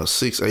 You got a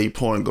 6'8"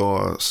 point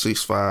guard,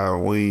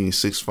 6'5" wing,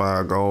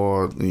 6'5"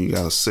 guard, and you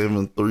got a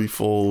 7'3"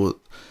 forward.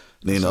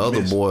 Then the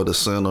other boy, the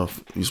center,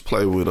 he's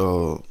played with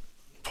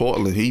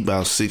Portland. He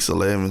about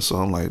 6'11", so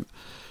I'm like,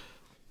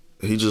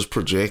 he just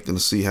projecting to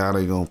see how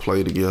they gonna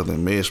play together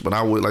and mesh. But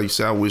I would, like you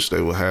said, I wish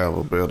they would have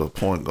a better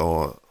point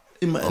guard,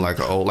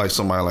 like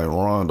somebody like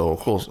Rondo, of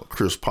course,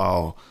 Chris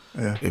Paul.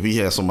 Yeah. If he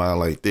had somebody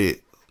like that,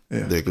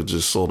 that could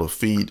just sort of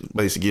feed,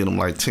 basically get him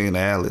like 10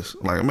 alleys.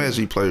 Like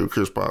imagine he played with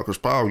Chris Paul. Chris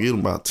Paul would get him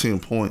about 10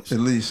 points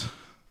at least.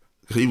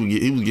 He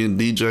was getting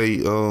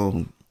DJ.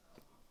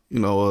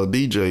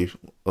 DJ.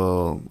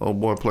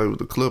 Old boy played with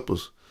the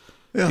Clippers.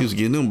 Yeah. He was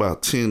getting him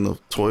about 10 or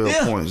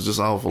 12 points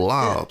just off of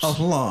lobs. Yeah, off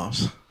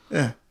lobs.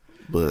 Yeah.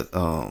 But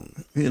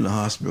he in the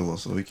hospital,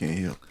 so he can't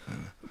help.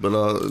 But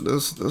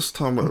let's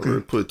talk about real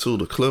quick too.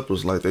 The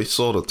Clippers, like they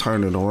sort of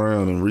turned it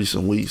around in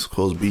recent weeks. Of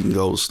course, beating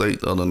Golden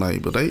State the other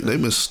night, but they've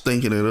been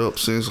stinking it up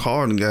since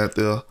Harden got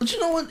there. But you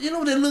know what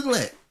they look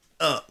like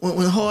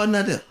when Harden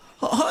not there.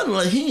 Harden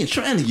like he ain't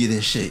trying to get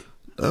in shape.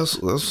 That's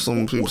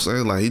some people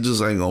saying like he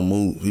just ain't gonna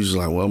move. He's just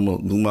like, well, I'm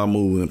gonna do my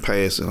move and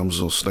pass it. I'm just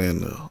gonna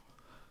stand there.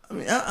 I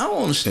mean, I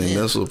don't understand. And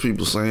that's what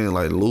people saying.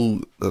 Like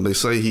Lou, they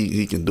say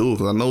he can do it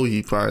because I know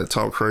he probably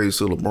talk crazy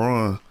to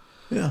LeBron.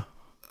 Yeah.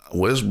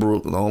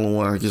 Westbrook, the only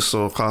one I get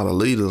so called a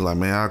leader, is like,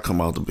 man, I'll come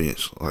out the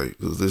bench. Like,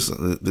 cause this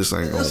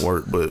ain't gonna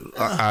work. But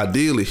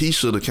ideally, he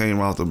should have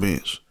came out the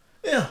bench.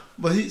 Yeah,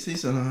 but he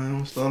said, I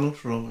don't start no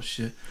trouble.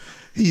 Shit.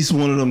 He's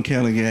one of them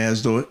kind of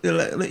guys, though. They're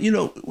like,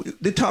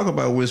 they talk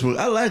about Westbrook.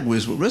 I like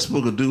Westbrook.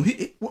 Westbrook a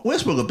dude.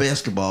 Westbrook a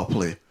basketball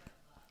player.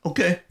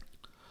 Okay.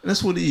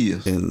 That's what he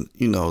is. And,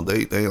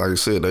 they like I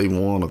said, they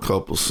won a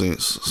couple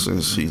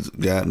since he's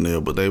gotten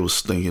there, but they was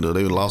stinking.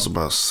 They lost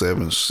about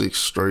 7-6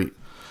 straight.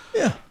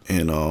 Yeah.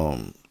 And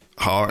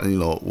hard,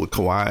 with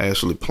Kawhi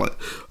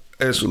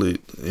actually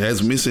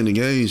hasn't missed any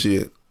games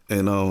yet.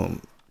 And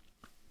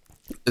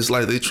it's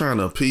like they trying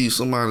to appease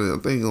somebody. I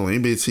think on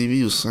NBA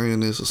TV was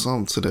saying this or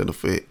something to that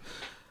effect.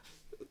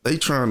 They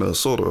trying to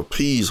sort of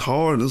appease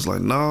Harden. It's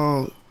like,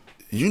 no,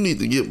 you need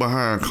to get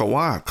behind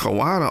Kawhi.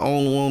 Kawhi the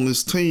only one on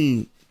this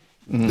team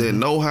that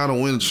know how to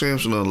win a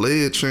championship, a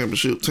led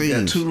championship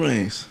team. Got 2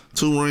 rings.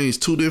 2 rings,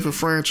 2 different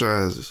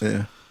franchises.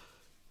 Yeah.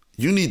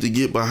 You need to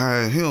get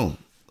behind him.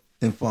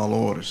 And follow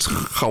orders.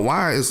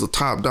 Kawhi is the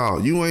top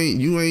dog. You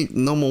ain't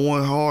number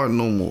 1 hard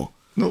no more.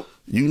 Nope.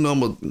 You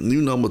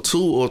number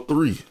 2 or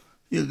 3.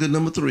 You're a good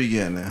number 3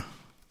 guy now.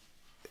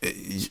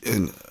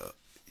 And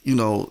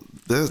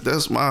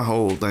that's my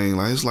whole thing.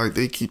 Like it's like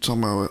they keep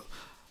talking about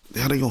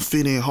how they gonna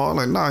fit in hard.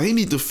 Like, nah, he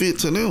need to fit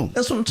to them.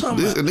 That's what I'm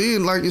talking about. And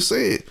then, like you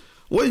said,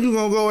 where you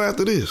gonna go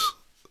after this?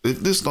 If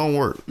this don't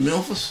work,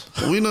 Memphis.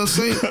 We done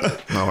seen.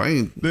 No, I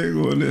ain't. They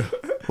going there.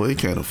 Well, he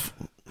can't.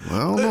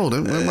 Well, I don't know.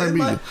 That might be.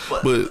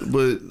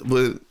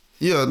 But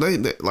yeah, they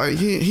like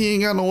he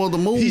ain't got no other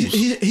moves.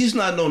 He's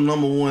not no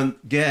number 1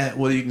 guy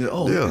where you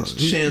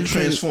can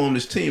transform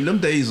this team. Them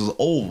days is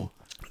over.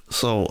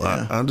 So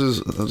yeah. I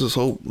just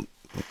hope.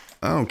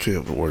 I don't care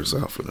if it works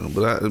out for them,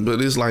 but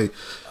it's like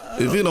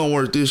if it don't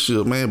work this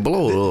year, man,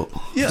 blow it up.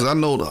 Yeah, because I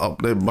know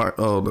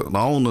the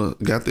owner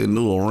got that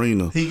new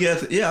arena. He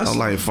got it. Yeah, I'm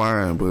like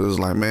fine, but it's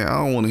like, man, I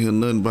don't want to hear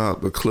nothing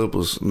about the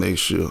Clippers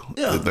next year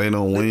if they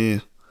don't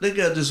win. They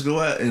got to just go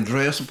out and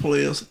draft some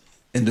players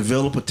and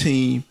develop a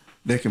team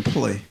that can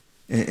play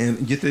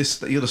and get a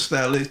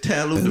stylistic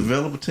talent,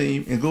 develop a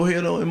team, and go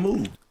ahead on and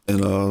move.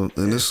 And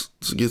let's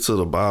get to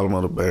the bottom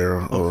of the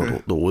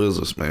barrel. The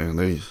Wizards, man,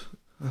 they're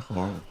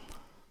horrible.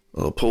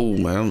 Poole,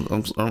 man,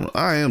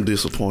 I am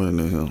disappointed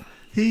in him.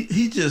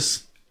 He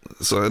just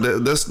so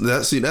that's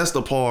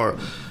the part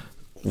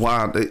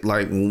why they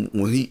like when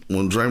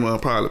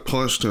Draymond probably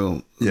punched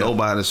him,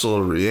 nobody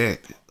sort of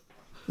reacted.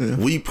 Yeah.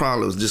 We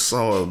probably just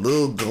saw a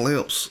little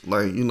glimpse,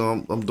 like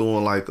I'm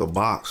doing like a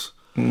box.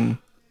 Mm.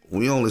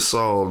 We only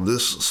saw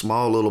this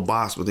small little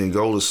box, but then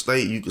Golden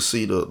State, you could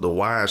see the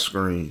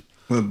widescreen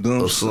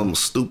of some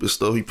stupid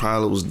stuff he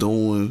probably was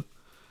doing,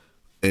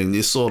 and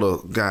it sort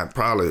of got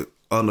probably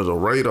under the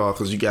radar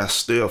because you got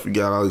Steph, you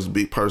got all these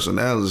big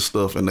personalities and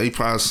stuff, and they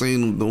probably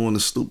seen him doing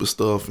this stupid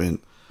stuff, and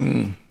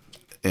he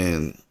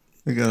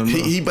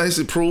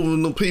basically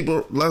proving the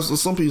people. Like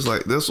some people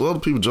like that's what other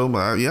people joke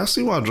about. Yeah, I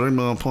see why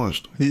Draymond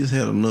punched him. He just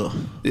had enough.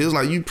 It's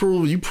like you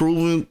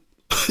proving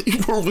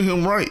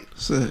him right.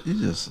 So you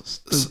just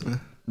stupid.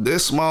 That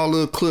small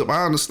little clip,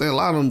 I understand a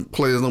lot of them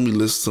players don't be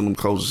listening to them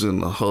coaches in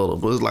the huddle,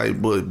 but it's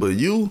like, but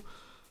you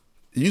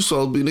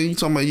so be then you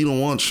talking about you don't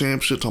want a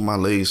championship, talking about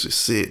legs is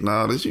set.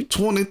 Now that you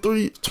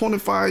 23,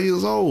 25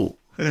 years old.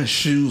 I got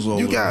shoes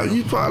over.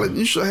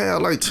 You should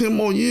have like 10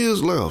 more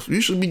years left.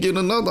 You should be getting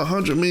another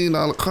 $100 million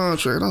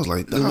contract. I was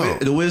like,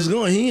 the way it's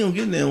going, he ain't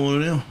getting that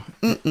one of them.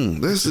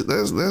 That's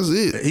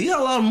it. He got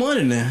a lot of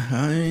money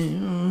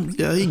now.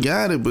 Yeah, he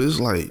got it, but it's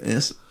like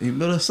he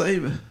better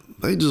save it.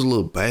 They just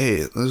look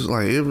bad. It's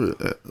like every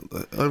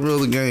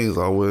other game's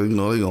they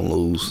gonna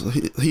lose.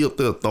 He up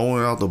there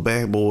throwing out the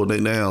backboard. They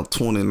down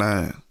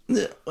 29.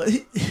 Yeah,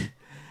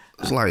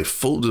 it's like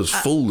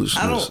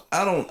foolishness.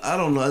 I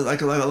don't know.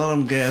 Like a lot of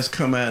them guys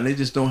come out and they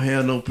just don't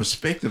have no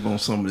perspective on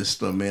some of this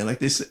stuff, man. Like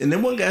they said, and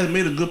then one guy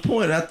made a good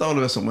point. I thought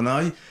about something.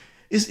 Now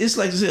it's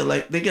like you said,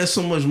 like they got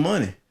so much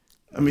money.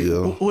 I mean,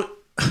 what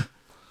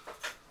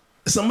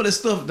some of this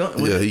stuff.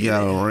 He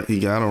got a ring. He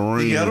got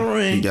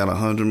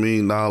 $100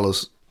 million.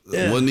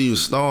 Yeah. Wasn't even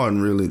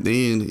starting really.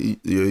 Then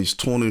he's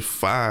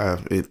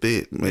 25 at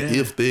that, man.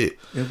 If that.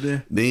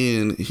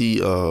 Then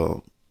he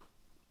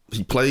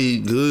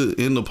played good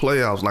in the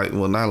playoffs,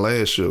 not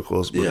last year, of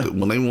course, but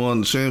when they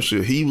won the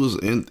championship, he was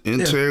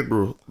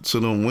integral to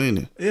them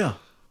winning. Yeah,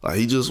 like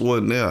he just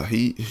wasn't there.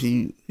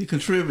 He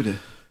contributed,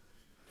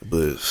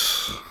 but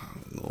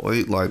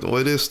the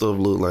way that stuff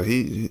looked like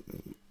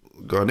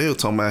Garnett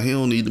talking about he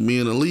don't need to be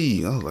in the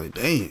league. I was like,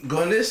 damn.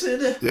 Garnett said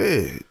that.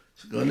 Yeah,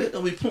 Garnett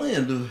don't be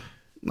playing, dude.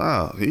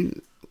 Nah,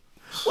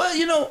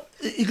 Well,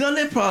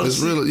 Garnett probably. It's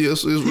really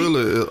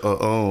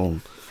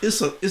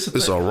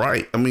It's a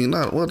right. I mean,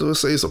 not what do I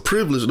say? It's a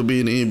privilege to be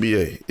in the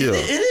NBA. Yeah,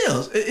 it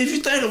is. If you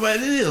think about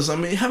it, it is. I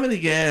mean, how many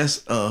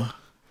guys?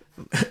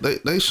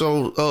 They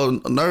showed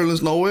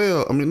Nerlens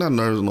Noel. I mean, not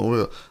Nerlens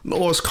Noel.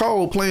 Norris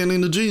Cole playing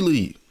in the G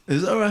League.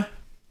 Is that right?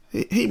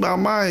 He about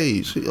my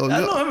age. I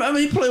know. I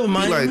mean, he played with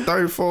Miami. He like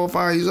 34,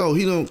 5 years old.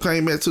 He done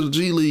came back to the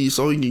G League,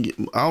 so he can get.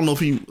 I don't know if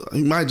he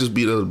might just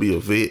be there to be a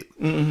vet.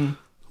 Mm-hmm.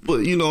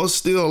 But it's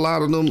still a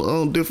lot of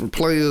them different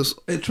players.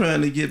 They're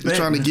trying to get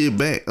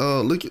back.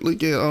 Look at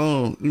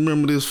you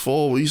remember this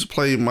forward? He used to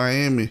play in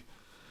Miami.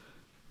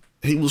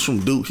 He was from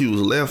Duke. He was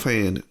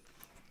left-handed.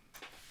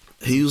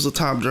 He was a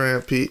top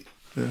draft pick.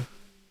 Yeah,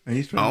 and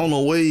he's I don't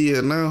know where he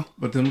at now.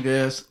 But them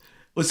guys,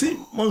 you think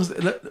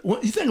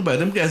about it,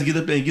 them guys get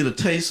up there and get a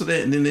taste of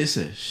that, and then they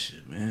say,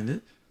 "Shit,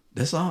 man,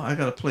 that's all. I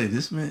gotta play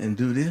this, man, and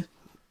do this."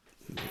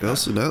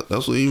 That's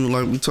what even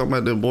like we talking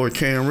about that boy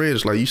Cam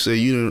Reddish. Like you said,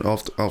 you didn't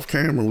off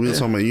camera. We were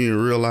talking about you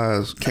didn't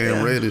realize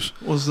Cam Reddish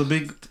was the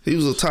big. He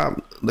was a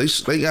top.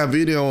 They got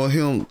video of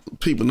him.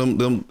 People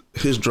them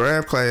his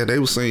draft class. They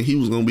were saying he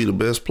was gonna be the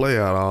best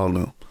player out of all of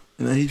them.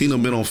 He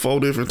done been on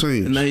 4 different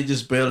teams. And now he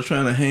just barely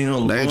trying to hang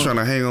on. They ain't trying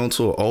to hang on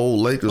to an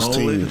old Lakers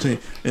team.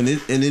 And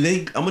it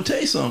ain't. I'm gonna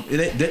tell you something.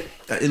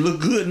 It look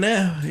good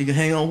now. He can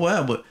hang on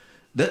wild, but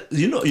that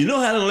you know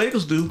how the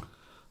Lakers do.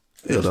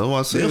 Yeah, that's why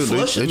I said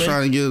they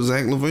trying to get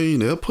Zach LaVine.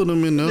 They'll put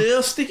him in there.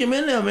 They'll stick him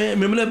in there, man.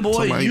 Remember that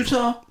boy in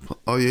Utah?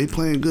 Oh yeah, he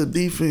playing good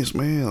defense,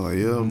 man. Like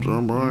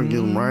Bron get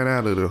him right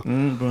out of there.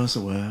 Bron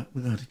said, "Well,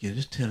 we got to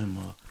just tell him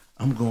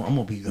I'm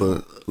gonna be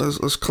gone." But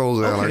let's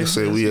close out. Like I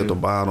said, we at the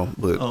bottom.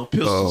 But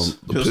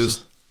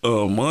Pistons.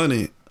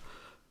 Money.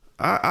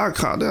 I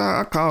called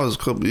this a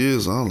couple of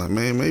years. I was like,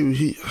 man, maybe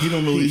he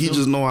don't know. He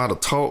just know how to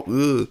talk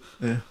good.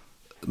 Yeah.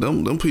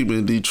 Them people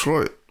in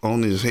Detroit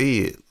on his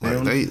head.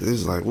 Like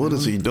it's like, what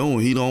is he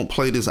doing? He don't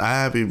play this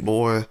Ivy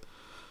boy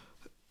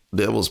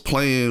that was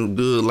playing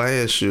good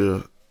last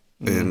year,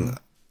 and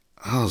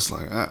I was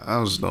like,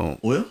 I just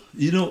don't. Well,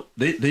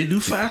 they do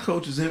fire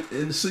coaches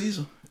in the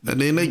season. And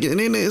then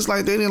it's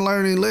like they didn't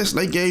learn any lesson.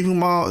 They gave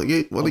him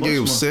they gave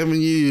him 7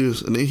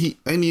 years, and then he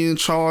in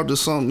charge of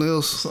something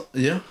else.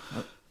 Yeah.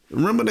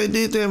 Remember they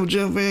did that with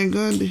Jeff Van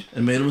Gundy?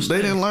 And made a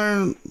mistake. They didn't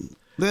learn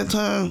that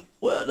time.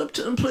 Well,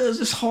 them players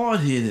is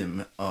hard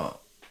hitting,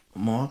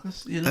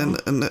 Marcus. And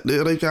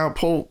they got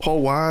Paul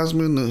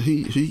Wiseman.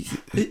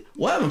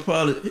 Wiseman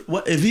probably.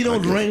 If he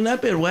don't drink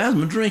that bad,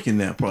 Wiseman drinking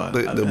that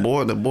probably.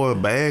 The boy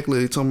Bagley.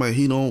 They talking about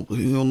he don't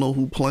know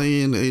who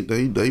playing.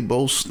 They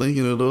both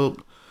stinking it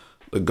up.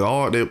 The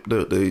guard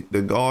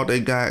the guard they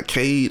got,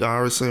 Cade, I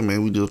already said,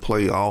 man, we just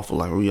play awful.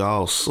 Like we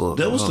all suck.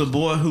 That was the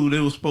boy who they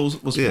was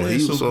playing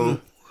so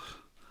good.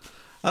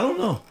 I don't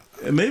know.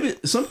 Maybe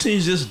some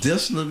teams just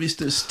destined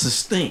to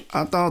stink.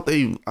 I thought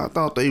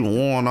they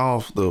won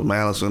off the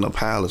Malice in the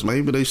Palace.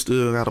 Maybe they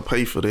still got to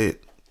pay for that.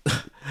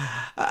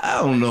 I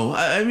don't know.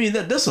 I mean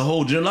that's a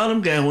whole general. A lot of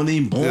them guys weren't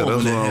even born. Yeah,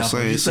 that's what I'm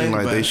saying. It seemed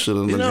like they should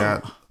have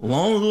got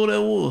long ago.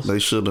 That was. They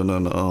should have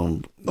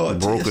done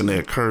broken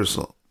that curse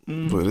up.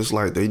 But it's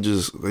like they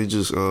just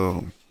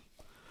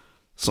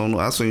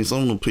I seen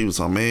some of the people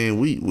say, man,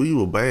 we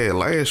were bad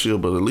last year,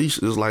 but at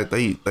least it's like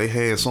they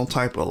had some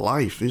type of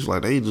life. It's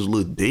like they just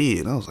look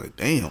dead. I was like,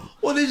 damn.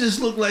 Well, they just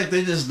look like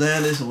they just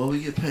died. They said, well,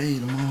 we get paid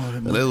tomorrow.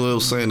 And that's what I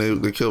was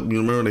saying. They kept,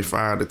 remember they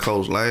fired the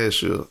coach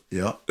last year.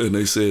 Yeah. And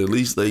they said at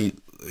least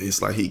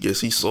it's like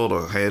he sort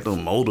of had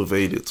them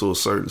motivated to a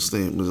certain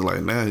extent. But it's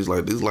like now he's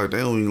like, this like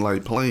they don't even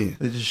like playing.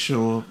 They just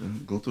show up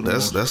and go through the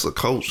That's a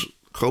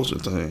coaching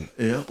thing.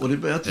 Yeah, well, they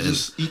about to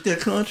just eat that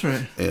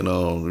contract. And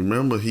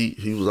remember,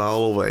 he was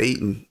all over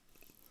Ayton.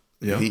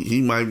 Yeah,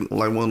 he might be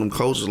like one of them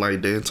coaches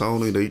like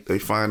D'Antoni. They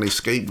find their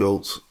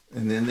scapegoats.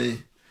 And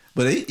then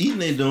But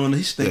eating ain't doing it.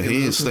 He's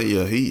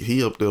thinking.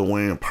 He up there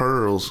wearing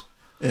pearls.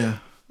 Yeah.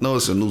 No,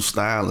 it's a new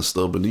style and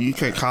stuff, but you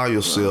can't call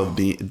yourself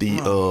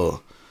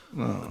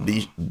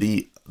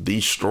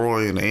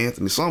destroying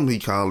Anthony. Something he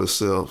called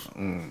himself.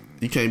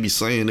 You can't be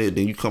saying that.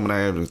 Then you coming out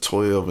averaging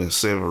 12 and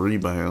 7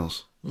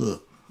 rebounds.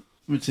 Look,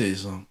 let me tell you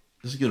something.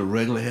 Just get a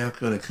regular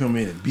haircut and come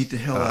in and beat the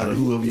hell out of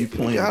whoever you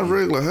playing. He got a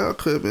regular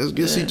haircut, man. I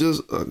guess he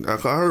just. I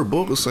heard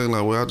Booker saying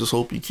like, "Well, I just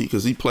hope he keep,"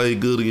 because he played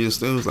good against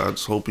them. So I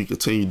just hope he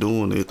continue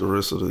doing it the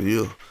rest of the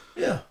year.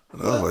 Yeah.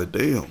 And I was like,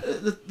 damn.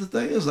 The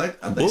thing is,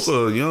 like, I think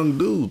Booker, a young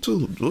dude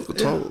too. Booker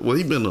well,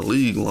 he been in the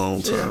league a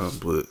long time,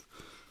 but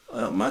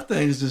my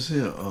thing is this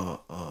here.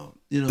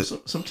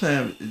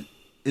 Sometimes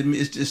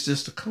it's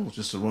just the coach.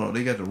 It's the wrong.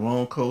 They got the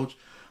wrong coach.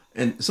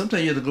 And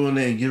sometimes you have to go in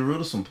there and get rid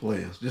of some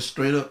players. Just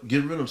straight up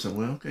get rid of them. Say,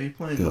 well, okay, you're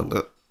playing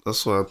good.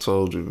 That's what I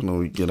told you.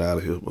 We get out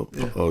of here.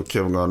 But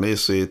Kevin Garnett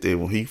said that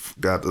when he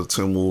got the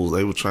Timberwolves,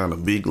 they were trying to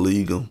big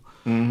league him.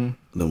 Mm-hmm.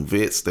 Them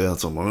vets there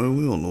told him,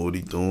 we don't know what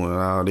he's doing and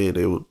all that.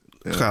 They were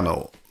kind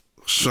of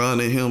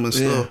shunning him and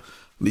stuff.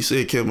 And he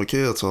said Kevin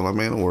McHale told him,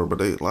 man, don't worry about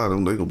that. A lot of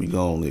them, they going to be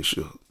gone next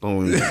year.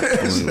 Don't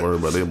even worry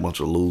about that. A bunch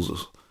of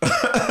losers.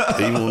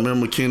 Even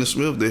remember Kenny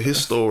Smith did his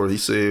story. He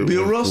said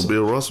Bill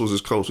Russell was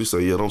his coach. He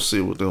said, don't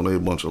sit with them. They a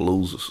bunch of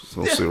losers.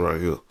 Don't sit right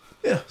here.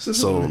 Yeah.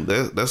 So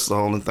that's the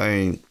only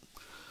thing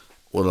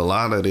with a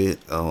lot of it.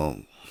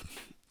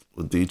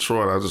 With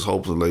Detroit, I just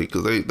hope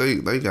because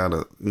they got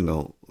a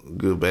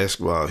good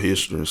basketball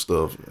history and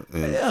stuff.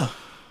 And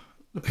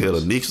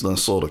the Knicks done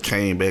sort of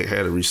came back,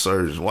 had a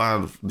resurgence.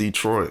 Why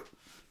Detroit?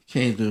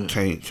 Can't do it.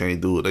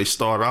 Can't do it. They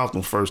started off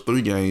the first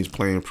 3 games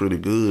playing pretty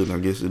good, and I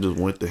guess it just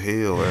went to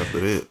hell after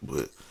that.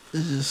 But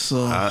it's just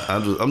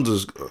I'm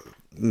just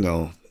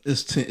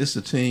it's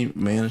the team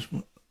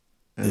management.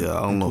 I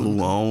don't know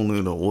who owned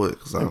it or what.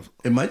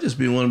 It might just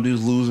be one of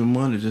these losing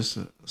money just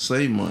to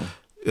save money.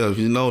 Yeah,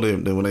 you know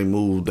that when they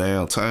moved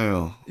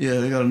downtown. Yeah,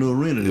 they got a new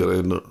arena. Yeah,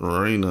 they new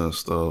arena and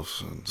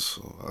stuff, and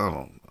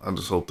so I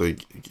just hope they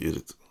get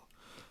it.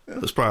 Yeah.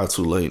 It's probably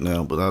too late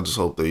now, but I just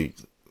hope they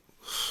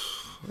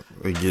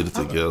get it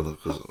together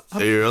because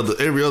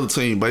every other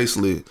team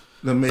basically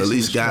at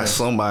least got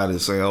somebody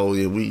saying, "Oh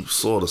yeah, we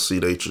sort of see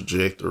their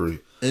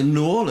trajectory." In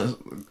New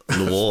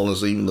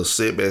Orleans, even the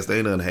setbacks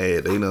they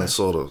done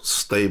sort of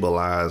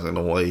stabilized in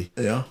a way.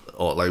 Yeah,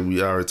 or like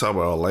we already talked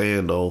about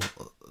Orlando,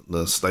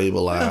 done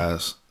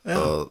stabilized.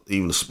 Yeah.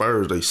 Even the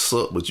Spurs, they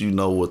suck, but you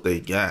know what they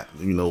got.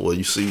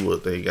 You see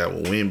what they got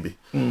with Wemby.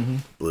 Mm-hmm.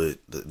 But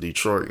the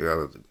Detroit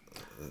got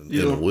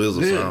the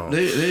Wizards.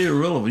 They're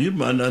irrelevant. You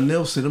might not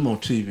never see them on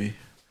TV.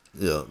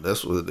 Yeah,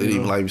 that's what.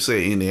 Even like you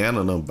said,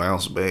 Indiana done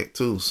bounced back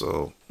too.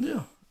 So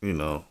yeah,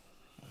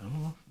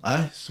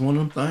 It's one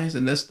of them things,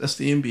 and that's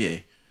the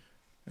NBA.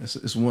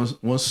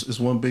 It's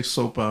one big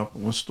soap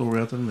opera, one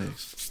story after the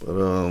next. But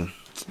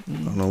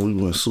I know we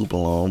went super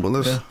long, but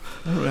let's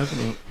wrap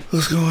it up.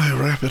 Let's go ahead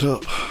and wrap it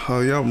up.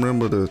 Y'all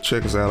remember to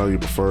check us out on your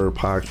preferred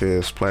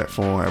podcast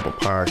platform, Apple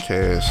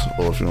Podcasts,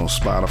 or if you're on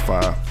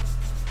Spotify.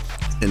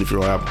 And if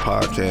you're on Apple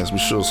Podcasts, be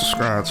sure to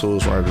subscribe to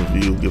us, write a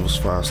review, give us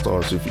 5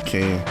 stars if you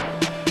can.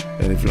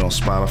 And if you're on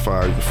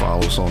Spotify, you can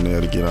follow us on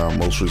there to get our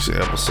most recent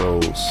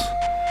episodes.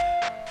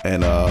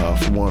 And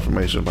for more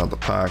information about the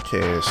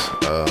podcast,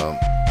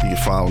 you can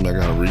follow me. I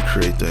gotta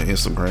recreate the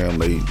Instagram.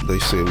 They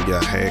said we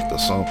got hacked or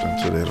something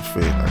to that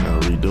effect. I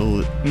gotta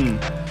redo it.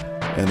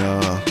 And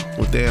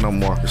with that, I'm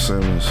Marcus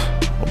Simmons.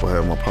 On behalf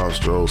of my partner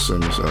Joel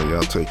Simmons.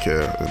 Y'all take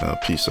care and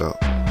peace out.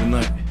 Good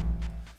night.